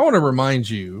 I want to remind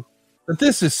you that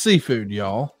this is seafood,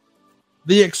 y'all.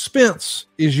 The expense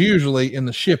is usually in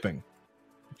the shipping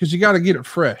because you got to get it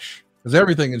fresh because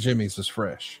everything at Jimmy's is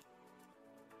fresh.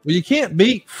 Well, you can't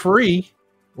beat free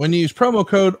when you use promo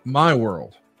code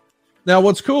MyWorld. Now,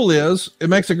 what's cool is it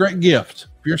makes a great gift.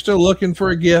 If you're still looking for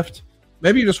a gift,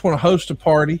 maybe you just want to host a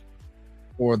party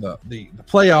or the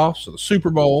playoffs or the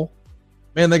Super Bowl,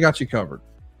 man, they got you covered.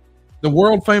 The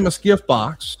world famous gift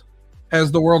box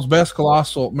has the world's best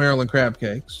colossal Maryland crab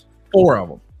cakes, 4 of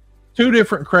them, 2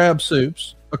 different crab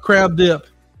soups, a crab dip,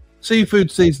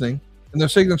 seafood seasoning, and their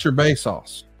signature bay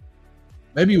sauce.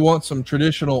 Maybe you want some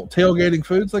traditional tailgating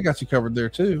foods. They got you covered there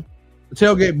too. The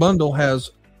tailgate bundle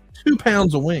has 2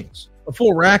 pounds of wings, a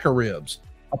full rack of ribs,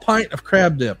 a pint of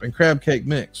crab dip and crab cake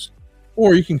mix,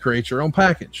 or you can create your own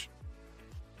package.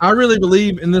 I really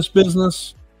believe in this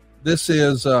business. This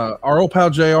is our old pal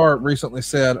JR recently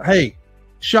said, hey,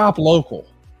 shop local.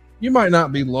 You might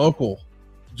not be local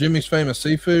to Jimmy's Famous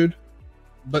Seafood,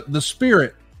 but the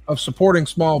spirit of supporting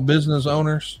small business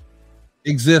owners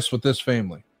exists with this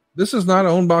family. This is not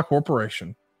owned by a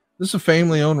corporation. This is a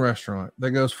family-owned restaurant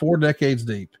that goes 4 decades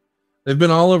deep. They've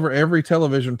been all over every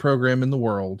television program in the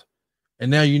world, and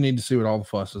now you need to see what all the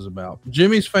fuss is about.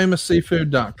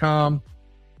 Jimmy'sFamousSeafood.com.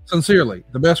 Sincerely,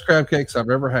 the best crab cakes I've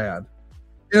ever had.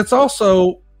 And it's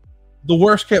also the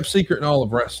worst kept secret in all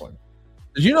of wrestling.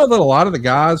 Did you know that a lot of the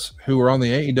guys who are on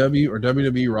the AEW or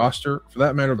WWE roster, for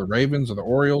that matter, the Ravens or the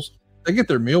Orioles, they get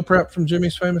their meal prep from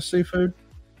Jimmy's Famous Seafood?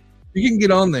 You can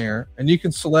get on there and you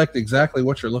can select exactly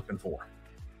what you're looking for.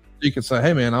 You can say,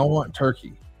 hey man, I want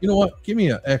turkey. You know what? Give me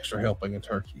an extra helping of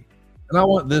turkey. And I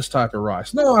want this type of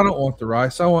rice. No, I don't want the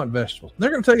rice. I want vegetables. And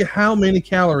they're going to tell you how many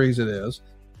calories it is.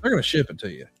 They're going to ship it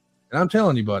to you. And I'm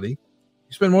telling you, buddy,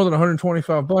 you spend more than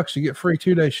 $125, you get free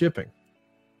 2-day shipping.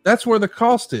 That's where the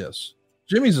cost is.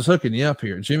 Jimmy's is hooking you up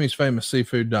here at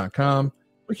Jimmy'sFamousSeafood.com.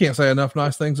 We can't say enough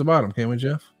nice things about them, can we,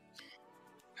 Jeff?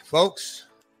 Folks,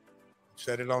 I've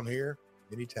said it on here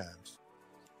many times.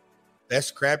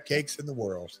 Best crab cakes in the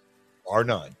world, bar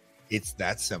none. It's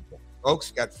that simple.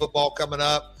 Folks, got football coming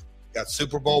up, got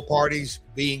Super Bowl parties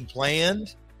being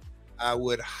planned. I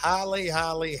would highly,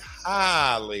 highly,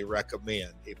 highly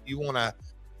recommend, if you want to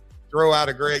throw out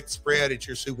a great spread at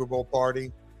your Super Bowl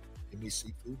party,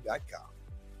 Jimmy'sSeafood.com.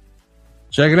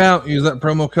 Check it out. Use that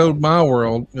promo code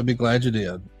MyWorld. You'll be glad you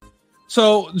did.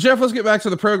 So, Jeff, let's get back to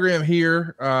the program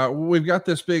here. We've got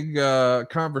this big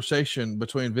conversation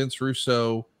between Vince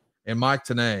Russo and Mike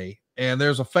Tenay. And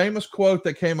there's a famous quote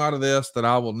that came out of this that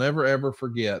I will never, ever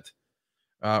forget.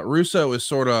 Russo is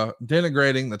sort of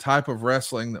denigrating the type of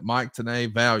wrestling that Mike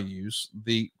Tenay values,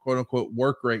 the quote-unquote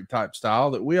work rate type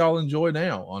style that we all enjoy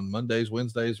now on Mondays,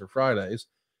 Wednesdays, or Fridays.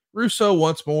 Russo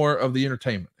wants more of the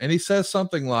entertainment. And he says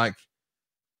something like,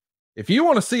 if you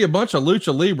want to see a bunch of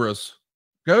lucha libras,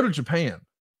 go to Japan,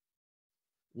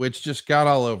 which just got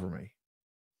all over me.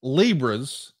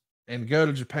 Libras and go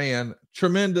to Japan.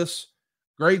 Tremendous,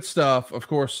 great stuff. Of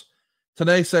course,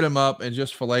 Tenay set him up and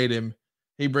just filleted him.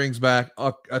 He brings back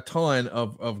a ton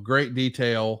of great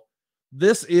detail.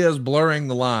 This is blurring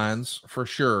the lines for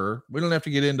sure. We don't have to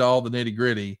get into all the nitty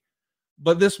gritty,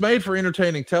 but this made for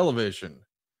entertaining television.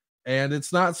 And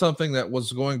it's not something that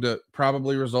was going to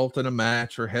probably result in a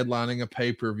match or headlining a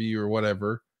pay-per-view or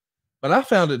whatever. But I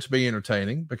found it to be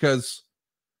entertaining because,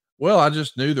 well, I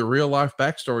just knew the real life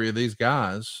backstory of these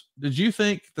guys. Did you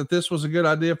think that this was a good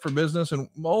idea for business? And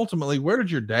ultimately, where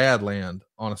did your dad land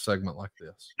on a segment like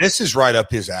this? This is right up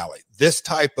his alley. This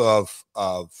type of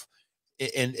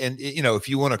and you know, if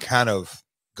you want to kind of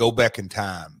go back in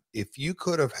time, if you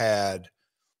could have had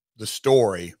the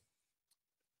story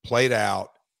played out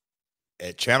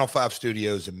at Channel 5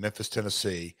 Studios in Memphis,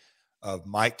 Tennessee, of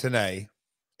Mike Tenay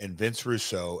and Vince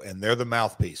Russo, and they're the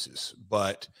mouthpieces.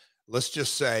 But let's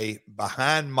just say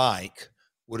behind Mike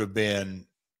would have been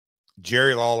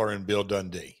Jerry Lawler and Bill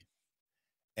Dundee.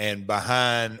 And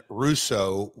behind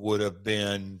Russo would have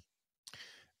been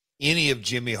any of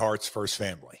Jimmy Hart's first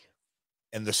family.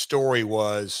 And the story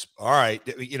was, all right,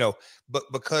 you know,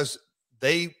 but because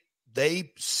they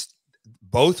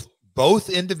both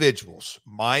individuals,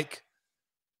 Mike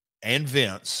and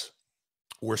Vince,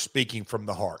 were speaking from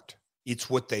the heart.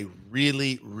 It's what they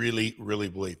really, really, really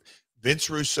believe. Vince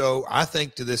Russo, I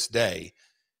think to this day,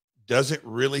 doesn't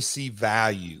really see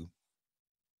value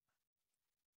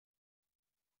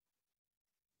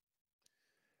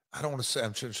I don't want to say,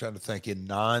 I'm trying to think in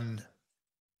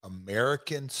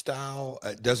non-American style.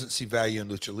 Doesn't see value in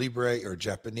lucha libre or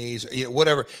Japanese, you know,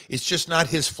 whatever. It's just not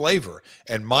his flavor.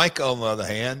 And Mike, on the other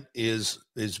hand, is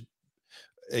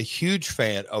a huge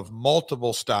fan of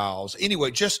multiple styles.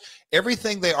 Anyway, just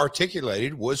everything they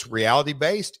articulated was reality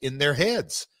based in their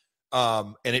heads,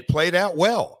 and it played out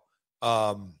well.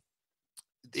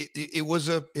 It was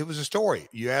a story.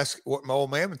 You ask what my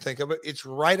old man would think of it. It's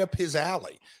right up his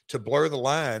alley to blur the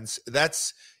lines.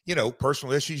 That's, you know,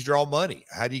 personal issues draw money.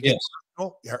 How do you get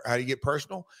personal? How do you get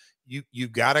personal?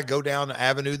 You've got to go down an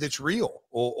avenue that's real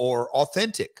or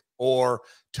authentic or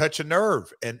touch a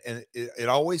nerve. And it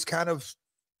always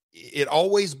it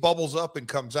always bubbles up and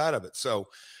comes out of it. So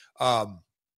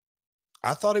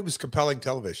I thought it was compelling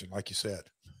television, like you said,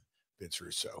 Vince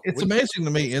Russo. It's amazing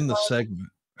to me in the segment.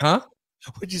 Huh?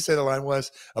 What'd you say the line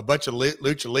was? A bunch of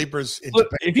lucha libras in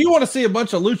Look, Japan. if you want to see a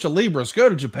bunch of lucha libras, go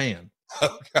to Japan.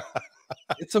 Oh, God.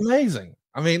 It's amazing.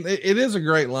 I mean, it is a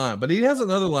great line, but he has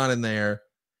another line in there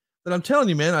that I'm telling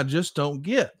you, man, I just don't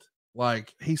get.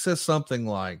 Like, he says something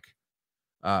like,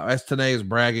 as Tenay is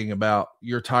bragging about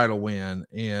your title win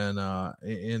in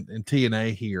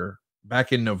TNA here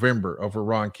back in November over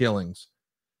Ron Killings.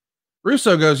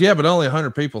 Russo goes, yeah, but only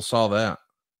 100 people saw that.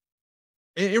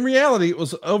 In reality, it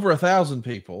was over 1,000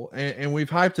 people, and we've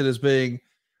hyped it as being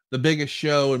the biggest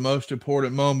show and most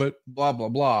important moment, blah, blah,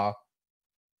 blah.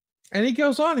 And he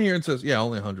goes on here and says, yeah,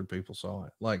 only 100 people saw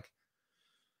it. Like,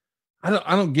 I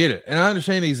don't get it. And I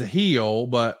understand he's a heel,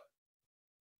 but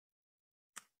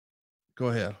go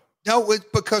ahead. No,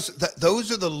 because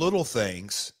those are the little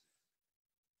things,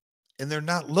 and they're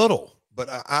not little, but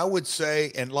I would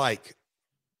say, and like,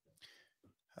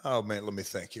 oh man, let me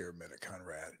think here a minute,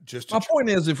 Conrad. My point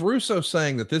is, if Russo's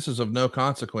saying that this is of no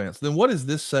consequence, then what is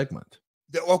this segment?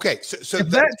 Okay, so if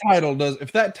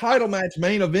that title match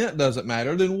main event doesn't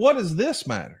matter, then what does this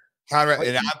matter? Conrad,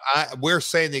 and we're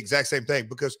saying the exact same thing,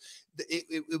 because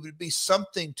it would be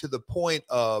something to the point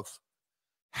of,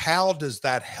 how does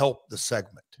that help the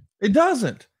segment? It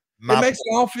doesn't. It makes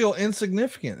it all feel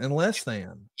insignificant and less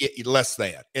than. Less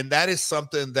than, and that is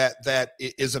something that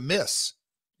is a miss.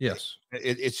 Yes,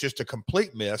 it's just a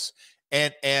complete miss,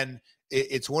 and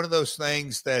it's one of those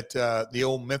things that the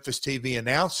old Memphis TV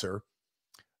announcer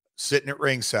sitting at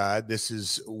ringside. This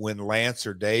is when Lance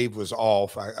or Dave was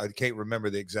off. I can't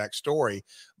remember the exact story,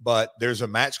 but there's a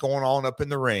match going on up in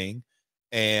the ring,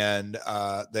 and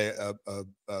the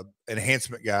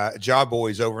enhancement guy, Job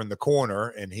Boy's over in the corner,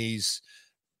 and he's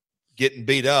getting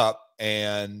beat up.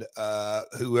 And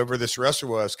whoever this wrestler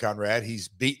was, Conrad, he's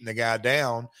beating the guy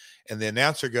down. And the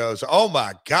announcer goes, oh,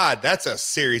 my God, that's a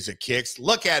series of kicks.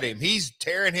 Look at him. He's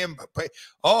tearing him.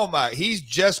 Oh, my. He's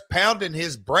just pounding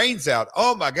his brains out.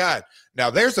 Oh, my God.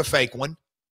 Now, there's a fake one.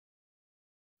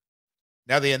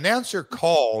 Now, the announcer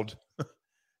called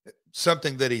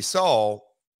something that he saw,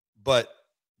 but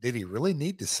did he really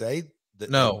need to say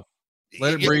that? No.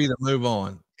 Let it breathe and move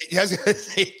on.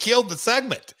 He killed the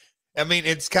segment. I mean,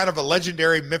 it's kind of a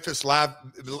legendary Memphis live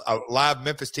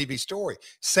Memphis TV story.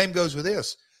 Same goes with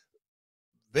this.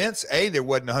 Vince, there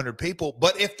wasn't 100 people,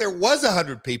 but if there was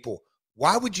 100 people,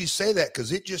 why would you say that?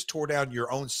 Because it just tore down your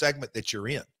own segment that you're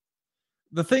in.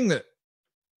 The thing that,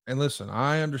 and listen,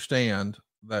 I understand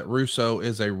that Russo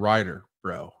is a writer,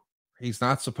 bro. He's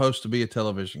not supposed to be a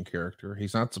television character.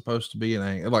 He's not supposed to be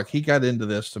he got into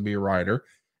this to be a writer.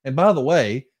 And by the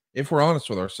way, if we're honest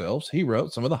with ourselves, he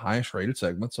wrote some of the highest rated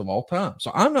segments of all time.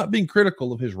 So I'm not being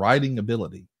critical of his writing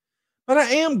ability, but I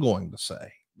am going to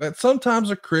say that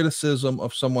sometimes a criticism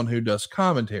of someone who does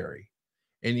commentary,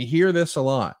 and you hear this a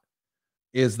lot,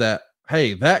 is that,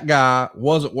 hey, that guy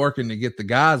wasn't working to get the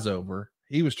guys over.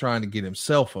 He was trying to get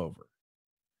himself over.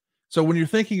 So when you're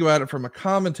thinking about it from a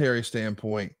commentary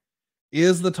standpoint,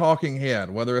 is the talking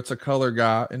head, whether it's a color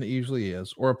guy, and it usually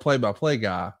is, or a play-by-play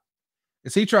guy,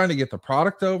 is he trying to get the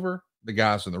product over, the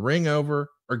guys in the ring over,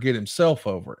 or get himself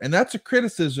over? And that's a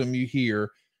criticism you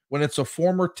hear when it's a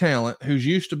former talent who's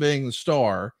used to being the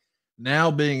star,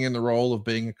 now being in the role of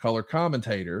being a color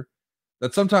commentator,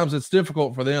 that sometimes it's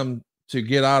difficult for them to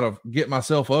get out of get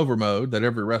myself over mode that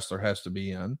every wrestler has to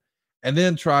be in, and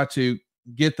then try to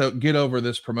get over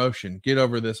this promotion, get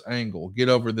over this angle, get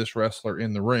over this wrestler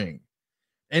in the ring.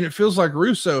 And it feels like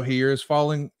Russo here is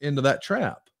falling into that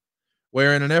trap,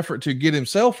 where in an effort to get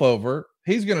himself over,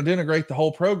 he's going to denigrate the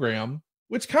whole program,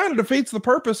 which kind of defeats the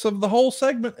purpose of the whole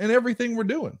segment and everything we're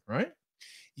doing, right?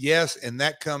 Yes, and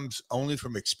that comes only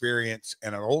from experience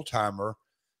and an old-timer,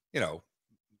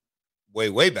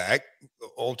 way back,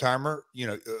 old-timer,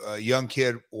 a young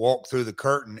kid walk through the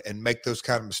curtain and make those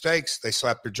kind of mistakes, they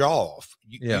slap their jaw off.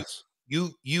 Yes.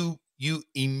 You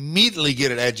immediately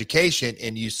get an education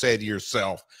and you say to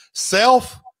yourself,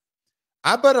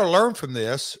 I better learn from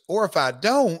this, or if I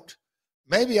don't,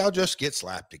 maybe I'll just get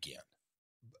slapped again.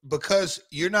 Because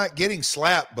you're not getting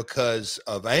slapped because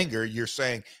of anger. You're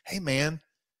saying, hey, man,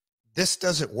 this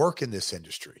doesn't work in this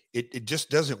industry. It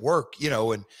just doesn't work,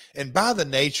 and by the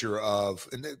nature of,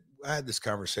 and I had this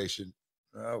conversation,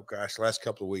 last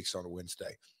couple of weeks on a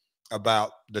Wednesday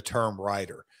about the term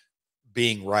writer,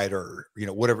 being writer,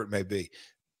 whatever it may be.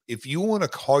 If you want to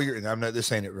call and I'm not,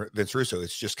 this ain't Vince Russo,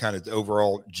 it's just kind of the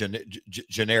overall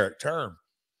generic term.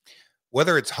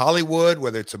 Whether it's Hollywood,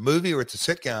 whether it's a movie or it's a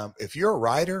sitcom, if you're a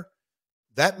writer,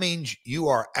 that means you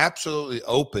are absolutely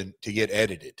open to get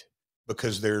edited,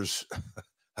 because there's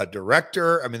a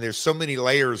director. I mean, there's so many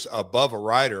layers above a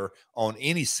writer on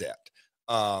any set.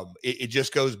 It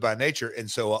just goes by nature. And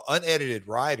so an unedited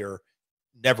writer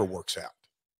never works out.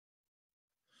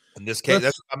 In this case,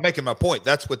 I'm making my point.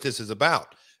 That's what this is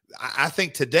about. I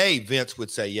think today Vince would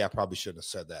say, yeah, I probably shouldn't have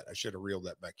said that. I should have reeled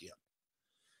that back in.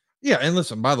 Yeah. And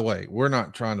listen, by the way, we're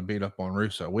not trying to beat up on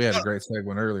Russo. We had a great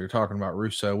segment earlier talking about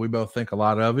Russo. We both think a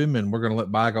lot of him, and we're going to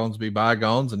let bygones be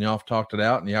bygones, and y'all have talked it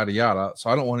out and yada, yada. So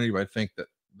I don't want anybody to think that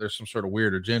there's some sort of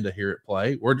weird agenda here at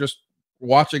play. We're just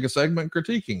watching a segment,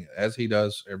 critiquing it as he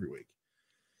does every week.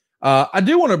 I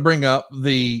do want to bring up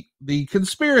the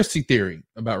conspiracy theory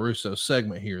about Russo's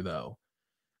segment here, though.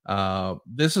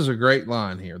 This is a great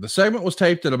line here. The segment was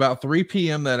taped at about 3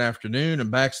 p.m. that afternoon, and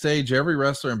backstage, every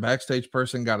wrestler and backstage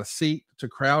person got a seat to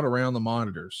crowd around the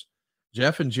monitors.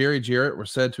 Jeff and Jerry Jarrett were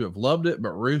said to have loved it,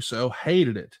 but Russo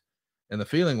hated it. And the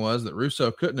feeling was that Russo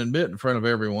couldn't admit in front of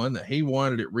everyone that he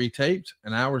wanted it retaped,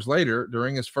 and hours later,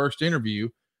 during his first interview,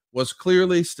 was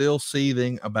clearly still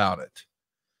seething about it.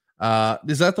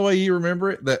 Is that the way you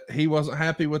remember it, that he wasn't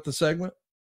happy with the segment?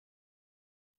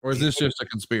 Or is this just a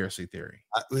conspiracy theory?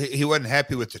 He wasn't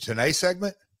happy with the Tenay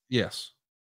segment? Yes.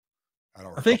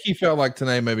 I think he felt like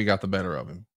Tenay maybe got the better of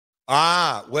him.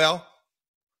 Well,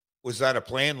 was that a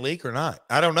planned leak or not?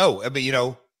 I don't know. I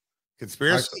mean,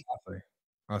 conspiracy.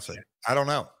 I see. I don't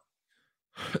know.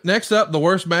 Next up, the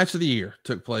worst match of the year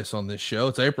took place on this show.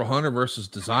 It's April Hunter versus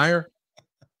Desire.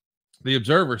 The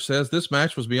Observer says this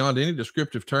match was beyond any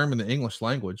descriptive term in the English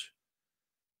language.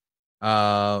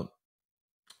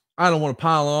 I don't want to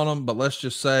pile on them, but let's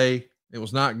just say it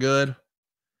was not good.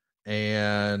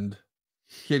 And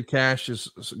Kid Cash is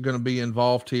going to be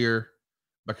involved here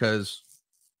because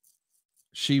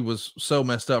she was so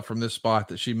messed up from this spot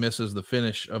that she misses the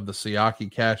finish of the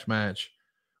Siaki Cash match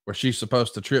where she's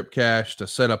supposed to trip Cash to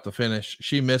set up the finish.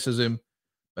 She misses him,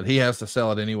 but he has to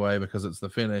sell it anyway because it's the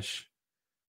finish.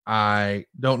 I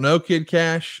don't know Kid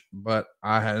Cash, but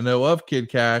I know of Kid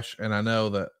Cash, and I know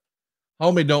that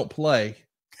homie don't play.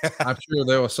 I'm sure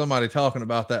there was somebody talking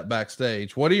about that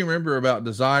backstage. What do you remember about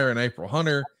Desire and April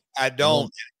Hunter? I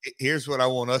don't. Here's what I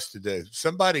want us to do.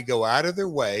 Somebody go out of their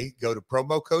way, go to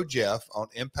promo code Jeff on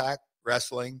Impact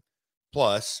Wrestling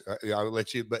Plus. I'll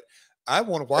let you, but I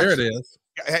want to watch. There it is.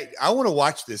 Hey, I want to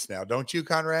watch this now. Don't you,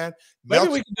 Conrad? Maybe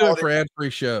we can do it for ad-free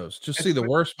shows. Just see the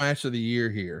worst match of the year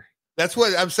here. That's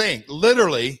what I'm saying.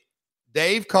 Literally,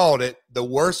 Dave called it the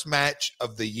worst match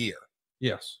of the year.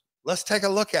 Yes. Let's take a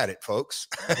look at it, folks.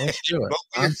 Let's do it.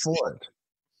 I'm for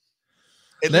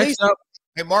it. Next up,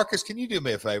 hey Marcus, can you do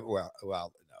me a favor? Well, no,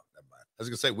 never mind. I was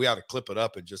gonna say we ought to clip it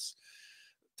up and just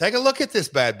take a look at this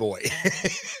bad boy.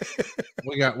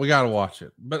 we got to watch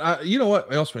it. But you know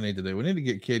what else we need to do? We need to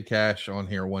get Kid Cash on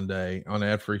here one day on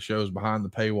ad-free shows behind the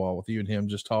paywall with you and him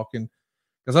just talking.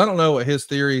 Because I don't know what his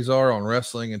theories are on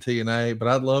wrestling and TNA, but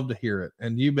I'd love to hear it.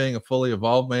 And you being a fully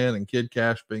evolved man and Kid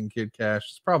Cash being Kid Cash,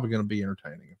 it's probably going to be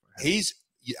entertaining.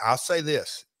 I'll say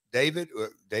this, David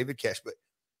Cash, but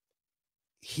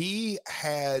he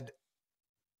had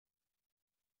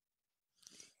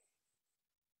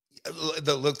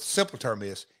the simple term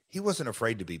is he wasn't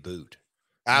afraid to be booed.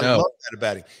 I love that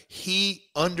about him. He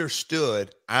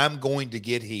understood I'm going to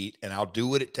get heat and I'll do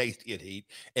what it takes to get heat.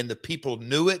 And the people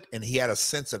knew it. And he had a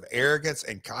sense of arrogance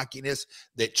and cockiness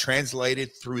that translated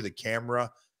through the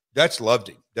camera. Dutch loved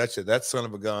him. Dutch said that son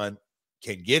of a gun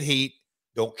can get heat,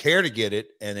 don't care to get it,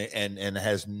 and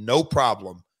has no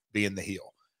problem being the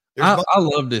heel. I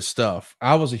love this stuff.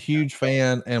 I was a huge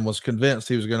fan and was convinced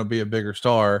he was going to be a bigger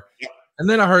star. Yeah. And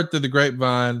then I heard through the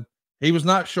grapevine, he was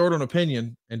not short on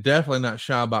opinion and definitely not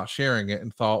shy about sharing it,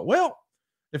 and thought, well,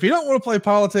 if you don't want to play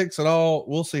politics at all,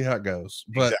 we'll see how it goes.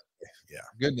 But yeah,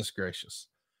 goodness gracious.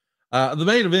 The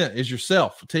main event is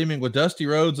yourself teaming with Dusty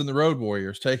Rhodes and the Road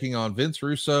Warriors, taking on Vince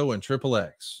Russo and Triple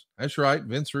X. That's right.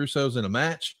 Vince Russo's in a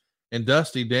match, and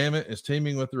Dusty, damn it, is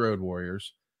teaming with the Road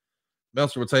Warriors.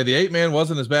 Meltzer would say the 8-man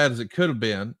wasn't as bad as it could have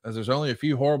been, as there's only a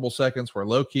few horrible seconds where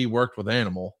Low-Key worked with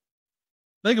Animal.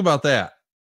 Think about that.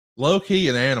 Low-Key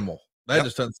and Animal. That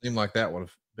just doesn't seem like that would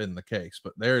have been the case,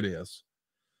 but there it is.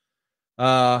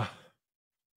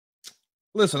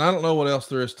 Listen, I don't know what else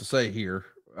there is to say here.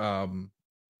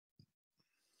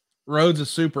 Rhodes is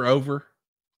super over.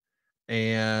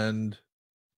 And,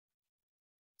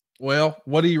 well,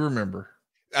 what do you remember?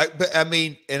 I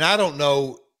mean, and I don't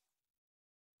know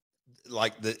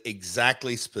like the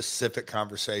exactly specific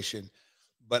conversation,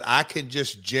 but I can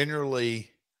just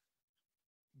generally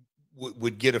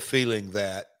would get a feeling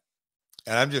that,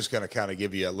 and I'm just going to kind of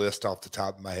give you a list off the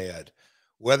top of my head,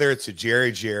 whether it's a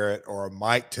Jerry Jarrett or a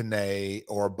Mike Tenay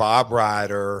or Bob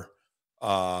Ryder,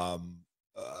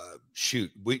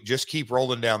 shoot, we just keep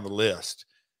rolling down the list.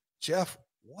 Jeff,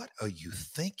 what are you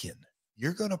thinking?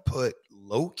 You're going to put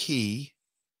low key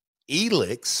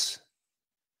Elix,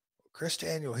 Chris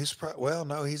Daniel. He's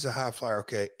no, he's a high flyer.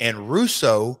 Okay. And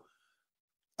Russo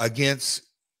against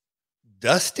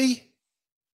Dusty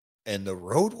and the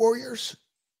Road Warriors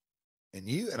and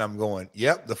you. And I'm going,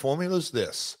 yep, the formula's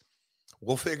this.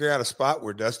 We'll figure out a spot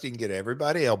where Dusty can get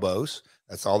everybody elbows.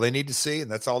 That's all they need to see. And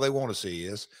that's all they want to see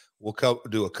is we'll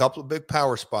do a couple of big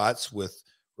power spots with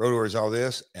Road Warriors, all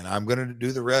this, and I'm going to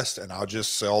do the rest, and I'll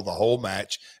just sell the whole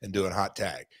match and do a hot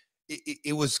tag.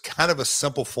 It was kind of a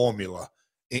simple formula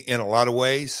in a lot of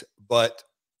ways, but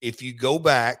if you go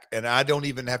back, and I don't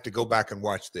even have to go back and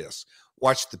watch this,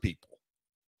 watch the people.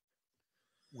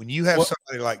 When you have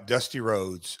somebody like Dusty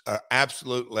Rhodes, an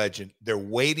absolute legend, they're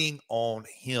waiting on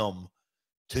him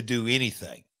to do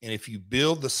anything. And if you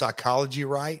build the psychology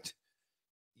right,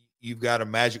 you've got a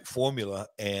magic formula,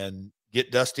 and get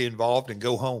Dusty involved and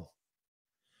go home.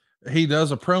 He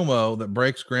does a promo that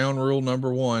breaks ground rule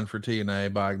number 1 for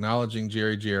TNA by acknowledging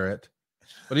Jerry Jarrett,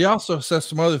 but he also says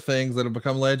some other things that have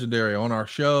become legendary on our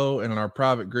show and in our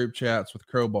private group chats with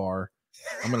Crowbar.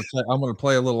 I'm going to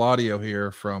play a little audio here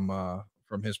from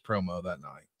his promo that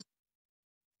night.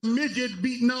 Midget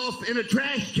beating off in a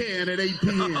trash can at 8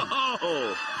 p.m.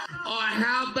 Or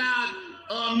how about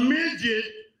a midget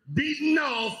beating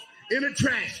off in a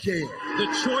trash can? The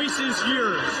choice is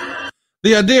yours.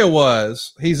 The idea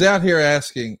was he's out here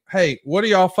asking, hey, what do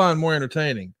y'all find more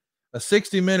entertaining? A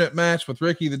 60-minute match with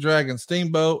Ricky the Dragon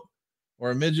Steamboat or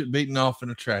a midget beating off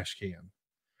in a trash can?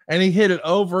 And he hit it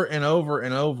over and over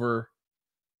and over.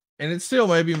 And it's still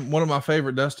maybe one of my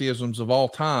favorite Dustyisms of all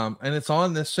time. And it's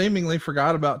on this seemingly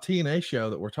forgot about TNA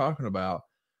show that we're talking about.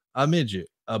 A midget,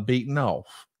 a beaten off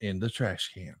in the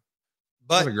trash can.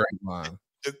 But what a great line.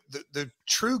 The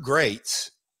true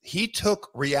greats, he took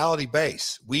reality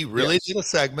base. We really did a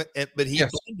segment, but he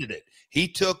blended it. He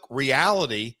took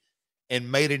reality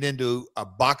and made it into a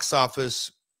box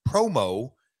office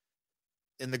promo.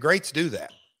 And the greats do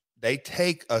that. They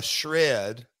take a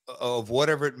shred of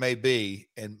whatever it may be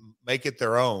and make it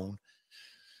their own.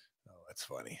 Oh, that's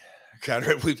funny.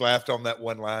 We've laughed on that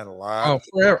one line a lot. Oh,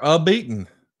 forever. A beaten.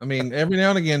 I mean, every now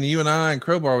and again, you and I and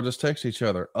Crowbar will just text each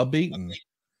other. A beaten.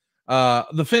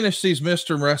 The finish sees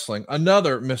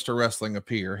another Mr. Wrestling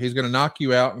appear. He's going to knock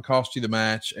you out and cost you the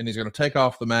match, and he's going to take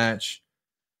off the match,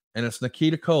 and it's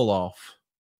Nikita Koloff.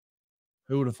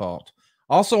 Who would have thought?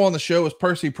 Also on the show is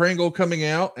Percy Pringle coming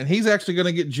out, and he's actually going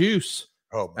to get juice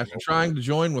after trying to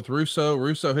join with Russo.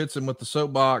 Russo hits him with the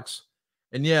soapbox,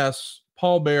 and yes,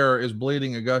 Paul Bearer is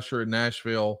bleeding a gusher in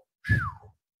Nashville.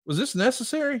 Was this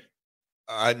necessary?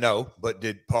 No, but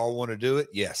did Paul want to do it?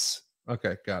 Yes.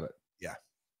 Okay, got it. Yeah.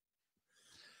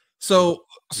 So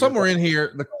somewhere in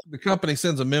here, the company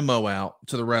sends a memo out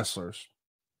to the wrestlers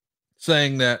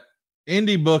saying that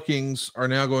indie bookings are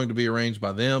now going to be arranged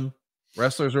by them.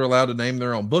 Wrestlers are allowed to name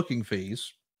their own booking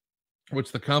fees,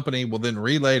 which the company will then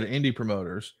relay to indie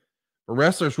promoters. But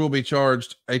wrestlers will be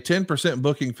charged a 10%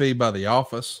 booking fee by the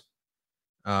office,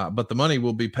 but the money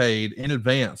will be paid in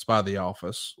advance by the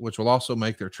office, which will also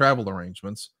make their travel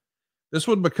arrangements. This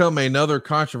would become another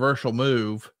controversial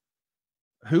move.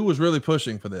 Who was really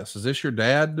pushing for this? Is this your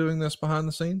dad doing this behind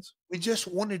the scenes? We just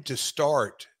wanted to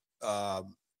start,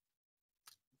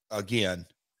 again,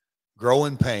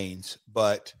 growing pains,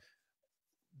 but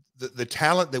the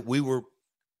talent that we were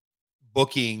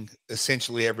booking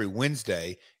essentially every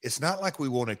Wednesday, it's not like we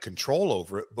wanted control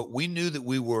over it, but we knew that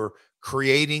we were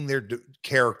creating their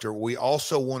character. We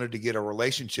also wanted to get a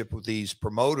relationship with these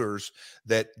promoters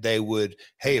that they would,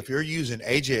 hey, if you're using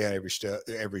AJ on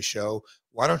every show,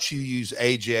 why don't you use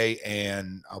AJ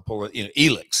and I'll pull it,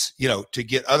 Elix, to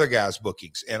get other guys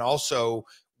bookings. And also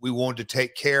we wanted to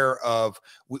take care of,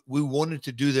 we wanted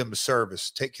to do them a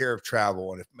service, take care of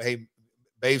travel. And if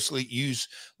basically use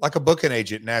like a booking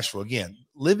agent in Nashville, again,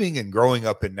 living and growing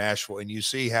up in Nashville. And you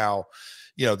see how,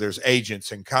 there's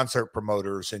agents and concert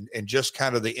promoters and just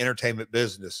kind of the entertainment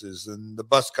businesses and the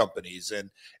bus companies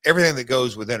and everything that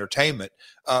goes with entertainment.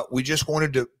 We just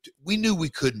wanted we knew we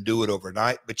couldn't do it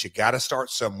overnight, but you got to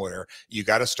start somewhere. You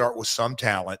got to start with some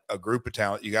talent, a group of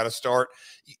talent. You got to start,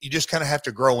 you just kind of have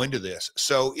to grow into this.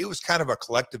 So it was kind of a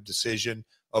collective decision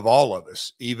of all of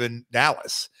us, even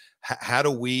Dallas. How do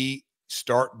we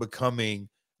start becoming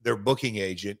their booking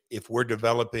agent if we're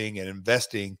developing and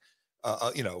investing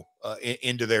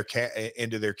into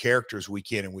their characters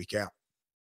week in and week out?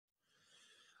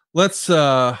 Let's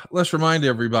remind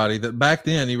everybody that back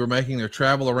then you were making their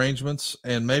travel arrangements,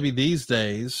 and maybe these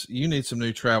days you need some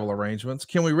new travel arrangements.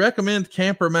 Can we recommend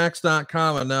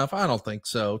campermax.com enough? I don't think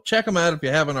so. Check them out if you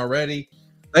haven't already.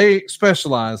 They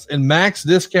specialize in max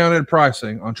discounted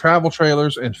pricing on travel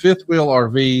trailers and fifth wheel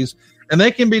RVs, and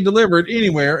they can be delivered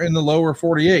anywhere in the lower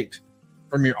 48.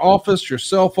 From your office, your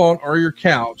cell phone, or your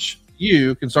couch,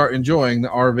 you can start enjoying the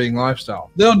RVing lifestyle.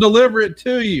 They'll deliver it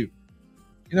to you.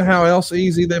 You know how else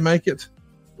easy they make it?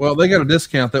 Well, they got a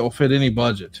discount that will fit any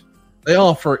budget. They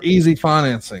offer easy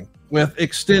financing with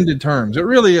extended terms. It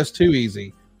really is too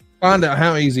easy. Find out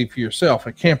how easy for yourself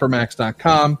at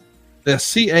campermax.com.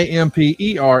 That's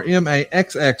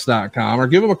CAMPERMAXX.com, or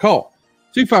give them a call,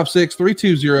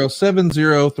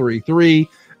 256-320-7033.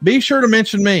 Be sure to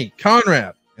mention me,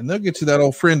 Conrad, and they'll get you that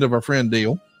old friend of a friend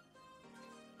deal.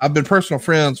 I've been personal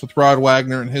friends with Rod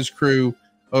Wagner and his crew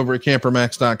over at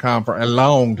campermax.com for a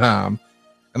long time,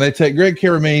 and they take great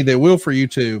care of me. They will for you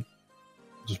too.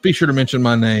 Just be sure to mention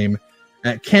my name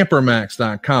at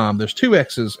campermax.com. There's 2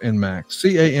 X's in Max,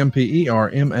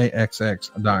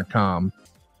 CAMPERMAXX.com.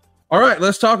 All right,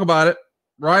 let's talk about it.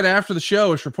 Right after the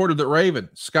show, it's reported that Raven,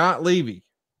 Scott Levy,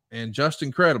 and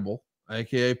Justin Credible,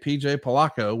 a.k.a. PJ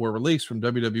Polacco, were released from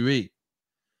WWE.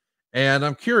 And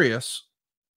I'm curious,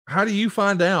 how do you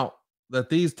find out that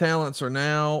these talents are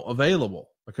now available?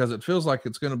 Because it feels like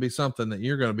it's going to be something that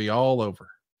you're going to be all over.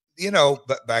 You know,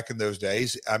 but back in those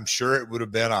days, I'm sure it would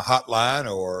have been a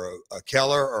hotline or a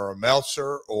Keller or a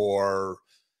Meltzer or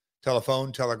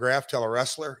telephone, telegraph,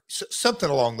 telewrestler, something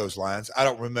along those lines. I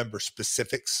don't remember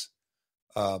specifics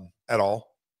at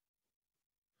all.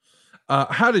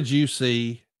 How did you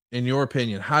see, in your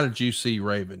opinion, how did you see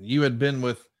Raven? You had been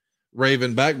with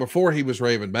Raven back before he was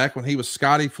Raven, back when he was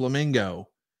Scotty Flamingo,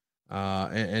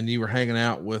 and you were hanging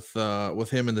out with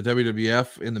him in the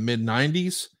WWF in the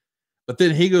mid-90s. But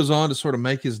then he goes on to sort of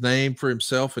make his name for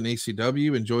himself in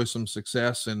ECW, enjoy some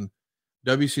success in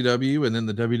WCW and then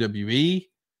the WWE.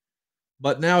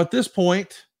 But now at this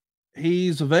point,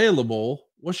 he's available.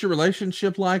 What's your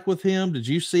relationship like with him? Did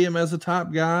you see him as a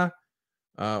top guy?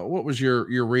 What was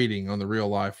your reading on the real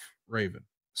life Raven?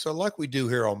 So like we do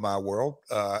here on My World,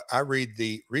 I read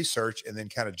the research and then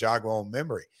kind of jog my own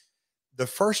memory.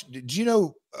 Did you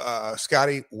know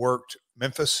Scotty worked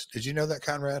Memphis? Did you know that,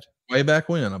 Conrad? Way back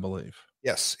when, I believe.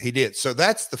 Yes, he did. So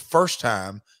that's the first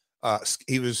time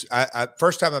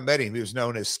first time I met him, he was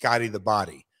known as Scotty the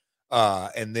Body.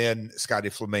 And then Scotty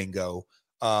Flamingo.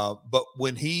 But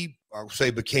when he, I'll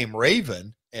say, became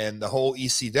Raven and the whole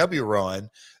ECW run,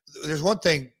 there's one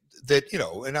thing that, you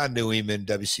know, and I knew him in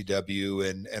WCW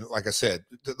and like I said,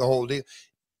 the whole deal,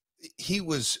 he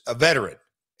was a veteran,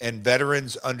 and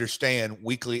veterans understand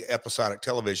weekly episodic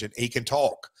television. He can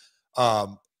talk.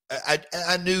 I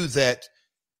knew that.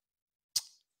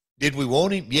 Did we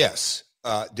want him? Yes.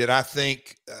 Did I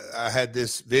think I had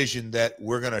this vision that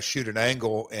we're going to shoot an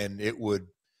angle and it would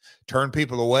turn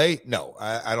people away? No,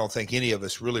 I don't think any of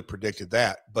us really predicted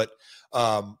that, but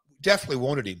definitely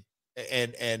wanted him.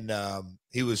 And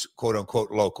he was quote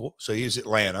unquote local. So he was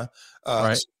Atlanta.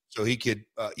 Right. So he could,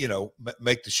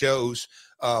 make the shows.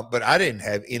 But I didn't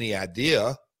have any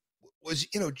idea but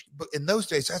in those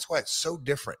days, that's why it's so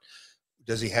different.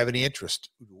 Does he have any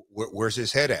interest? Where's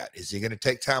his head at? Is he going to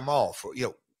take time off?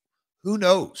 Who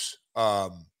knows?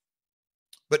 But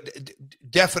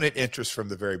definite interest from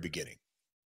the very beginning.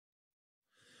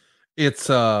 It's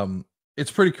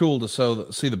pretty cool to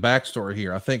see the backstory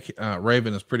here. I think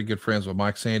Raven is pretty good friends with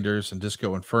Mike Sanders and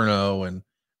Disco Inferno, and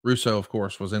Russo, of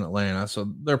course, was in Atlanta,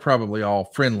 so they're probably all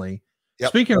friendly. Yep.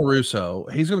 Speaking of Russo,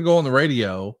 he's going to go on the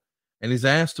radio, and he's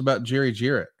asked about Jerry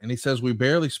Jarrett, and he says, we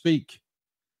barely speak.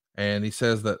 And he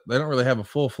says that they don't really have a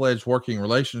full-fledged working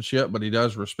relationship, but he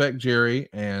does respect Jerry,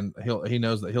 and he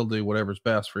knows that he'll do whatever's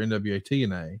best for NWA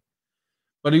TNA.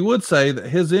 But he would say that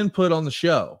his input on the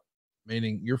show,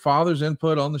 meaning your father's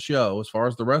input on the show, as far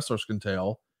as the wrestlers can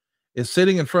tell, is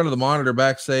sitting in front of the monitor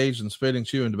backstage and spitting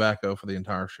chewing tobacco for the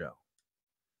entire show.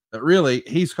 That really,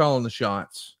 he's calling the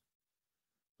shots,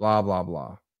 blah, blah,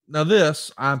 blah. Now this,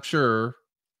 I'm sure,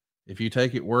 if you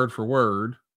take it word for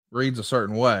word, reads a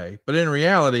certain way, but in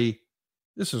reality,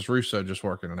 this is Russo just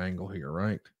working an angle here,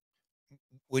 right?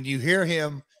 When you hear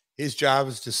him, his job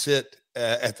is to sit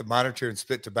at the monitor and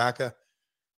spit tobacco.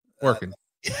 Working.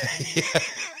 Yeah.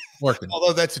 Working.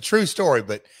 Although that's a true story,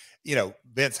 but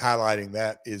Vince highlighting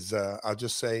that is, I'll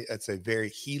just say that's a very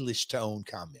heelish tone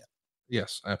comment.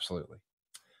 Yes, absolutely.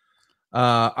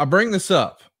 I bring this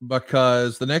up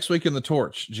because the next week in the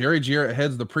Torch, Jerry Jarrett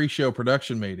heads the pre-show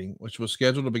production meeting, which was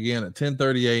scheduled to begin at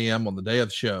 10:30 a.m. on the day of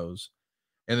the shows.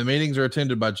 And the meetings are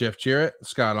attended by Jeff Jarrett,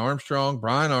 Scott Armstrong,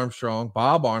 Brian Armstrong,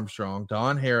 Bob Armstrong,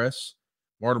 Don Harris,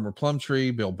 Mortimer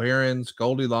Plumtree, Bill Behrens,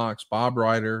 Goldilocks, Bob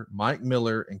Ryder, Mike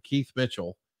Miller, and Keith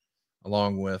Mitchell,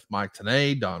 along with Mike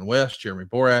Tenay, Don West, Jeremy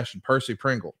Borash, and Percy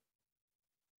Pringle.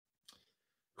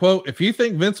 Quote, if you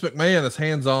think Vince McMahon is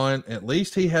hands-on, at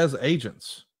least he has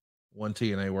agents, one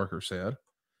TNA worker said.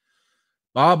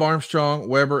 Bob Armstrong,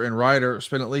 Weber, and Ryder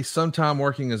spent at least some time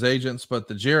working as agents, but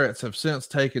the Jarretts have since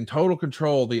taken total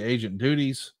control of the agent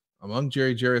duties. Among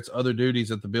Jerry Jarrett's other duties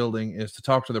at the building is to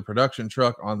talk to the production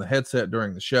truck on the headset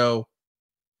during the show,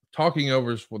 talking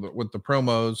overs with the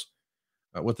promos,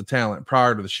 with the talent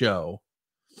prior to the show.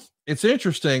 It's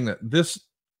interesting that this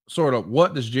sort of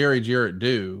what does Jerry Jarrett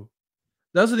do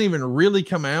doesn't even really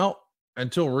come out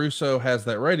until Russo has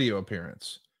that radio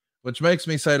appearance, which makes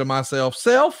me say to myself,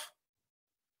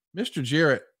 Mr.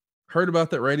 Jarrett heard about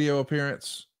that radio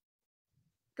appearance,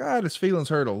 got his feelings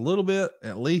hurt a little bit,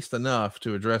 at least enough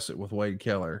to address it with Wade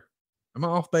Keller. Am I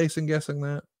off base in guessing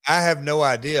that? I have no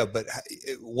idea, but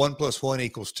 1 + 1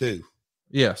 = 2.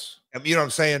 Yes. You know what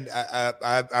I'm saying?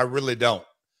 I really don't.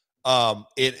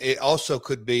 It also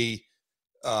could be,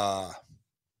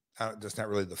 that's not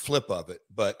really the flip of it,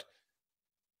 but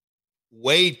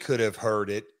Wade could have heard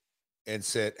it and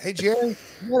said, "Hey, Jerry,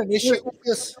 you got an issue with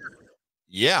this?"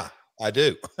 Yeah, I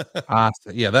do.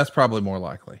 Yeah, that's probably more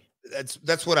likely.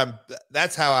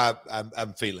 That's how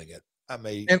I'm feeling it. I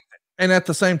mean, and at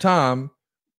the same time,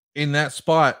 in that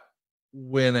spot,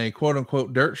 when a quote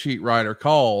unquote dirt sheet writer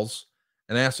calls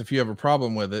and asks if you have a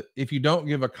problem with it, if you don't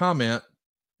give a comment,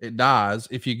 it dies.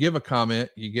 If you give a comment,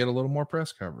 you get a little more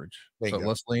press coverage. So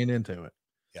let's lean into it.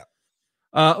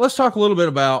 Let's talk a little bit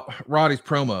about Roddy's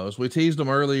promos. We teased them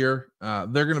earlier.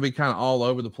 They're going to be kind of all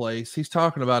over the place. He's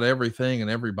talking about everything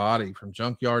and everybody, from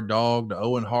Junkyard Dog to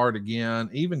Owen Hart again,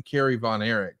 even Kerry Von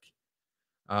Erich.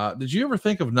 Did you ever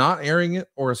think of not airing it,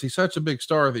 or is he such a big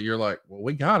star that you're like, well,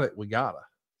 we got it. We gotta.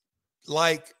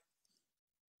 Like,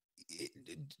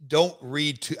 don't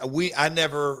read too. Me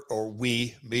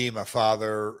and my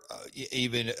father,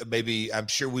 even maybe, I'm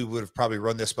sure we would have probably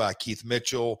run this by Keith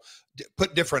Mitchell,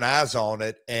 put different eyes on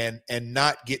it, and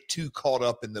not get too caught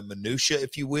up in the minutia,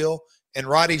 if you will. And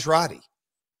Roddy's Roddy.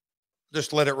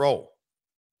 Just let it roll.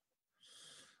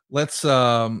 Let's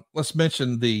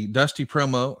mention the Dusty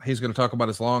promo. He's going to talk about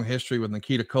his long history with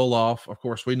Nikita Koloff. Of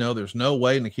course, we know there's no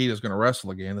way Nikita's going to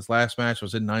wrestle again. His last match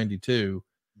was in '92.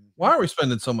 Why are we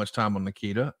spending so much time on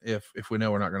Nikita if we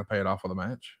know we're not going to pay it off with a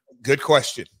match? Good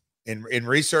question. In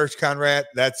research, Conrad,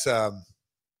 that's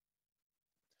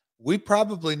we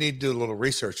probably need to do a little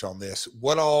research on this.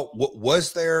 What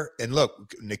was there? And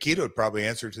look, Nikita would probably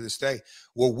answer to this day.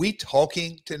 Were we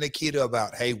talking to Nikita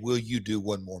about, hey, will you do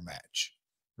one more match?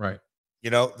 Right. You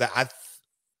know,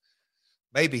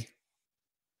 maybe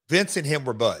Vince and him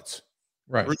were buds.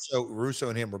 Right. Russo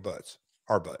and him were buds.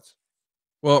 Are buds.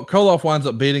 Well, Koloff winds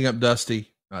up beating up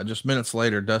Dusty. Just minutes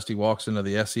later, Dusty walks into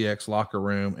the SEX locker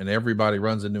room and everybody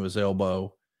runs into his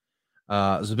elbow.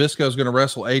 Zbyszko's going to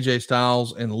wrestle AJ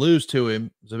Styles and lose to him.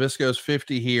 Zbyszko's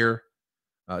 50 here.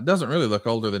 Doesn't really look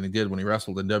older than he did when he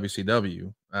wrestled in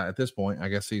WCW. At this point, I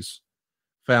guess he's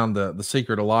found the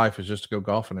secret of life is just to go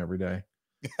golfing every day.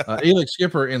 Elix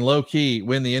Skipper and Low Key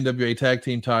win the NWA Tag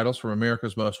Team titles from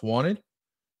America's Most Wanted.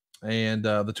 And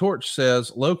the Torch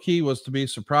says Low Key was to be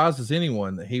surprised as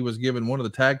anyone that he was given one of the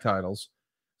tag titles,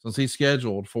 since he's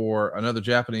scheduled for another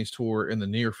Japanese tour in the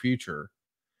near future.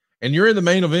 And you're in the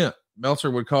main event.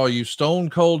 Meltzer would call you Stone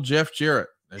Cold Jeff Jarrett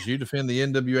as you defend the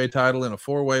NWA title in a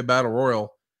 4-way battle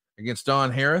royal against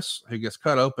Don Harris, who gets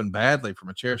cut open badly from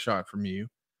a chair shot from you,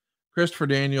 Christopher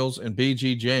Daniels, and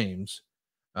BG James.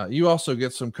 You also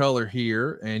get some color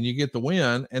here, and you get the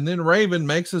win. And then Raven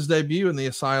makes his debut in the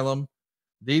Asylum,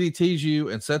 DDTs you,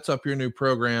 and sets up your new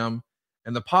program.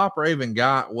 And the pop Raven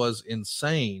got was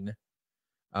insane.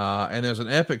 And there's an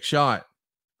epic shot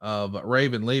of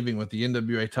Raven leaving with the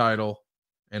NWA title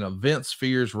and a Vince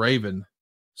Fears Raven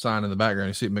sign in the background.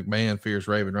 You see McMahon Fears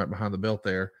Raven right behind the belt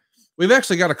there. We've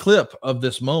actually got a clip of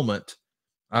this moment.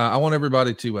 I want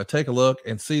everybody to take a look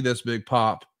and see this big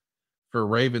pop for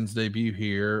Raven's debut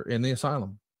here in the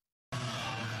Asylum.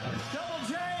 Double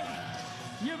J,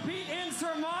 you beat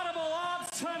insurmountable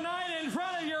odds tonight in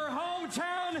front of your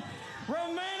hometown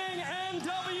remaining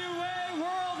NWA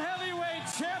World Heavyweight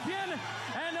Champion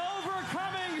and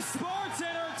overcoming sports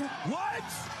entertainment.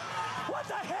 What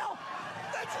the hell?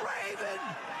 That's Raven!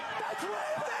 That's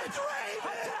Raven! That's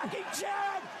Raven! Attacking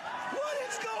Jarrett! What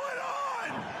is going on?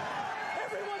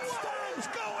 Everyone's stunned! What is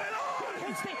going on? He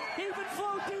hits the even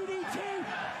flow DDT!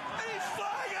 And he's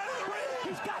flying out of the ring!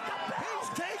 He's got the belt! He's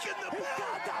taking the belt! He's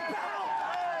got the belt!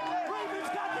 Raven's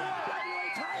got the NWA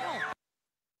title!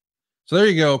 So there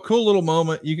you go. Cool little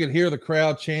moment. You could hear the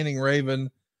crowd chanting Raven.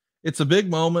 It's a big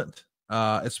moment,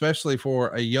 especially for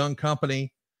a young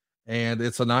company. And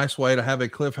it's a nice way to have a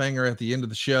cliffhanger at the end of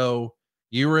the show.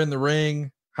 You were in the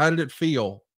ring. How did it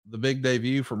feel the big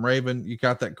debut from Raven. You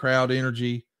got that crowd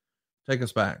energy. Take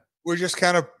us back. We're just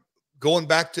kind of going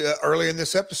back to earlier in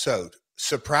this episode.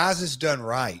 Surprises done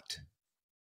right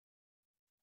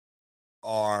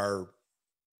are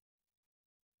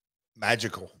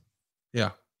magical.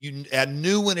 Yeah. I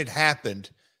knew when it happened,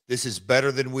 this is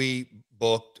better than we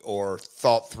booked or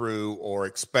thought through or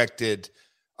expected.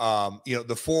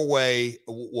 The four-way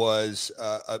was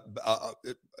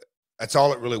that's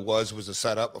all it really was a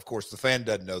setup. Of course, the fan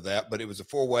doesn't know that, but it was a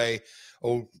four-way.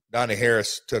 Oh, Donnie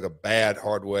Harris took a bad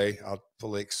hard way. I'll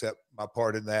fully accept my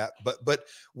part in that. But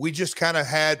we just kind of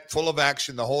had full of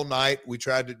action the whole night. We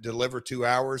tried to deliver 2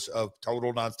 hours of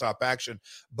total nonstop action.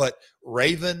 But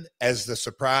Raven as the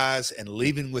surprise and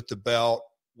leaving with the belt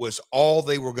was all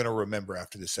they were going to remember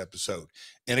after this episode.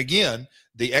 And again,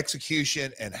 the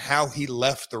execution and how he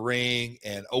left the ring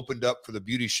and opened up for the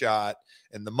beauty shot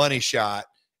and the money shot,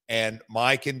 and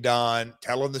Mike and Don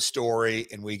telling the story,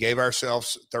 and we gave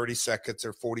ourselves 30 seconds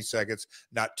or 40 seconds,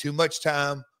 not too much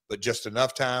time, but just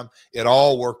enough time. It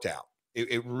all worked out.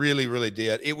 It really, really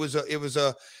did. It was a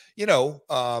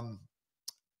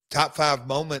top 5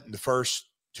 moment in the first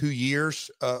 2 years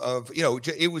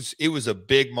it was a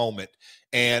big moment.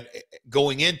 And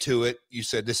going into it, you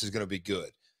said, this is going to be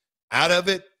good. Out of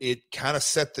it, it kind of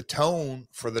set the tone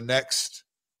for the next,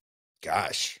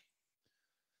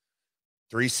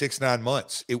 3, 6, 9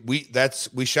 months.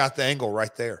 We shot the angle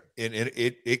right there, and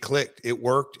it clicked, it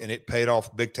worked, and it paid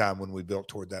off big time when we built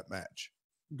toward that match.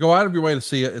 Go out of your way to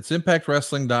see it. It's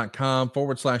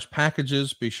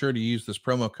impactwrestling.com/packages. Be sure to use this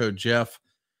promo code Jeff.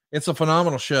 It's a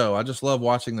phenomenal show. I just love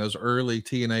watching those early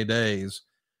TNA days.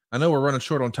 I know we're running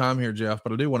short on time here, Jeff,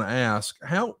 but I do want to ask,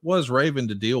 how was Raven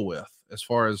to deal with as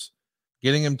far as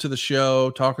getting him to the show,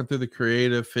 talking through the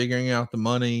creative, figuring out the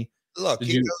money? Look,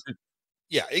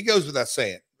 it goes without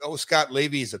saying. Oh, Scott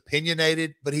Levy is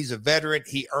opinionated, but he's a veteran.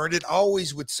 He earned it.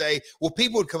 Always would say, well,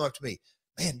 people would come up to me,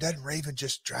 man, doesn't Raven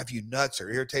just drive you nuts or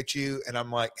irritate you? And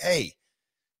I'm like, hey,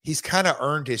 he's kind of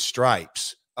earned his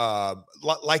stripes.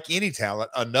 Like any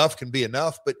talent, enough can be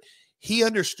enough, but he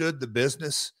understood the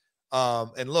business.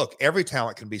 And look, every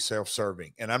talent can be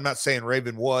self-serving. And I'm not saying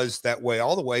Raven was that way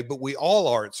all the way, but we all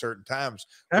are at certain times.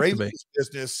 Raven's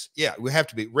business. Yeah, we have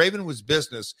to be. Raven was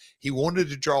business. He wanted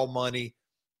to draw money.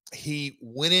 He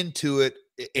went into it.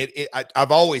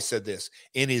 I've always said this,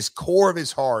 in his core of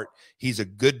his heart, he's a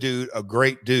good dude, a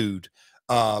great dude.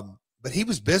 But he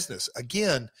was business.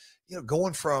 Again,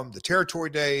 going from the territory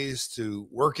days to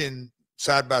working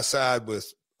side by side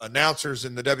with announcers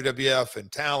in the WWF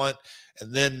and talent,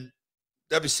 and then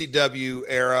WCW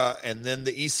era, and then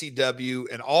the ECW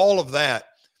and all of that.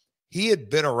 He had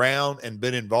been around and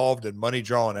been involved in money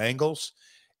drawing angles,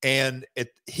 and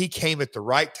he came at the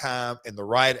right time and the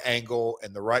right angle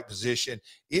and the right position.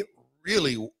 It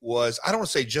really was, I don't want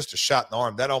to say just a shot in the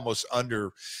arm, that almost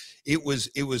he was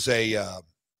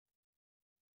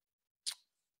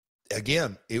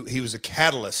a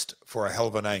catalyst for a hell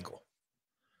of an angle.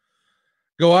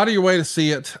 Go out of your way to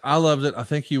see it. I loved it. I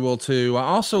think you will too. I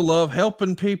also love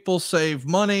helping people save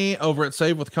money over at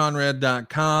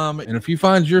SaveWithConrad.com. And if you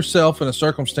find yourself in a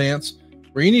circumstance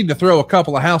where you need to throw a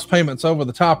couple of house payments over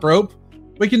the top rope,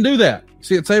 we can do that.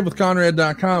 See, at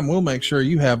SaveWithConrad.com, we'll make sure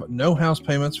you have no house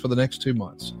payments for the next 2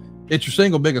 months. It's your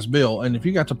single biggest bill. And if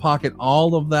you got to pocket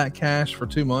all of that cash for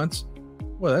 2 months,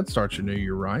 well, that starts your new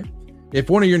year right. If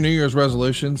one of your New Year's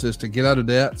resolutions is to get out of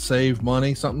debt, save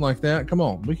money, something like that, come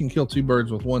on, we can kill 2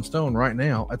 birds with 1 stone right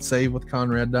now at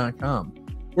SaveWithConrad.com.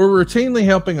 We're routinely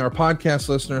helping our podcast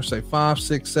listeners save $500,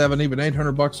 $600, $700, even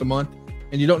 $800 a month,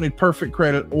 and you don't need perfect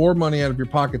credit or money out of your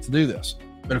pocket to do this.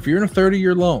 But if you're in a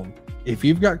 30-year loan, if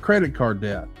you've got credit card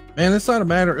debt, man, it's not a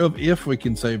matter of if we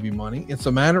can save you money. It's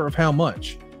a matter of how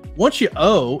much. Once you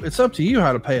owe, it's up to you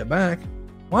how to pay it back.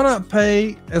 Why not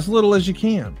pay as little as you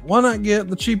can? Why not get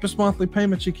the cheapest monthly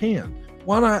payments you can?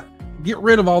 Why not get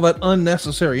rid of all that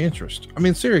unnecessary interest? I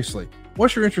mean, seriously,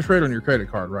 what's your interest rate on your credit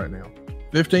card right now?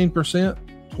 15%,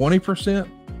 20%,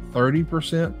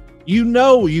 30%? You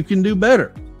know you can do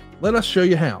better. Let us show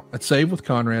you how at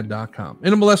SaveWithConrad.com.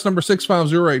 NMLS number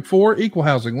 65084, equal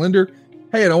housing lender.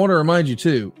 Hey, and I want to remind you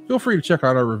too, feel free to check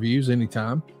out our reviews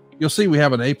anytime. You'll see we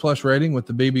have an A+ rating with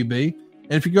the BBB.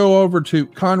 And if you go over to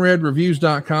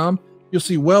ConradReviews.com, you'll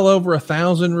see well over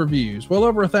 1,000 reviews, well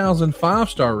over 1,000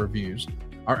 5-star reviews.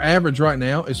 Our average right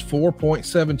now is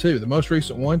 4.72. The most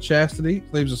recent one, Chastity,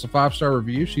 leaves us a 5-star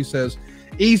review. She says,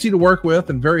 easy to work with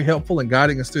and very helpful in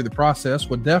guiding us through the process.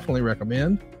 Would definitely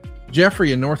recommend.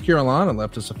 Jeffrey in North Carolina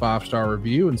left us a 5-star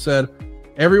review and said,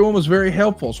 everyone was very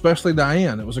helpful, especially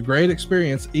Diane. It was a great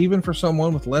experience, even for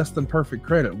someone with less than perfect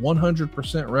credit.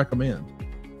 100% recommend.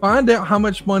 Find out how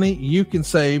much money you can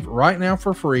save right now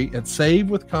for free at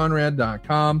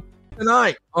savewithconrad.com.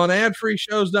 Tonight on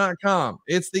adfreeshows.com,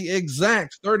 it's the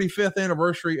exact 35th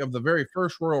anniversary of the very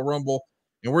first Royal Rumble,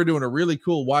 and we're doing a really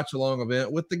cool watch-along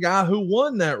event with the guy who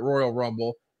won that Royal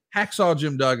Rumble, Hacksaw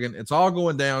Jim Duggan. It's all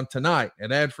going down tonight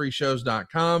at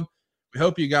adfreeshows.com. We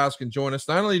hope you guys can join us.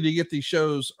 Not only do you get these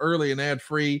shows early and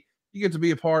ad-free, you get to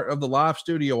be a part of the live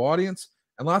studio audience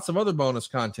and lots of other bonus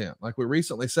content. Like we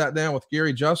recently sat down with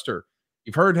Gary Juster.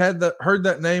 You've heard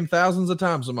that name thousands of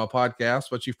times on my podcast,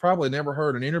 but you've probably never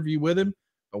heard an interview with him.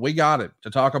 But we got him to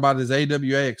talk about his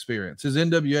AWA experience, his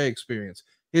NWA experience,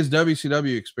 his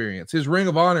WCW experience, his Ring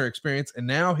of Honor experience, and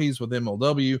now he's with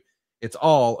MLW. It's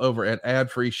all over at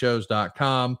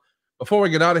adfreeshows.com. Before we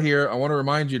get out of here, I want to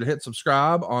remind you to hit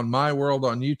subscribe on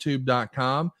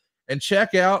myworldonyoutube.com and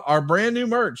check out our brand new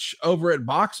merch over at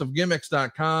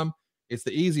boxofgimmicks.com. It's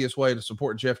the easiest way to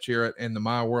support Jeff Jarrett and the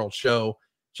My World show.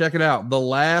 Check it out. The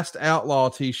Last Outlaw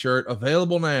t-shirt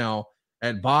available now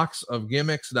at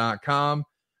boxofgimmicks.com.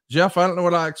 Jeff, I don't know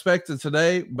what I expected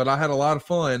today, but I had a lot of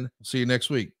fun. See you next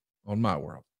week on My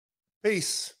World.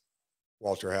 Peace.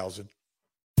 Walter Hausen.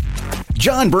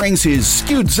 John brings his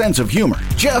skewed sense of humor.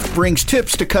 Jeff brings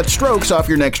tips to cut strokes off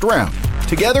your next round.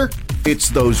 Together, it's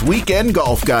those weekend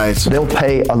golf guys. They'll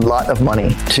pay a lot of money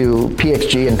to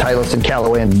PXG and Titleist and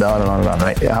Callaway and on and on and on,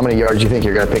 right? How many yards do you think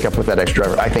you're going to pick up with that extra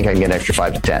driver? I think I can get an extra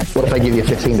 5 to 10. What if I give you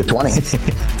 15 to 20?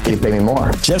 You pay me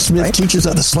more. Jeff Smith teaches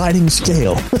on a sliding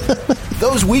scale.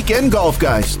 Those Weekend Golf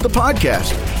Guys, the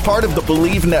podcast, part of the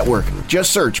Believe Network.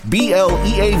 Just search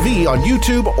BLEAV on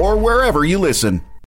YouTube or wherever you listen.